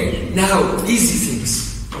detalles. Okay, now easy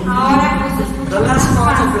things. Ahora pues es The mucho más last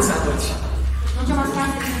part of the fácil. sandwich. Mucho más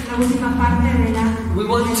fácil es la última parte de la... We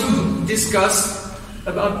want to discuss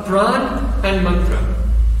about pran and mantra.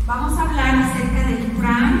 Vamos a hablar acerca del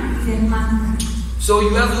pran y del mantra. So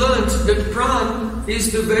you have learned that pran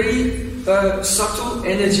is the very subtle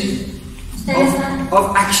energy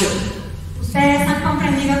of action. Ustedes han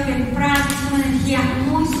comprendido que el pran es una energía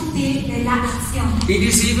muy sutil de la acción. It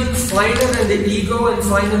is even finer than the ego and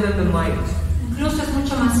finer than the mind. Incluso es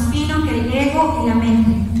mucho más fino que el ego y la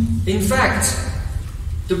mente. In fact,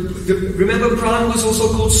 remember pran was also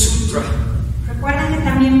called sutra. Recuerden que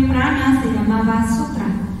también prana se llamaba sutra.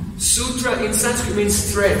 Sutra in Sanskrit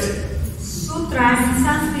means thread. Sutra en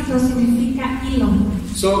sánscrito significa hilo.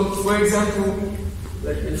 So, for example,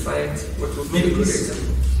 let me find what would be a good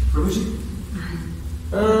example.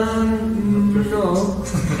 No,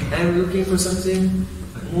 I'm looking for something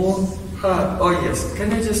more hard. Oh yes,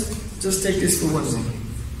 can I just take this for 1 second?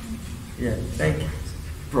 Yeah, thank you.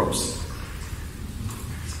 Props.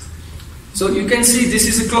 So you can see this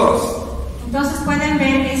is a cloth. Entonces pueden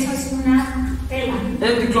ver que eso es una tela. And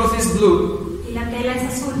the cloth is blue. Y la tela es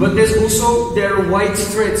azul. But there are white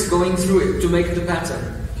threads going through it to make the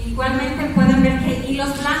pattern. Igualmente pueden ver que hay hilos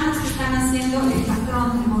blancos que están haciendo el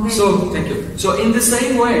patrón del modelo. So, thank you. So in the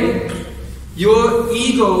same way, your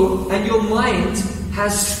ego and your mind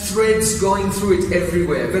has threads going through it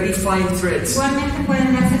everywhere, very fine threads. Igualmente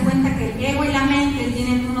pueden darse cuenta que el ego y la mente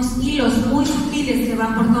tienen unos hilos muy sutiles que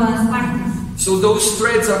van por todas partes. So those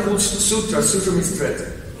threads are called sutras. Sutra means thread.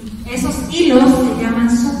 Esos hilos se llaman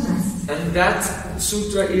sutras. And that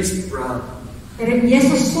sutra is pran. Y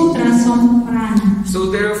esos sutras son prana.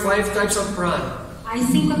 So there are 5 types of pran. Hay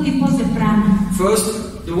 5 tipos de prana.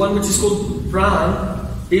 First, the one which is called pran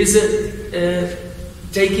is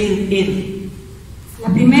taking in. La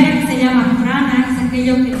primera que se llama prana es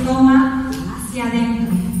aquello que toma hacia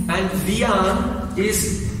adentro. And vyan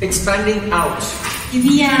is expanding out. Y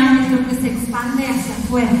vyan es lo que se expande hacia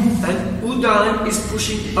afuera. And udan is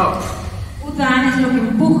pushing up. Udan es lo que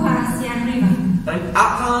empuja hacia arriba. And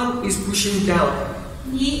apan is pushing down.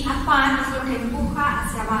 Y apan es lo que empuja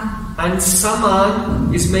hacia abajo. And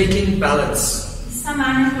saman is making balance. Y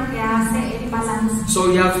saman es lo que hace el balance.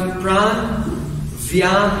 So you have pran,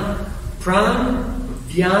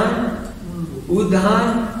 vyan,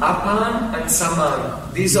 udan, apan, and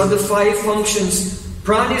saman. These are the 5 functions.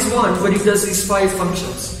 Pran is one, but it does these 5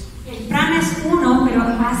 functions. El prana es uno, pero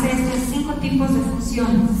hace estos 5 tipos de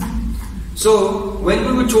funciones. So, when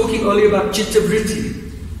we were talking earlier about chitta vritti,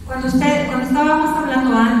 Cuando estábamos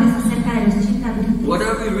hablando antes acerca de los chitta vrittis, what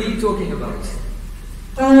are we really talking about?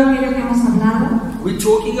 todo aquello que hemos hablado, We're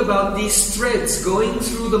talking about these threads going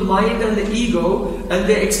through the mind and the ego, and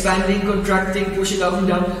they're expanding, contracting, pushing up and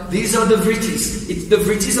down. These are the vrittis. The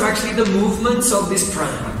vrittis are actually the movements of this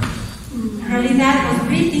prana. en realidad los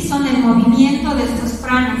vrittis son el movimiento de estos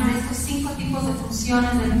pranas, de estos 5 tipos de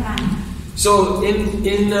funciones del prana. So,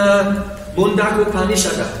 in Mundaka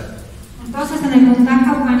Upanishad, Entonces en el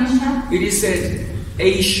Mundaka Upanishad it is said,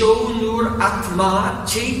 Eisho nur atma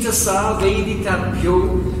chaitasa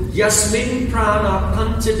veditabhyo yasmin prana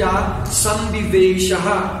panchada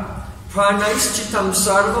sambiveshaha pranaischittam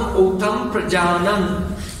sarvam otam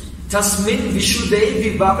prajanan tasmin vishuddhe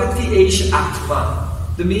vibhavati eish atma.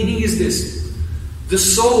 The meaning is this: the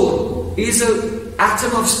soul is an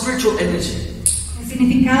atom of spiritual energy. El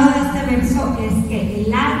significado de este verso es que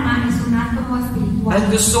el alma es un átomo espiritual.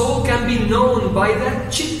 And the soul can be known by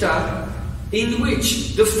that chitta in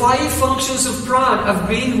which the 5 functions of pran have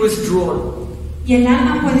been withdrawn. Y el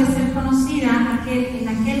alma puede ser conocida en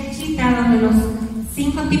aquel chitta donde los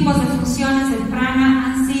 5 tipos de funciones del prana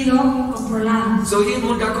han sido controlados. So here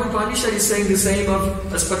Mundaka Upanishad is saying the same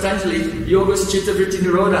as Patanjali, Yogas Chitta Vritti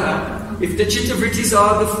Nirodha. If the chitta vrittis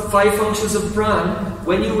are the 5 functions of pran,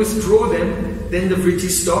 when you withdraw them, then the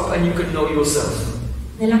vrittis stop and you can know yourself.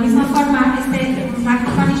 De la misma forma, este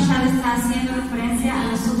Upanishad está haciendo referencia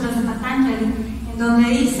a los sutras de Patanjali, en donde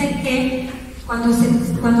dice que cuando se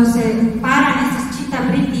paran estos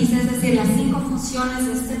chitta-vrittis, es decir, las 5 funciones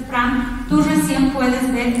de este pram, tú recién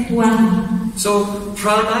puedes ver tu alma. So,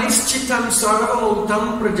 pranais chittam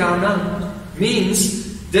sarvamautam prajanam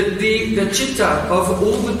means that the chitta of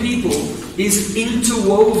all the people is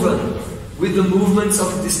interwoven with the movements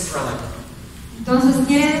of this prana. Entonces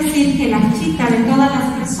quiere decir que la chitta de todas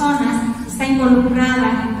las personas está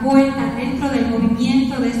involucrada, envuelta dentro del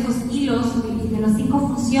movimiento de estos hilos y de las 5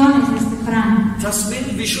 funciones de este prana.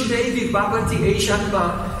 Tasmin vishudevi bhavati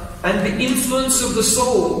eshatma, and the influence of the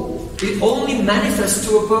soul, it only manifests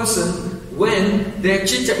to a person when their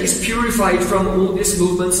chitta is purified from all these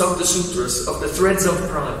movements of the sutras, of the threads of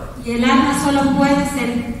prana. Y el alma solo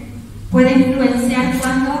puede influenciar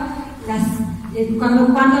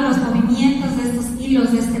cuando los movimientos de estos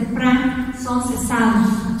hilos de este prana son cesados.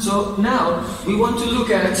 So now we want to look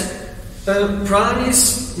at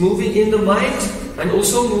pranas moving in the mind and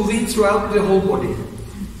also moving throughout the whole body.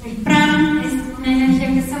 El prana es una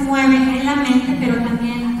energía que se mueve en la mente, pero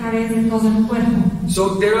también a través de todo el cuerpo.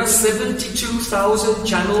 So there are 72,000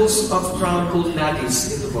 channels of prana called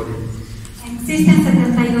nadis in the body. Existen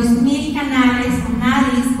 72,000 canales o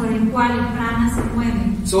nadis por el cual el prana se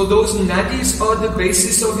mueve. So those nadis are the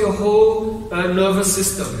basis of your whole nervous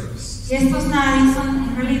system. Y estos nadis son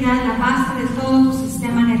en realidad la base de todo tu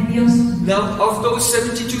sistema nervioso. Now, of those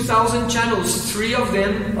 72,000 channels, 3 of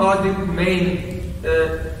them are the main.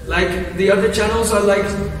 Like the other channels are like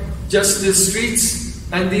just the streets,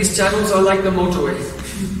 and these channels are like the motorway.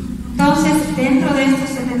 Entonces, dentro de estos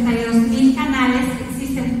 72,000 canales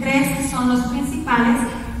existen 3 que son los principales,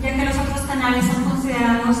 ya que los otros canales son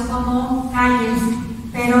considerados como calles,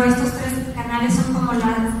 pero estos 3 canales son como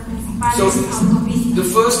las principales autopistas. The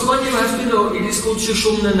first one you have to know, it is called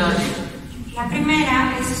Sushumna Nadi. La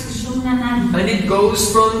primera es Sushumna Nadi. And it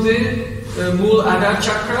goes from the Mooladhara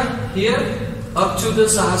chakra here up to the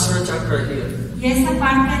Sahasrara chakra here. Y esta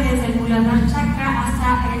parte desde el Mooladhara chakra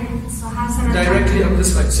hasta el Sahasrara chakra. Directly up the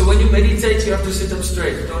spine. So when you meditate, you have to sit up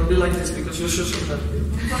straight. Don't be like this because you're Sushumna.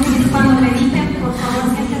 Entonces, cuando mediten, por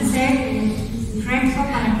favor, siéntense recto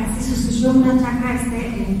para que así su Sushumna chakra esté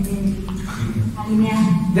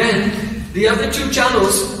alineado. Then the other 2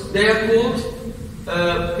 channels, they are called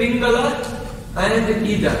Pingala and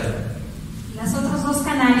Ida. Los otros 2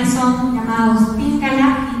 canales son llamados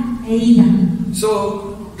Pingala e Ida.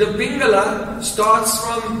 So the Pingala starts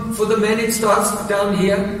for the men it starts down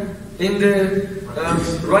here in the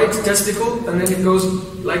right testicle, and then it goes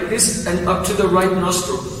like this and up to the right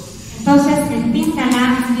nostril. Entonces el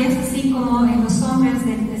Pingala empieza así como en los hombres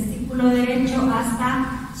del testículo derecho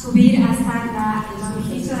hasta subir hasta el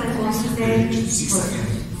orificio del ojo derecho.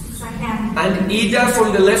 And Ida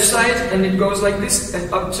from the left side, and it goes like this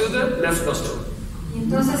and up to the left nostril. Y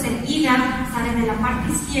entonces el Ida sale de la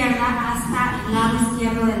parte izquierda hasta el lado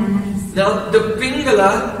izquierdo de la nariz. Now the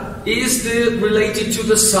Pingala is related to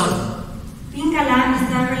the sun. Pingala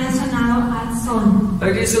está relacionado al sol.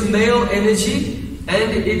 It is a male energy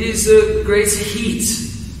and it is a great heat.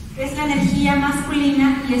 Es la energía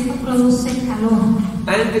masculina y esto produce calor.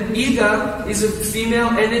 And the Ida is a female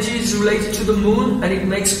energy, is related to the moon, and it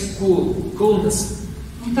makes coolness.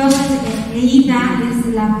 Entonces, Ida es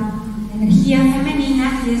la energía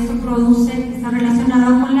femenina y esto está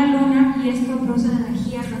relacionado con la luna y esto produce la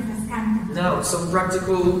energía refrescante. Now, some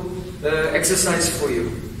practical exercise for you.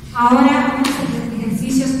 Ahora, unos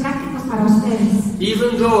ejercicios prácticos para ustedes.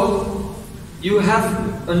 Even though you have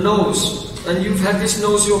a nose and you've had this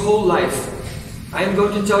nose your whole life, I am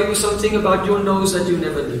going to tell you something about your nose that you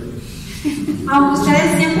never knew. Aunque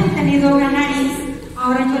ustedes siempre han tenido una nariz,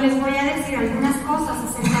 ahora yo les voy a decir algunas cosas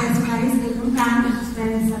acerca de su nariz que nunca antes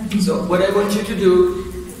ustedes sabían. So what I want you to do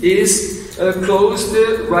is close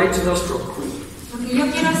the right nostril. Lo que yo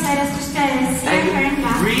quiero hacer es que ustedes cierren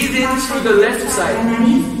la breathe in through the left side. La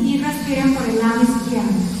nariz y respiren por el lado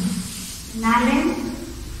izquierdo. Inhalen.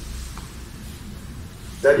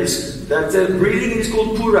 That breathing is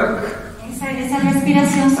called purak. Esa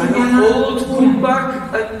respiración se and llama hold, pull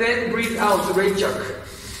back, and then breathe out, the right chakra.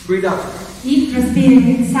 Breathe out. Y respiren,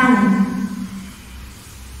 exhalen.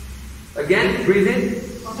 Again, breathe in.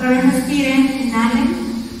 Otra vez respiren, inhalen.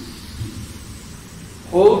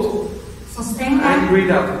 Hold. Sostengan. And breathe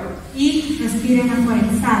out. Y respiren afuera,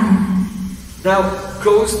 exhalen. Now,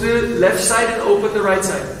 close the left side and open the right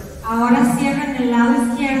side. Ahora cierren el lado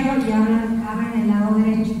izquierdo y abren el lado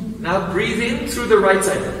derecho. Now, breathe in through the right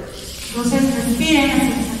side. Entonces respiren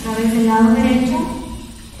a través del lado derecho.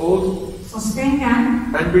 Hold.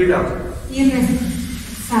 Sostengan. And breathe out. Y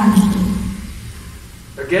exhalen.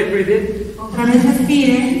 Again, breathe in. Otra vez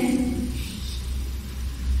respire.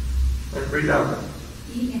 And breathe out.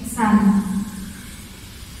 Y exhala.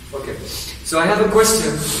 Okay. So I have a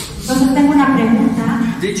question. Entonces tengo una pregunta.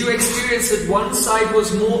 Did you experience that one side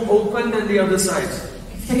was more open than the other side?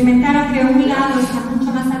 ¿Experimentaron que un lado está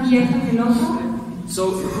mucho más abierto que el otro?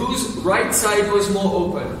 So whose right side was more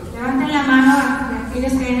open? Levanten la mano a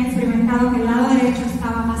aquellos que hayan experimentado que el lado derecho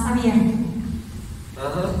estaba más abierto.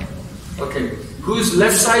 Okay. Whose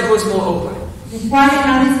left side was more open? ¿De cuál el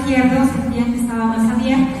lado izquierdo sentían que estaba más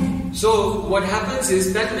abierto? So what happens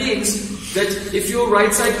is that means that if your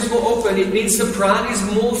right side is more open, it means the prana is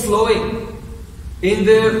more flowing in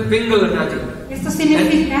the Pingala Nadi. Esto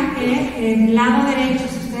significa que en el lado derecho,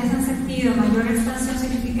 si ustedes han sentido mayor expansión,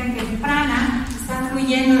 significa que el prana está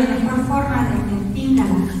fluyendo de mejor forma en el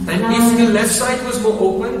Pingala. And if the left side was more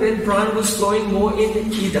open, then prana was flowing more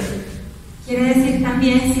in Ida. Quiere decir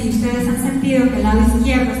también, si ustedes han sentido que el lado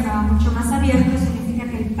izquierdo estaba mucho más abierto, significa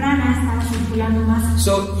que el prana estaba circulando más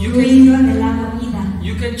fluido del lado Ida.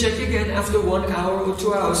 You can check again after 1 hour or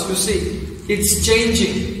 2 hours. You see, it's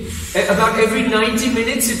changing. About every 90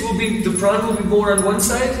 minutes, it will be the prana will be more on one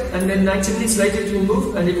side, and then 90 minutes later it will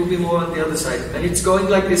move, and it will be more on the other side. And it's going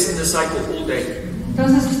like this in a cycle all day.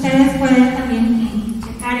 Entonces ustedes pueden también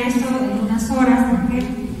checar esto en unas horas, porque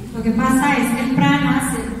lo que pasa es que el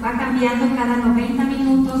prana se va cambiando cada 90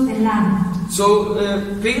 minutos de lado. So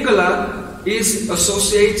Pingala is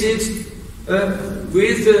associated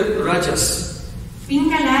with Rajas.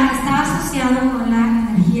 Pingala está asociado con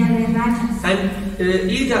la energía de Rajas. And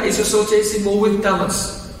Ida is associated more with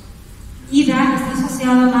Tamas. Ida está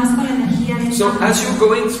asociado más con la energía de Tamas. So as you're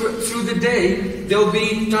going through the day, there will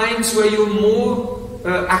be times where you're more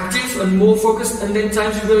active and more focused, and then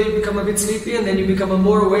times where you become a bit sleepy, and then you become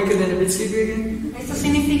more awake and then a bit sleepy again. Esto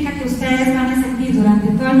significa que ustedes van a sentir durante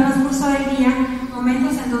todo el transcurso del día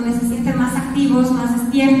momentos en donde se sienten más activos, más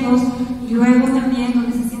despiertos, y luego también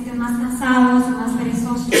donde se sienten más cansados, más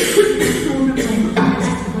perezosos.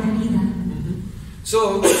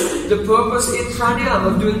 So the purpose in pranayama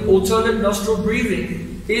of doing alternate nostril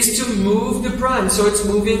breathing is to move the prana, so it's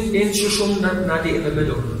moving in Sushumna Nadi in the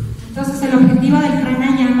middle. Entonces el objetivo del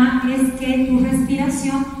pranayama es que tu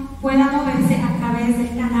respiración pueda moverse a través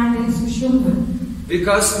del canal del Sushumna.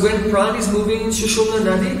 Because when prana is moving in Sushumna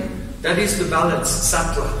Nadi, that is the balance,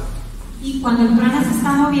 sattva. Y cuando el prana se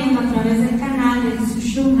está moviendo a través del canal del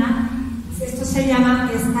Sushumna, esto se llama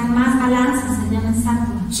que está en más balance, se llama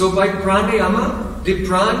sattva. So by pranayama, the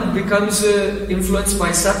prana becomes influenced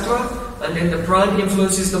by sattva, and then the prana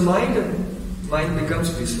influences the mind, and mind becomes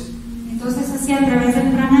peaceful. Entonces así a través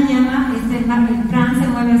del pranayama, el prana se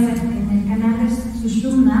mueve en el canal del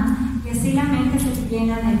Sushumna, y así la mente se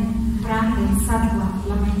llena del prana, del sattva, y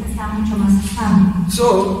la mente está mucho más estable.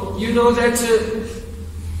 So you know that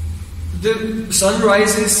the sun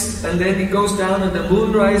rises, and then it goes down, and the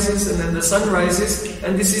moon rises, and then the sun rises,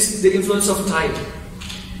 and this is the influence of time.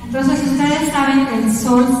 Entonces ustedes saben que el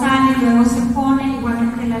sol sale y luego se pone,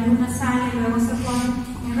 igualmente la luna sale y luego se pone.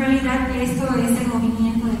 En realidad esto es el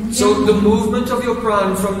movimiento del tiempo. So the movement of your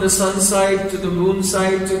prana from the sun side to the moon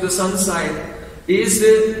side to the sun side is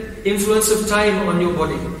the influence of time on your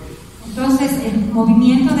body. Entonces el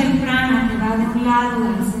movimiento del prana que va de un lado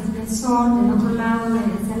hacia el sol, del otro lado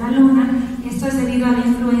hacia la luna, esto es debido a la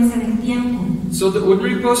influencia del tiempo. So the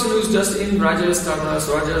ordinary person who's just in rajas, tamas,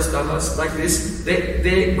 like this,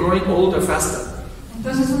 they're growing older faster.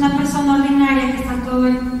 Entonces una persona ordinaria que está todo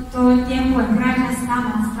el tiempo en rajas,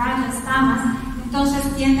 tamas, entonces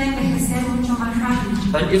tiende a envejecer mucho más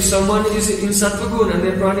rápido. And if someone is in sattva guna and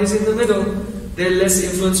their prana is in the middle, they're less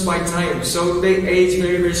influenced by time, so they age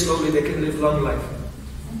very, very slowly. They can live long life.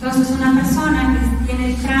 Entonces una persona que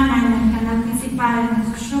tiene el prana en el canal principal, en el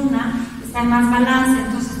Sushumna, está en más balance,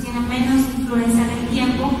 entonces tiene menos influencia del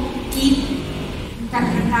tiempo y se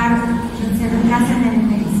retrasa en el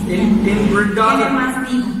envejecimiento. Tiene más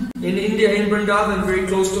vida. In India, in Vrindavan, very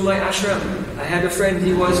close to my ashram, I had a friend.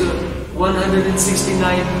 He was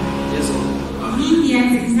 169 years old. En India,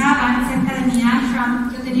 en Vrindavan, cerca de mi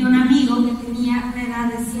ashram, yo tenía un amigo que tenía una edad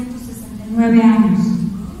de 169 años.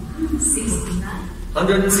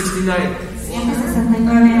 169.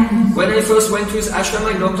 169 años. When I first went to his ashram,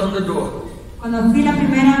 I knocked on the door. Cuando fui la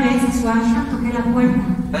primera vez a su ashram, toqué la puerta.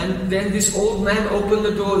 And then this old man opened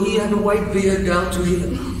the door. He had a white beard down to here.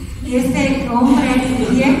 Y este hombre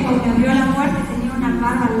viejo me abrió la puerta y tenía una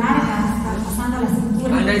barba larga hasta pasando la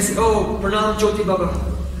cintura. And I said, "Oh, Pranam Jyoti Baba."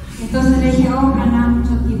 Entonces le dije, "Oh, Pranam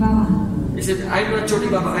Jyoti Baba." He said, "I'm not Jyoti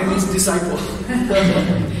Baba. I'm his disciple."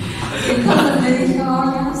 Entonces le dije, "Oh,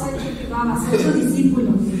 yo no soy Jyoti Baba, soy su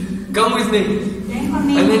discípulo. Come with me." Ven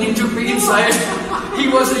conmigo. And then he took me inside. He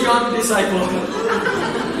was a young disciple.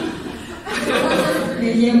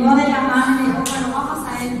 Le llevó de la mano y dijo, bueno, vamos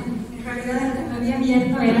a él. En realidad el que me había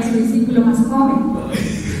abierto era su discípulo más joven.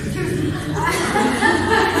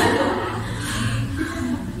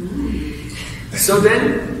 So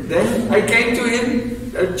then I came to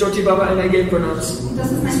him, Jyoti Baba, and I gave pranams.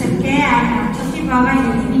 Entonces me acerqué a Jyoti Baba y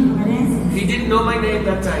le di mi reverencia. He didn't know my name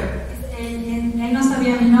that time. Él no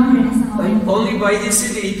sabía mi nombre en ese momento. Only by his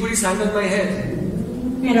siddhi, he put his hand on my head.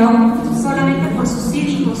 Pero solamente por su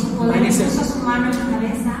siddhi, por su poder, puso su mano en mi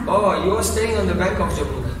cabeza. Oh, you are staying on the bank of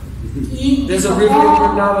Jamuna. Y There's a river in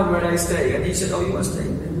Vrindavan where I stay. And he said, oh, you are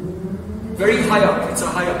staying there. Very high up. It's a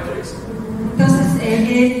high up place. Entonces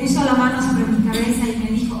él puso la mano sobre mi cabeza y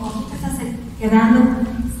me dijo, oh, tú te estás quedando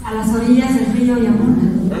a las orillas del río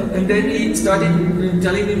Yamuna. And then he started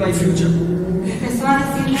telling me my future. Empezó a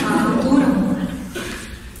decirme mi futuro.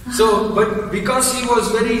 So, but because he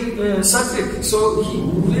was very sattvic, so he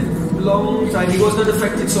lived long time. He was not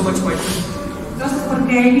affected so much by it. Entonces,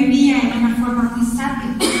 porque él vivía en una forma muy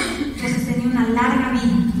sátrica, entonces tenía una larga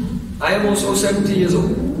vida. I am also 70 years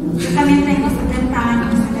old. Yo también tengo 70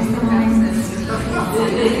 años en este momento.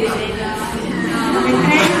 ¿No me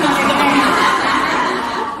crees?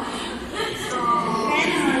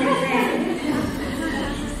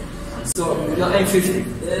 So, no, I'm 50.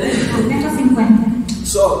 Tengo 50.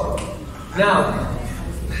 So, now,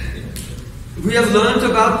 we have learned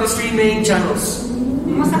about the three main channels.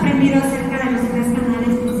 Hemos aprendido acerca de los tres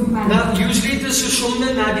canales principales. Now, usually the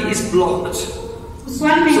Sushumna Nadi is blocked.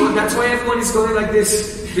 Usualmente, So that's why everyone is going like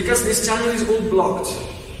this, because this channel is all blocked.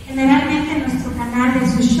 generalmente nuestro canal de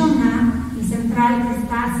Sushumna, el central,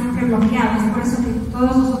 está siempre bloqueado. Es por eso que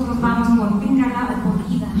todos nosotros vamos por Pingala o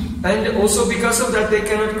por Ida. And also because of that, they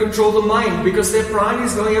cannot control the mind, because their prana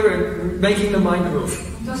is going everywhere, making the mind move.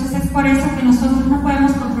 Entonces es por eso que nosotros no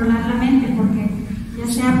podemos controlar la mente, porque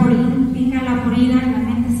ya sea por Pingala o por Ida, la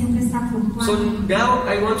mente siempre está fluctuando. So now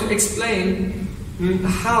I want to explain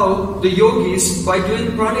how the yogis, by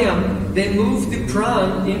doing pranayam, they move the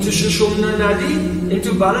pran into Sushumna Nadi,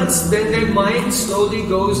 into balance, then their mind slowly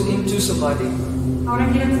goes into samadhi. Ahora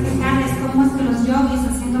quiero explicarles cómo es que los yogis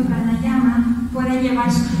haciendo pranayama pueden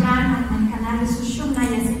llevar su prana al canal de Sushumna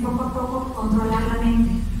y así poco a poco controlar la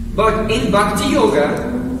mente. But in Bhakti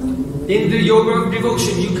Yoga, in the yoga of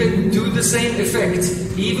devotion, you can do the same effect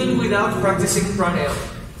even without practicing pranayam.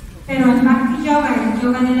 Pero en Bhakti Yoga, el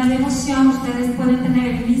yoga de la devoción, ustedes pueden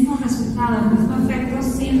tener el mismo resultado, el mismo efecto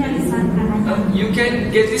sin realizar pranayama. You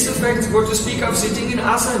can get this effect, what to speak of, sitting in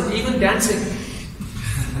asana, even dancing.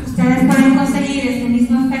 Ustedes pueden conseguir este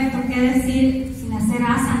mismo efecto, que decir, sin hacer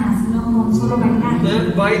asanas, sino con solo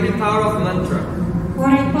bailar. By the power of mantra.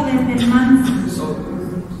 Por el poder del mantra. So,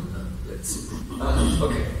 let's see.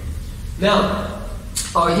 Okay. Now,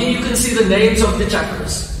 here you can see the names of the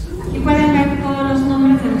chakras. Aquí pueden ver todos los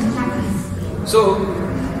nombres de los chakras. So,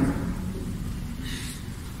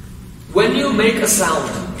 when you make a sound,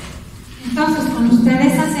 Entonces, cuando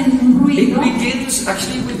ustedes hacen un it ruido, begins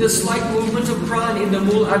actually with a slight movement of prana in the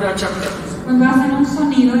Muladhara chakra. cuando hacen un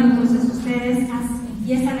sonido, entonces ustedes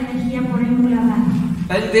empieza la energía por el Muladhara.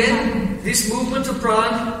 And then this movement of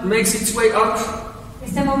prana makes its way up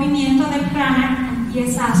Este movimiento del prana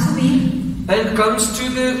empieza a subir and comes to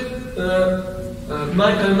the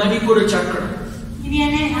Manipura chakra. y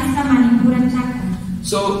viene hasta Manipura chakra.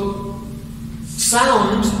 So,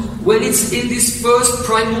 sound, when it's in this first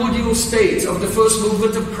primordial state of the first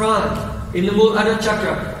movement of prana in the Muladhara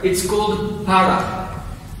chakra, it's called para.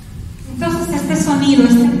 Entonces este sonido,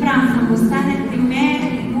 este prana, cuando está en el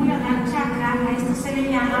primer Muladhara chakra, a esto se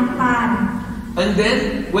le llama para. And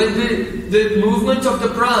then, when the movement of the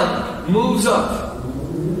prana moves up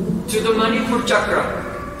to the Manipur chakra,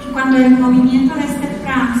 Y cuando el movimiento de este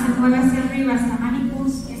prana se mueve hacia arriba, hasta Manipur,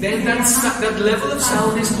 then that level of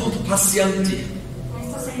sound is called pasyanti.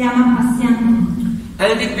 esto se llama pasyanta.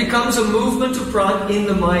 And it becomes a movement of prana in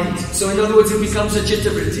the mind. So in other words, it becomes a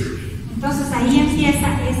chitta-vritti. Entonces ahí empieza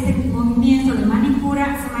este movimiento de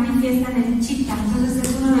Manipura, se manifiesta en el chitta. Entonces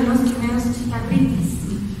es uno de los primeros chitta-vrittis.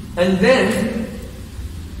 And then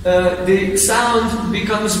the sound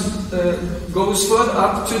goes further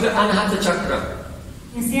up to the Anahata chakra.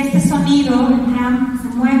 Y así este sonido, el Ram, se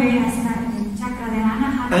mueve hasta el chakra de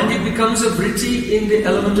Anahata. And it becomes a vritti in the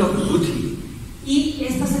element of buddhi. Y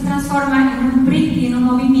esto se transforma en un vritti, en un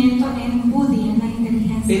movimiento en buddhi, en la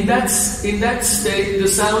inteligencia. In that state, the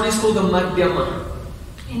sound is called a madhyama.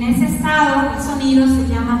 En ese estado, el sonido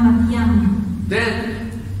se llama madhyama.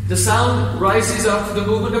 Then the sound rises up, the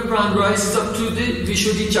movement of prana rises up to the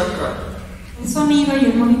Vishuddhi chakra. El sonido y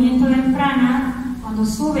el movimiento del prana, cuando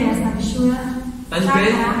sube hasta Vishuddha And chakra,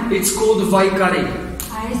 then it's called Vaikari.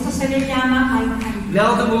 a esto se le llama Vaikari.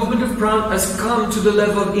 Now the movement of prana has come to the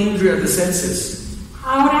level of Indriya, the senses.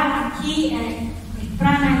 Ahora aquí el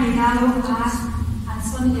prana ha llegado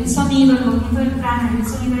el sonido, el movimiento del prana, el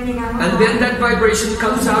sonido ha llegado And then that vibration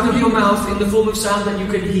comes out of your mouth in the form of sound that you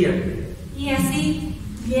can hear. y así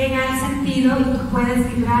llega al sentido y tú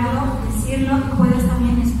puedes vibrarlo, decirlo y puedes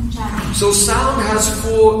también escucharlo. So sound has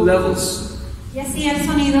 4 levels. Y así el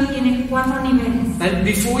sonido tiene 4 niveles. And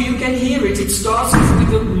before you can hear it, it starts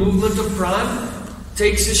with the movement of prana,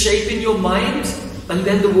 takes a shape in your mind, and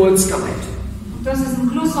then the words come out. Entonces,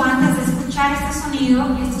 incluso antes de escuchar este sonido,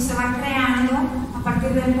 esto se va creando a partir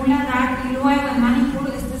del muladhara y luego en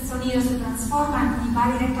Manipur este sonido se transforma y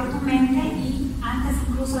va directo a tu mente y antes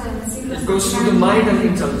incluso de decirlo. It goes through the mind and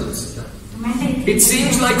intelligence. It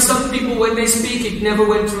seems like some people, when they speak, it never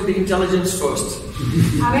went through the intelligence first.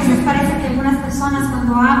 A veces parece que algunas personas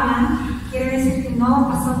cuando hablan quiere decir que no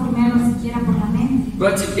pasó primero siquiera por la mente.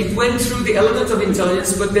 But it went through the element of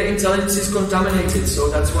intelligence, but their intelligence is contaminated, so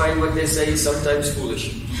that's why what they say is sometimes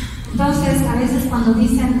foolish. Entonces, a veces cuando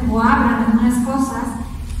dicen o hablan algunas cosas,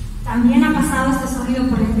 también ha pasado este sonido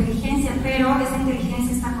por la inteligencia, pero esa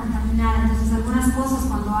inteligencia está contaminada. Entonces, algunas cosas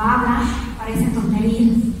cuando hablan parecen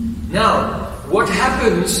tonterías. Now, what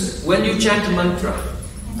happens when you chant a mantra?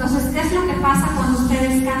 Entonces, ¿qué es lo que pasa cuando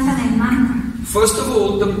ustedes cantan el mantra? First of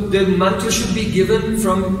all, the mantra should be given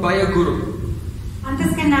by a guru.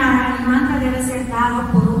 Antes que nada, el mantra debe ser dado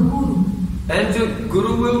por un guru. And the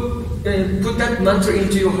guru will put that mantra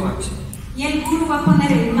into your heart. Y el guru va a poner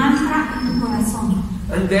el mantra en tu corazón.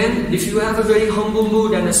 And then, if you have a very humble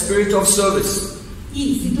mood and a spirit of service,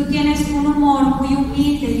 Y si tú tienes un humor muy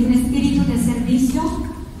humilde y un espíritu de servicio,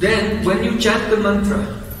 then when you chant the mantra,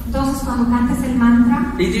 entonces cuando cantes el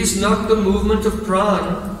mantra, it is not the movement of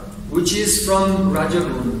prana, which is from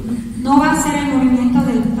Rajaguna. no va a ser el movimiento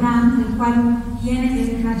del prana, del cual viene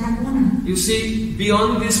del Rajaguna. You see,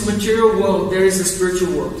 beyond this material world, there is a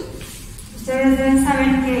spiritual world. Ustedes deben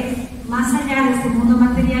saber que más allá de este mundo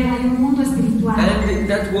material hay un mundo espiritual. And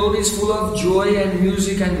that world is full of joy and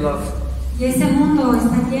music and love. Y ese mundo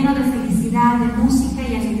está lleno de felicidad, de música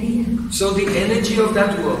y alegría. So the energy of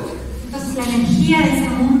that world, Entonces la energía de ese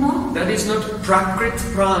mundo that is not Prakrit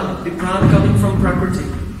Pran, the Pran coming from Prakriti.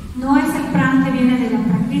 no es el prana que viene de la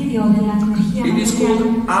prakriti o de la energía It is material.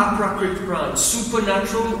 called Aprakrit Pran,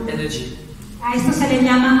 supernatural energy. A esto se le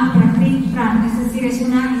llama aprakrit prana, es decir, es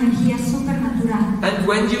una energía supernatural. And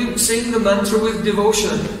when you sing the mantra with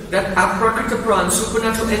devotion, that Aprakrita Pran,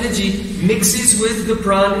 supernatural energy, mixes with the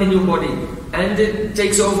Pran in your body and it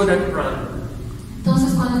takes over that Pran.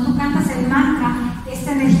 Entonces, cuando tú cantas el mantra,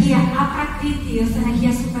 esta energía aprakriti, esta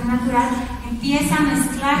energía supernatural, empieza a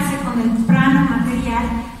mezclarse con el prana material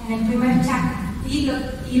en el primer chakra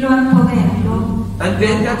y lo empodera. And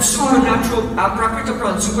then that supernatural Aprakrita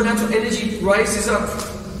Pran, supernatural energy rises up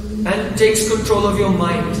and takes control of your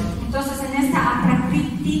mind. Entonces, en esta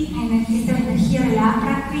aprakriti, en esta energía de la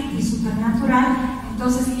aprakriti supernatural,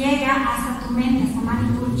 entonces llega hasta tu mente, hasta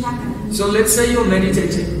Manipur chakra. So let's say you're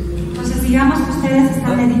meditating. Entonces, digamos que ustedes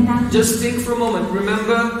están meditando. Just think for a moment.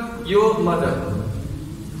 Remember your mother.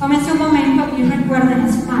 Tómense un momento y recuerden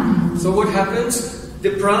a su madre. So what happens?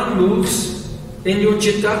 The Pran moves in your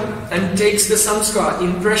chitta and takes the samskar,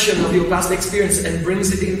 impression of your past experience, and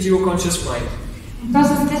brings it into your conscious mind.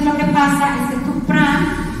 Entonces, ¿qué es lo que pasa? Es que tu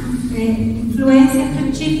prana influencia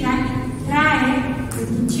en tu chitta trae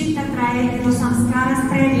los samskaras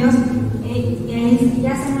previos y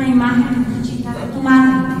hace una imagen en tu chitta de tu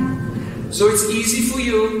madre. So it's easy for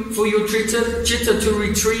your chitta to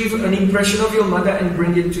retrieve an impression of your mother and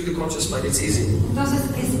bring it to the conscious mind. It's easy. Entonces,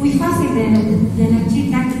 es muy fácil de la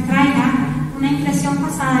chitta que traiga una impresión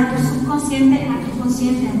pasada de tu subconsciente a tu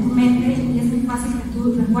consciente, a tu mente, y es muy fácil que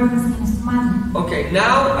tú recuerdes quién es tu madre. Okay,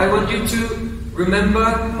 now I want you to remember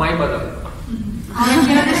my mother. Ahora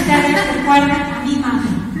quiero que ustedes recuerden a mi madre.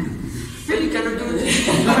 Yeah, you cannot do it.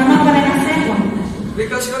 Pero no pueden hacerlo.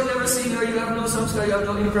 Because you have never seen her, you have no samskar, you have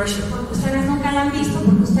no impression. Porque ustedes nunca la han visto,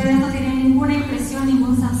 porque ustedes no tienen ninguna impresión,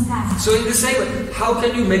 ningún samskara. So in the same way, how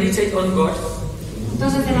can you meditate on God?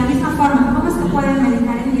 Entonces, de la misma forma, ¿cómo es que pueden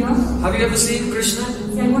meditar en Dios? Have you ever seen Krishna?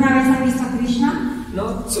 Si alguna vez han visto a Krishna,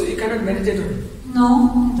 No, so you cannot meditate on him.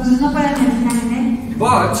 no, entonces no pueden meditar en él.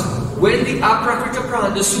 But when the Aprakrita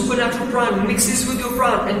Pran, the supernatural Pran, mixes with your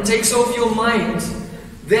Pran and takes over your mind,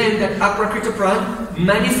 then that Aprakrita Pran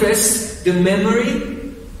manifests the memory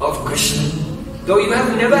of Krishna. Though you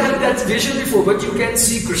have never had that vision before, but you can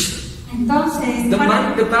see Krishna. Entonces, The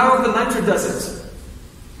power of the mantra does it.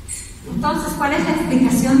 ¿cuál es la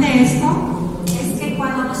explicación de esto? Es que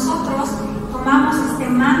cuando nosotros tomamos este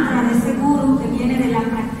mantra de ese guru que viene de la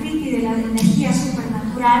prakriti, de la energía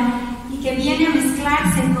supernatural, y que viene a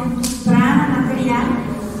mezclarse con tu prana material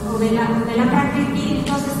o de la prakriti,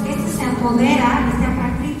 entonces este se apodera, esta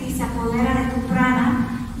prakriti se apodera de tu prana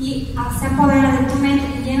y se apodera de tu mente,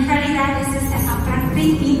 y en realidad es esa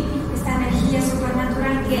prakriti, esta energía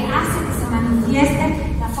supernatural que hace que se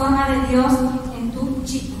manifieste la forma de Dios en tu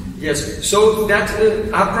chitta. Yes, so that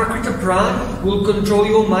aprakrita prana will control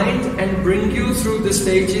your mind and bring you through the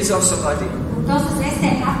stages of samadhi. Entonces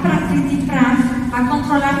este aprakriti prana va a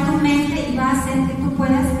controlar tu mente y va a hacer que tú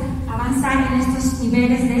puedas avanzar en estos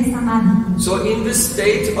niveles de samadhi. So in the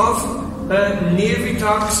state of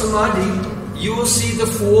nirvitak samadhi, you will see the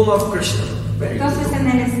form of Krishna. Entonces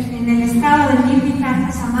en el estado de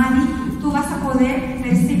nirvitak samadhi, tú vas a poder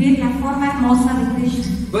percibir la forma hermosa de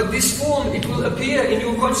Krishna. But this form, it will appear in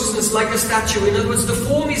your consciousness like a statue. In other words, the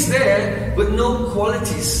form is there, but no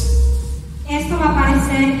qualities. Esto va a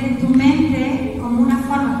aparecer en tu mente como una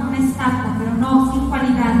forma, como una estatua, pero no sin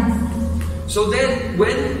cualidades. So then,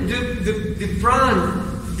 when the prana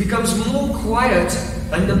becomes more quiet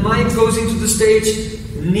and the mind goes into the stage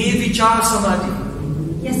nirvichara samadhi.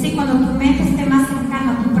 Y así cuando tu mente esté más en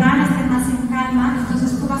calma, tu prana esté más en calma,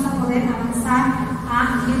 entonces tú vas a poder avanzar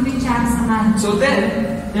a nirvichara samadhi. So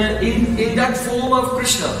then, in that form of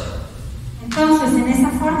Krishna, entonces en esa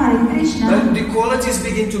forma de Krishna, the qualities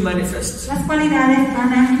begin to manifest. las cualidades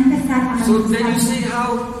van a empezar a So then you manifestarse. see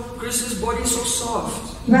how Krishna's body is so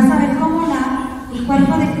soft. Y vas a ver cómo el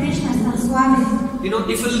cuerpo de Krishna es tan suave. You know,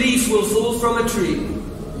 if a leaf will fall from a tree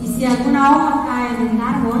Y si alguna hoja cae del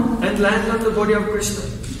árbol, and land on the body of Krishna,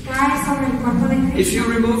 cae sobre el cuerpo de if Krishna. you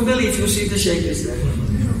remove the leaf, you see the shape is there.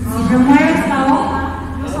 Si remueves la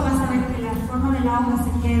hoja, incluso vas a ver que la forma de la hoja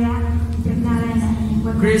se queda impregnada en el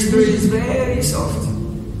cuerpo de Krishna Krishna. is very soft.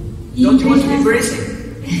 Y Don't you want to Krishna embrace him?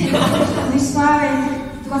 es muy suave,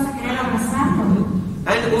 tú vas a querer abrazarlo.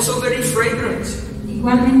 And also very fragrant,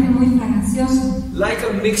 Igualmente muy fragancioso. like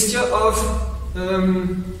a mixture of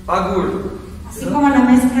agur, Así como la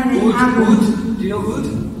mezcla de agua. wood, do you know wood?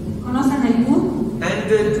 ¿Conocen el wood?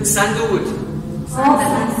 And sandalwood,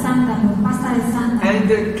 Hoja de sándalo, pasta de sándalo.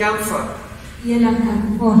 and camphor, Y el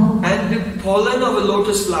alcanfor. and the pollen of a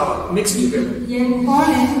lotus flower mixed together. Y el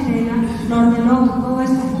polen de la flor de loto, todo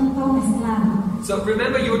esto junto mezclado. So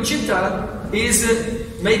remember, your chitta is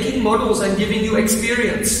making models and giving you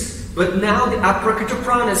experience. But now the aprakrita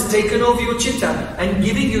prana has taken over your chitta and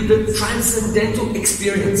giving you the transcendental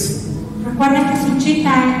experience. Recuerden que su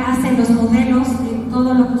chitta hace los modelos de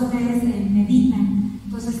todo lo que ustedes meditan.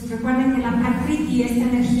 Entonces recuerden que la prakriti, esta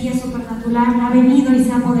energía supernatural, ha venido y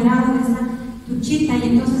se ha apoderado de esta tu chitta, y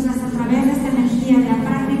entonces es a través de esta energía de la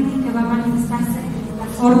prakriti que va a manifestarse la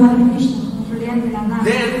forma de Krishna, en realidad de la nada.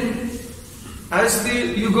 Then, as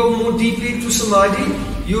you go more deeply into samadhi,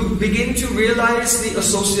 you begin to realize the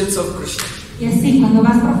associates of Krishna. Y así, cuando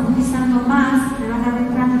vas profundizando más, te vas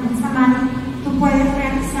adentrando en el samadhi, tú puedes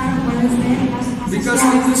realizar, puedes ver las Because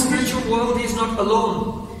in the asociadas. spiritual world, he is not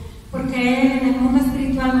alone. Porque él en el mundo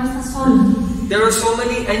espiritual no está solo. There are so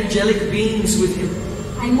many angelic beings with him.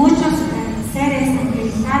 Hay muchos seres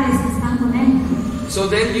angelicales que están con él. So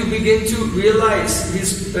then you begin to realize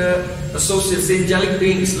his associates, the angelic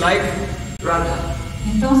beings like Radha.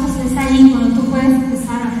 Entonces es ahí cuando tú puedes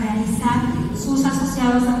empezar a realizar sus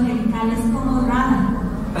asociados angelicales como Radha.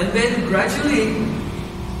 And then gradually,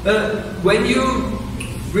 when you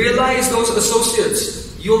realize those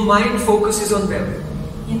associates, your mind focuses on them.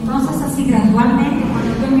 Y entonces así gradualmente,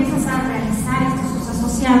 cuando tú empiezas a realizar estos sus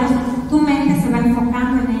asociados, tu mente se va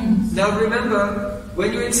enfocando en ellos. Now remember,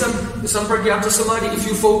 when you're in Sampragyata Samadhi, if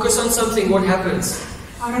you focus on something, what happens?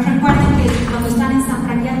 Ahora recuerden que cuando están en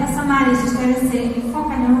Sampragyata Samadhi, si ustedes se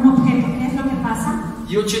enfocan en un objeto, ¿qué es lo que pasa?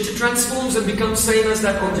 Your chitta transforms and becomes same as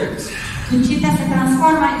that object. Tu chitta se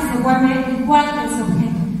transforma y se vuelve igual que ese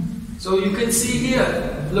objeto. So you can see here,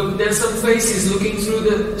 look, there's some faces looking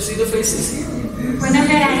through see the faces here? Pueden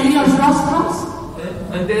ver ahí los rostros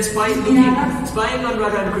And they're spying on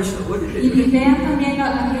Radha and Krishna. What did they y do? vean también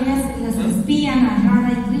aquellas las que espían a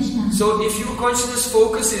Radha y Krishna. So if your consciousness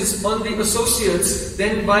focuses on the associates,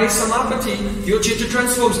 then by samapati, your chitta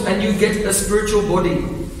transforms and you get a spiritual body,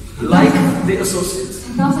 like the associates.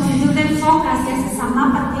 Entonces, si tú te enfocas y haces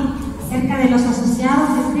samapati acerca de los asociados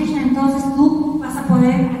de Krishna, entonces tú vas a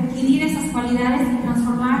poder adquirir esas cualidades y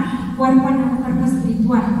transformar tu cuerpo en un cuerpo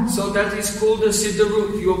espiritual. So that is called the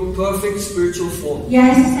Siddharup, your perfect spiritual form. Y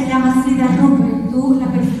a eso se llama Siddharup, la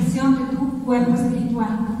perfección de tu cuerpo espiritual.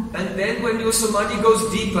 And then when your samadhi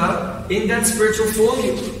goes deeper, in that spiritual form,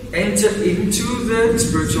 you enter into the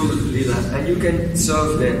spiritual lila and you can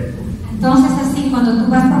serve there. Entonces así, cuando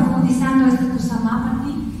tú vas profundizando tu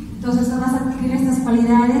samapati, entonces vas a adquirir estas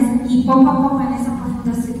cualidades y poco a poco en esa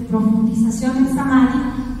profundización del samadhi,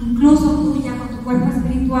 incluso tú ya con tu cuerpo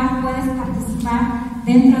espiritual puedes participar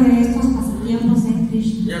dentro de estos pasatiempos en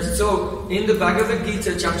Krishna. Yes, so in the Bhagavad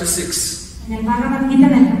Gita chapter 6, En el Bhagavad Gita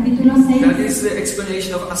del capítulo 6, that is the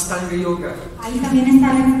explanation of Ashtanga Yoga. ahí también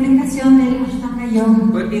está la explicación del Ashtanga Yoga.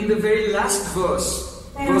 But in the very last verse,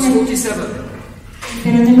 Pero verse en el- 47,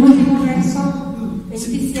 Pero en el último verso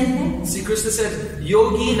 27, see Krishna said,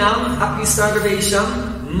 Yogi nam api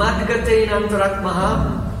sarvesham madgatenam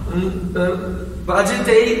taratmaha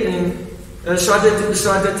bhajate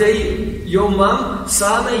shradate yomam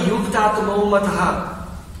same yuktatamo mataha.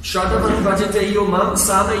 Shradhavan bhajate yomam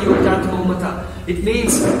same yuktatamo mataha. It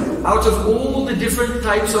means, out of all the different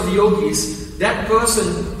types of yogis, that person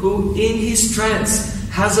who in his trance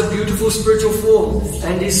has a beautiful spiritual form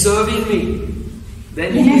and is serving me,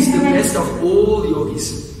 then he is the best of all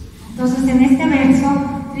yogis. entonces en este verso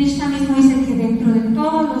Krishna mismo dice que dentro de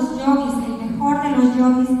todos los yogis, el mejor de los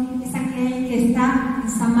yogis es aquel que está en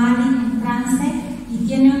samadhi, en trance y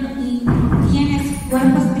tiene su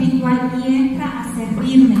cuerpo espiritual y entra a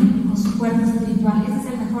servirme con su cuerpo espiritual. Ese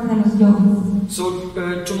es el mejor de los yogis. So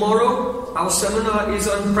tomorrow our seminar is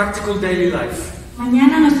on practical daily life.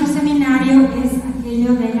 Mañana nuestro seminario es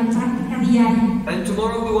aquello de la práctica diaria. And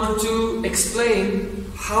tomorrow we want to explain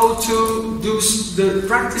how to do the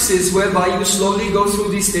practices whereby you slowly go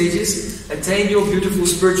through these stages, attain your beautiful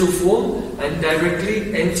spiritual form, and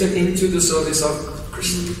directly enter into the service of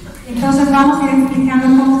Krishna. Entonces vamos a ir explicando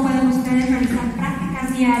cómo pueden ustedes realizar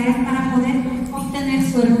prácticas diarias para poder obtener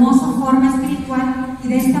su hermosa forma espiritual y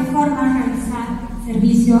de esta forma realizar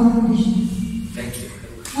servicio a Krishna.